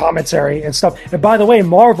political commentary and stuff. And by the way,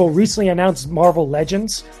 Marvel recently announced Marvel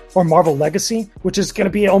Legends or Marvel Legacy, which is going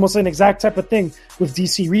to be almost an exact type of thing with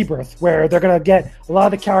DC Rebirth, where they're going to get a lot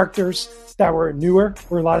of the characters that were newer,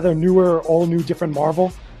 or a lot of the newer, all new different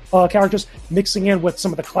Marvel characters, mixing in with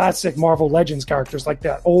some of the classic Marvel Legends characters, like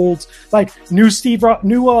that old, like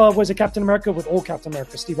was it Captain America with old Captain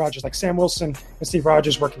America, Steve Rogers, like Sam Wilson and Steve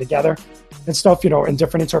Rogers working together and stuff, in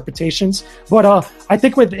different interpretations. But I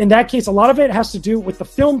think in that case, a lot of it has to do with the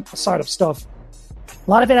film side of stuff. A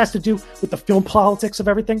lot of it has to do with the film politics of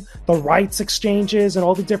everything, the rights exchanges, and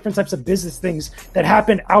all the different types of business things that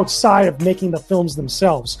happen outside of making the films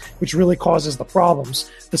themselves, which really causes the problems.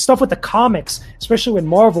 The stuff with the comics, especially with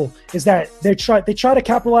Marvel, is that they try to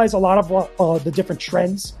capitalize a lot of the different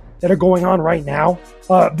trends that are going on right now.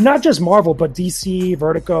 Not just Marvel, but DC,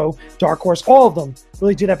 Vertigo, Dark Horse, all of them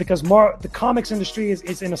really do that, because the comics industry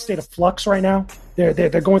is in a state of flux right now.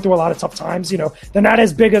 They're going through a lot of tough times. They're not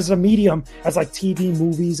as big as a medium as like TV,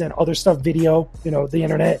 movies, and other stuff, video, the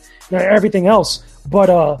internet, everything else.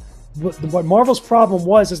 But what Marvel's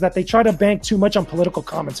problem is that they try to bank too much on political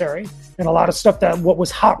commentary and a lot of stuff what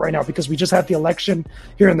was hot right now, because we just had the election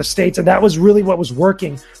here in the States, and that was really what was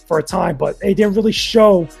working for a time, but they didn't really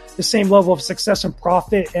show the same level of success and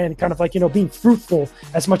profit and kind of like, being fruitful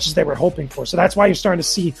as much as they were hoping for. So that's why you're starting to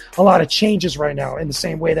see a lot of changes right now, in the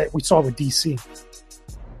same way that we saw with DC.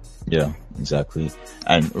 Yeah, exactly.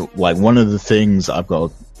 And like, one of the things I've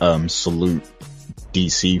got to salute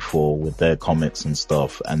DC for with their comics and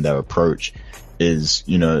stuff and their approach is,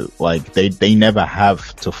 like they never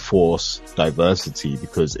have to force diversity,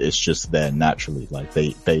 because it's just there naturally. Like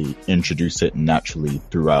they introduce it naturally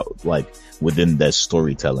throughout, like within their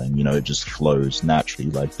storytelling, it just flows naturally.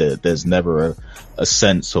 Like there's never a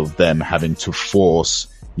sense of them having to force,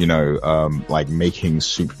 like making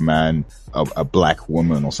Superman a black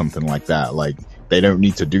woman or something like that. Like, they don't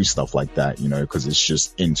need to do stuff like that, because it's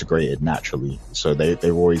just integrated naturally. So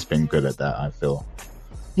they've always been good at that, I feel.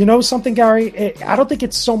 Something, Gary? I don't think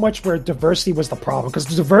it's so much where diversity was the problem, because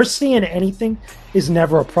diversity in anything is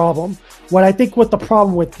never a problem. What the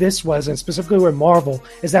problem with this was, and specifically with Marvel,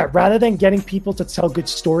 is that rather than getting people to tell good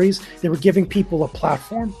stories, they were giving people a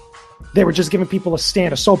platform. They were just giving people a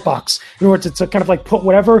soapbox, in order to kind of like put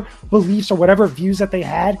whatever beliefs or whatever views that they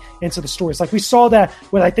had into the stories. Like we saw that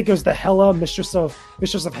with, I think it was the Hela Mistress of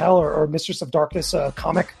Hell or Mistress of Darkness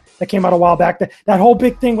comic that came out a while back. That whole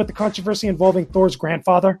big thing with the controversy involving Thor's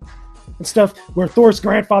grandfather and stuff, where Thor's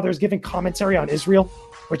grandfather is giving commentary on Israel,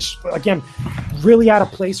 which again, really out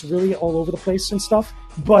of place, really all over the place and stuff.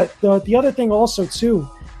 But the other thing also too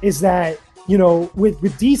is that,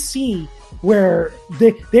 with DC, where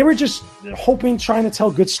they were just trying to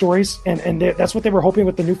tell good stories, and that's what they were hoping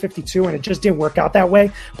with the New 52, and it just didn't work out that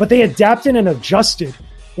way. But they adapted and adjusted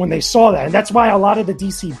when they saw that, and that's why a lot of the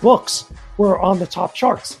DC books were on the top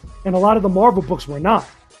charts, and a lot of the Marvel books were not.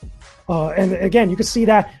 And again, you can see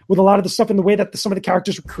that with a lot of the stuff in the way that some of the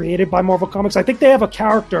characters were created by Marvel Comics. I think they have a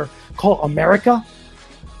character called America,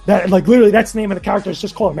 that like literally that's the name of the character. It's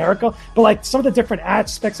just called America. But like some of the different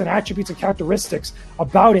aspects and attributes and characteristics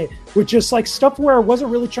about it were just like stuff where it wasn't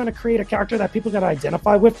really trying to create a character that people could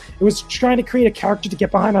identify with. It was trying to create a character to get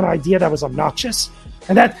behind an idea that was obnoxious.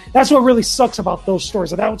 And that's what really sucks about those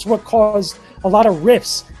stories. And that's what caused a lot of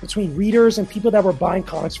rifts between readers and people that were buying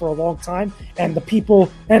comics for a long time, and the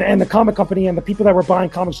people and the comic company and the people that were buying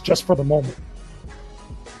comics just for the moment.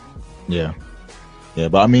 Yeah. Yeah,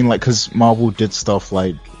 but I mean, like, because Marvel did stuff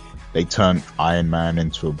like they turned Iron Man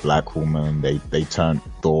into a black woman. They turned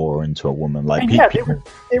Thor into a woman. Like, they were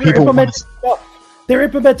implementing stuff they're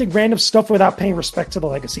implementing random stuff without paying respect to the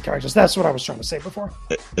legacy characters. That's what I was trying to say before.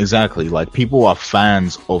 Exactly. Like, people are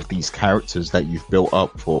fans of these characters that you've built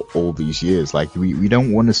up for all these years. Like, we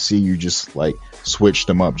don't want to see you just like switch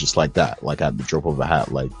them up just like that, like at the drop of a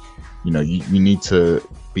hat. Like, you know, you need to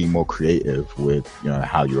be more creative with, you know,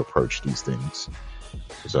 how you approach these things.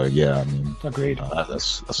 So yeah, I mean, agreed.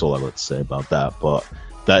 That's all I got to say about that. But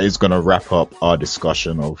that is going to wrap up our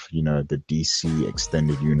discussion of, you know, the DC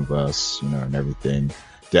extended universe, you know, and everything.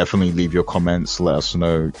 Definitely leave your comments. Let us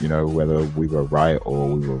know, you know, whether we were right or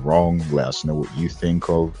we were wrong. Let us know what you think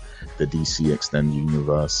of the DC extended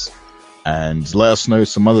universe, and let us know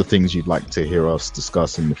some other things you'd like to hear us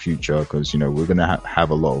discuss in the future, because, you know, we're going to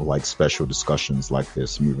have a lot of like special discussions like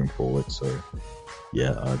this moving forward. So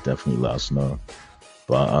yeah, definitely let us know.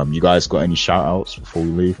 But you guys got any shout outs before we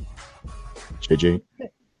leave? JJ?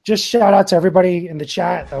 Just shout out to everybody in the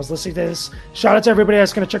chat that was listening to this. Shout out to everybody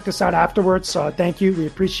that's going to check this out afterwards. Thank you. We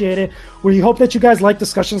appreciate it. We hope that you guys like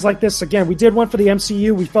discussions like this. Again, we did one for the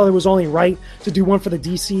MCU. We felt it was only right to do one for the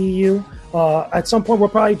DCEU. At some point, we'll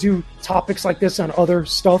probably do topics like this on other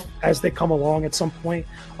stuff as they come along at some point.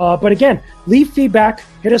 But again, leave feedback.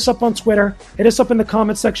 Hit us up on Twitter. Hit us up in the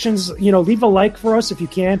comment sections. You know, leave a like for us if you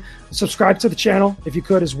can. Subscribe to the channel if you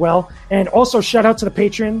could as well. And also shout out to the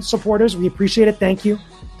Patreon supporters. We appreciate it. Thank you.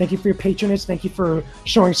 Thank you for your patronage. Thank you for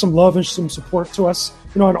showing some love and some support to us,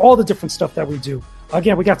 you know, and all the different stuff that we do.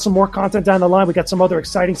 Again, we got some more content down the line. We got some other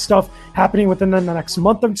exciting stuff happening within the next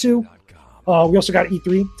month or two. We also got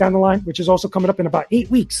E3 down the line, which is also coming up in about 8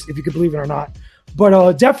 weeks, if you could believe it or not.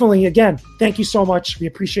 But definitely, again, thank you so much. We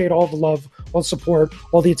appreciate all the love, all the support,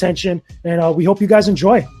 all the attention, and we hope you guys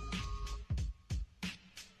enjoy.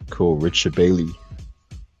 Cool. Richard Bailey.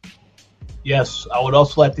 Yes, I would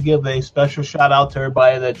also like to give a special shout out to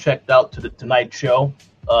everybody that checked out to the Tonight Show.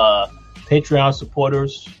 Patreon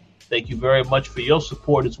supporters, thank you very much for your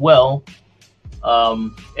support as well.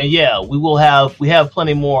 And yeah, we have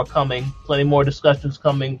plenty more coming, plenty more discussions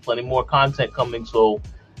coming, plenty more content coming. So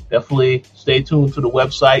definitely stay tuned to the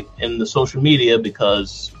website and the social media,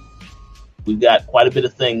 because we've got quite a bit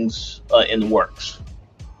of things in the works.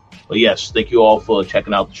 But yes, thank you all for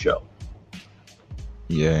checking out the show.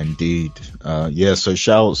 Yeah, indeed. So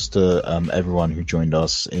shouts to everyone who joined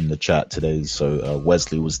us in the chat today. So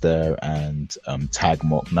Wesley was there, and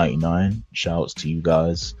Tagmock99. Shouts to you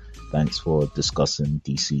guys. Thanks for discussing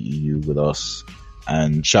DCEU with us.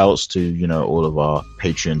 And shouts to, you know, all of our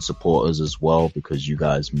Patreon supporters as well, because you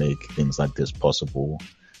guys make things like this possible.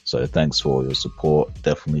 So thanks for all your support.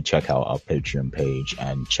 Definitely check out our Patreon page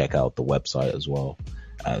and check out the website as well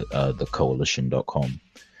at thecoalition.com.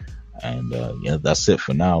 And yeah, that's it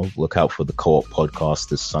for now. Look out for the Co-op podcast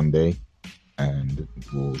this Sunday, and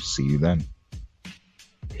we'll see you then.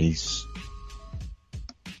 Peace.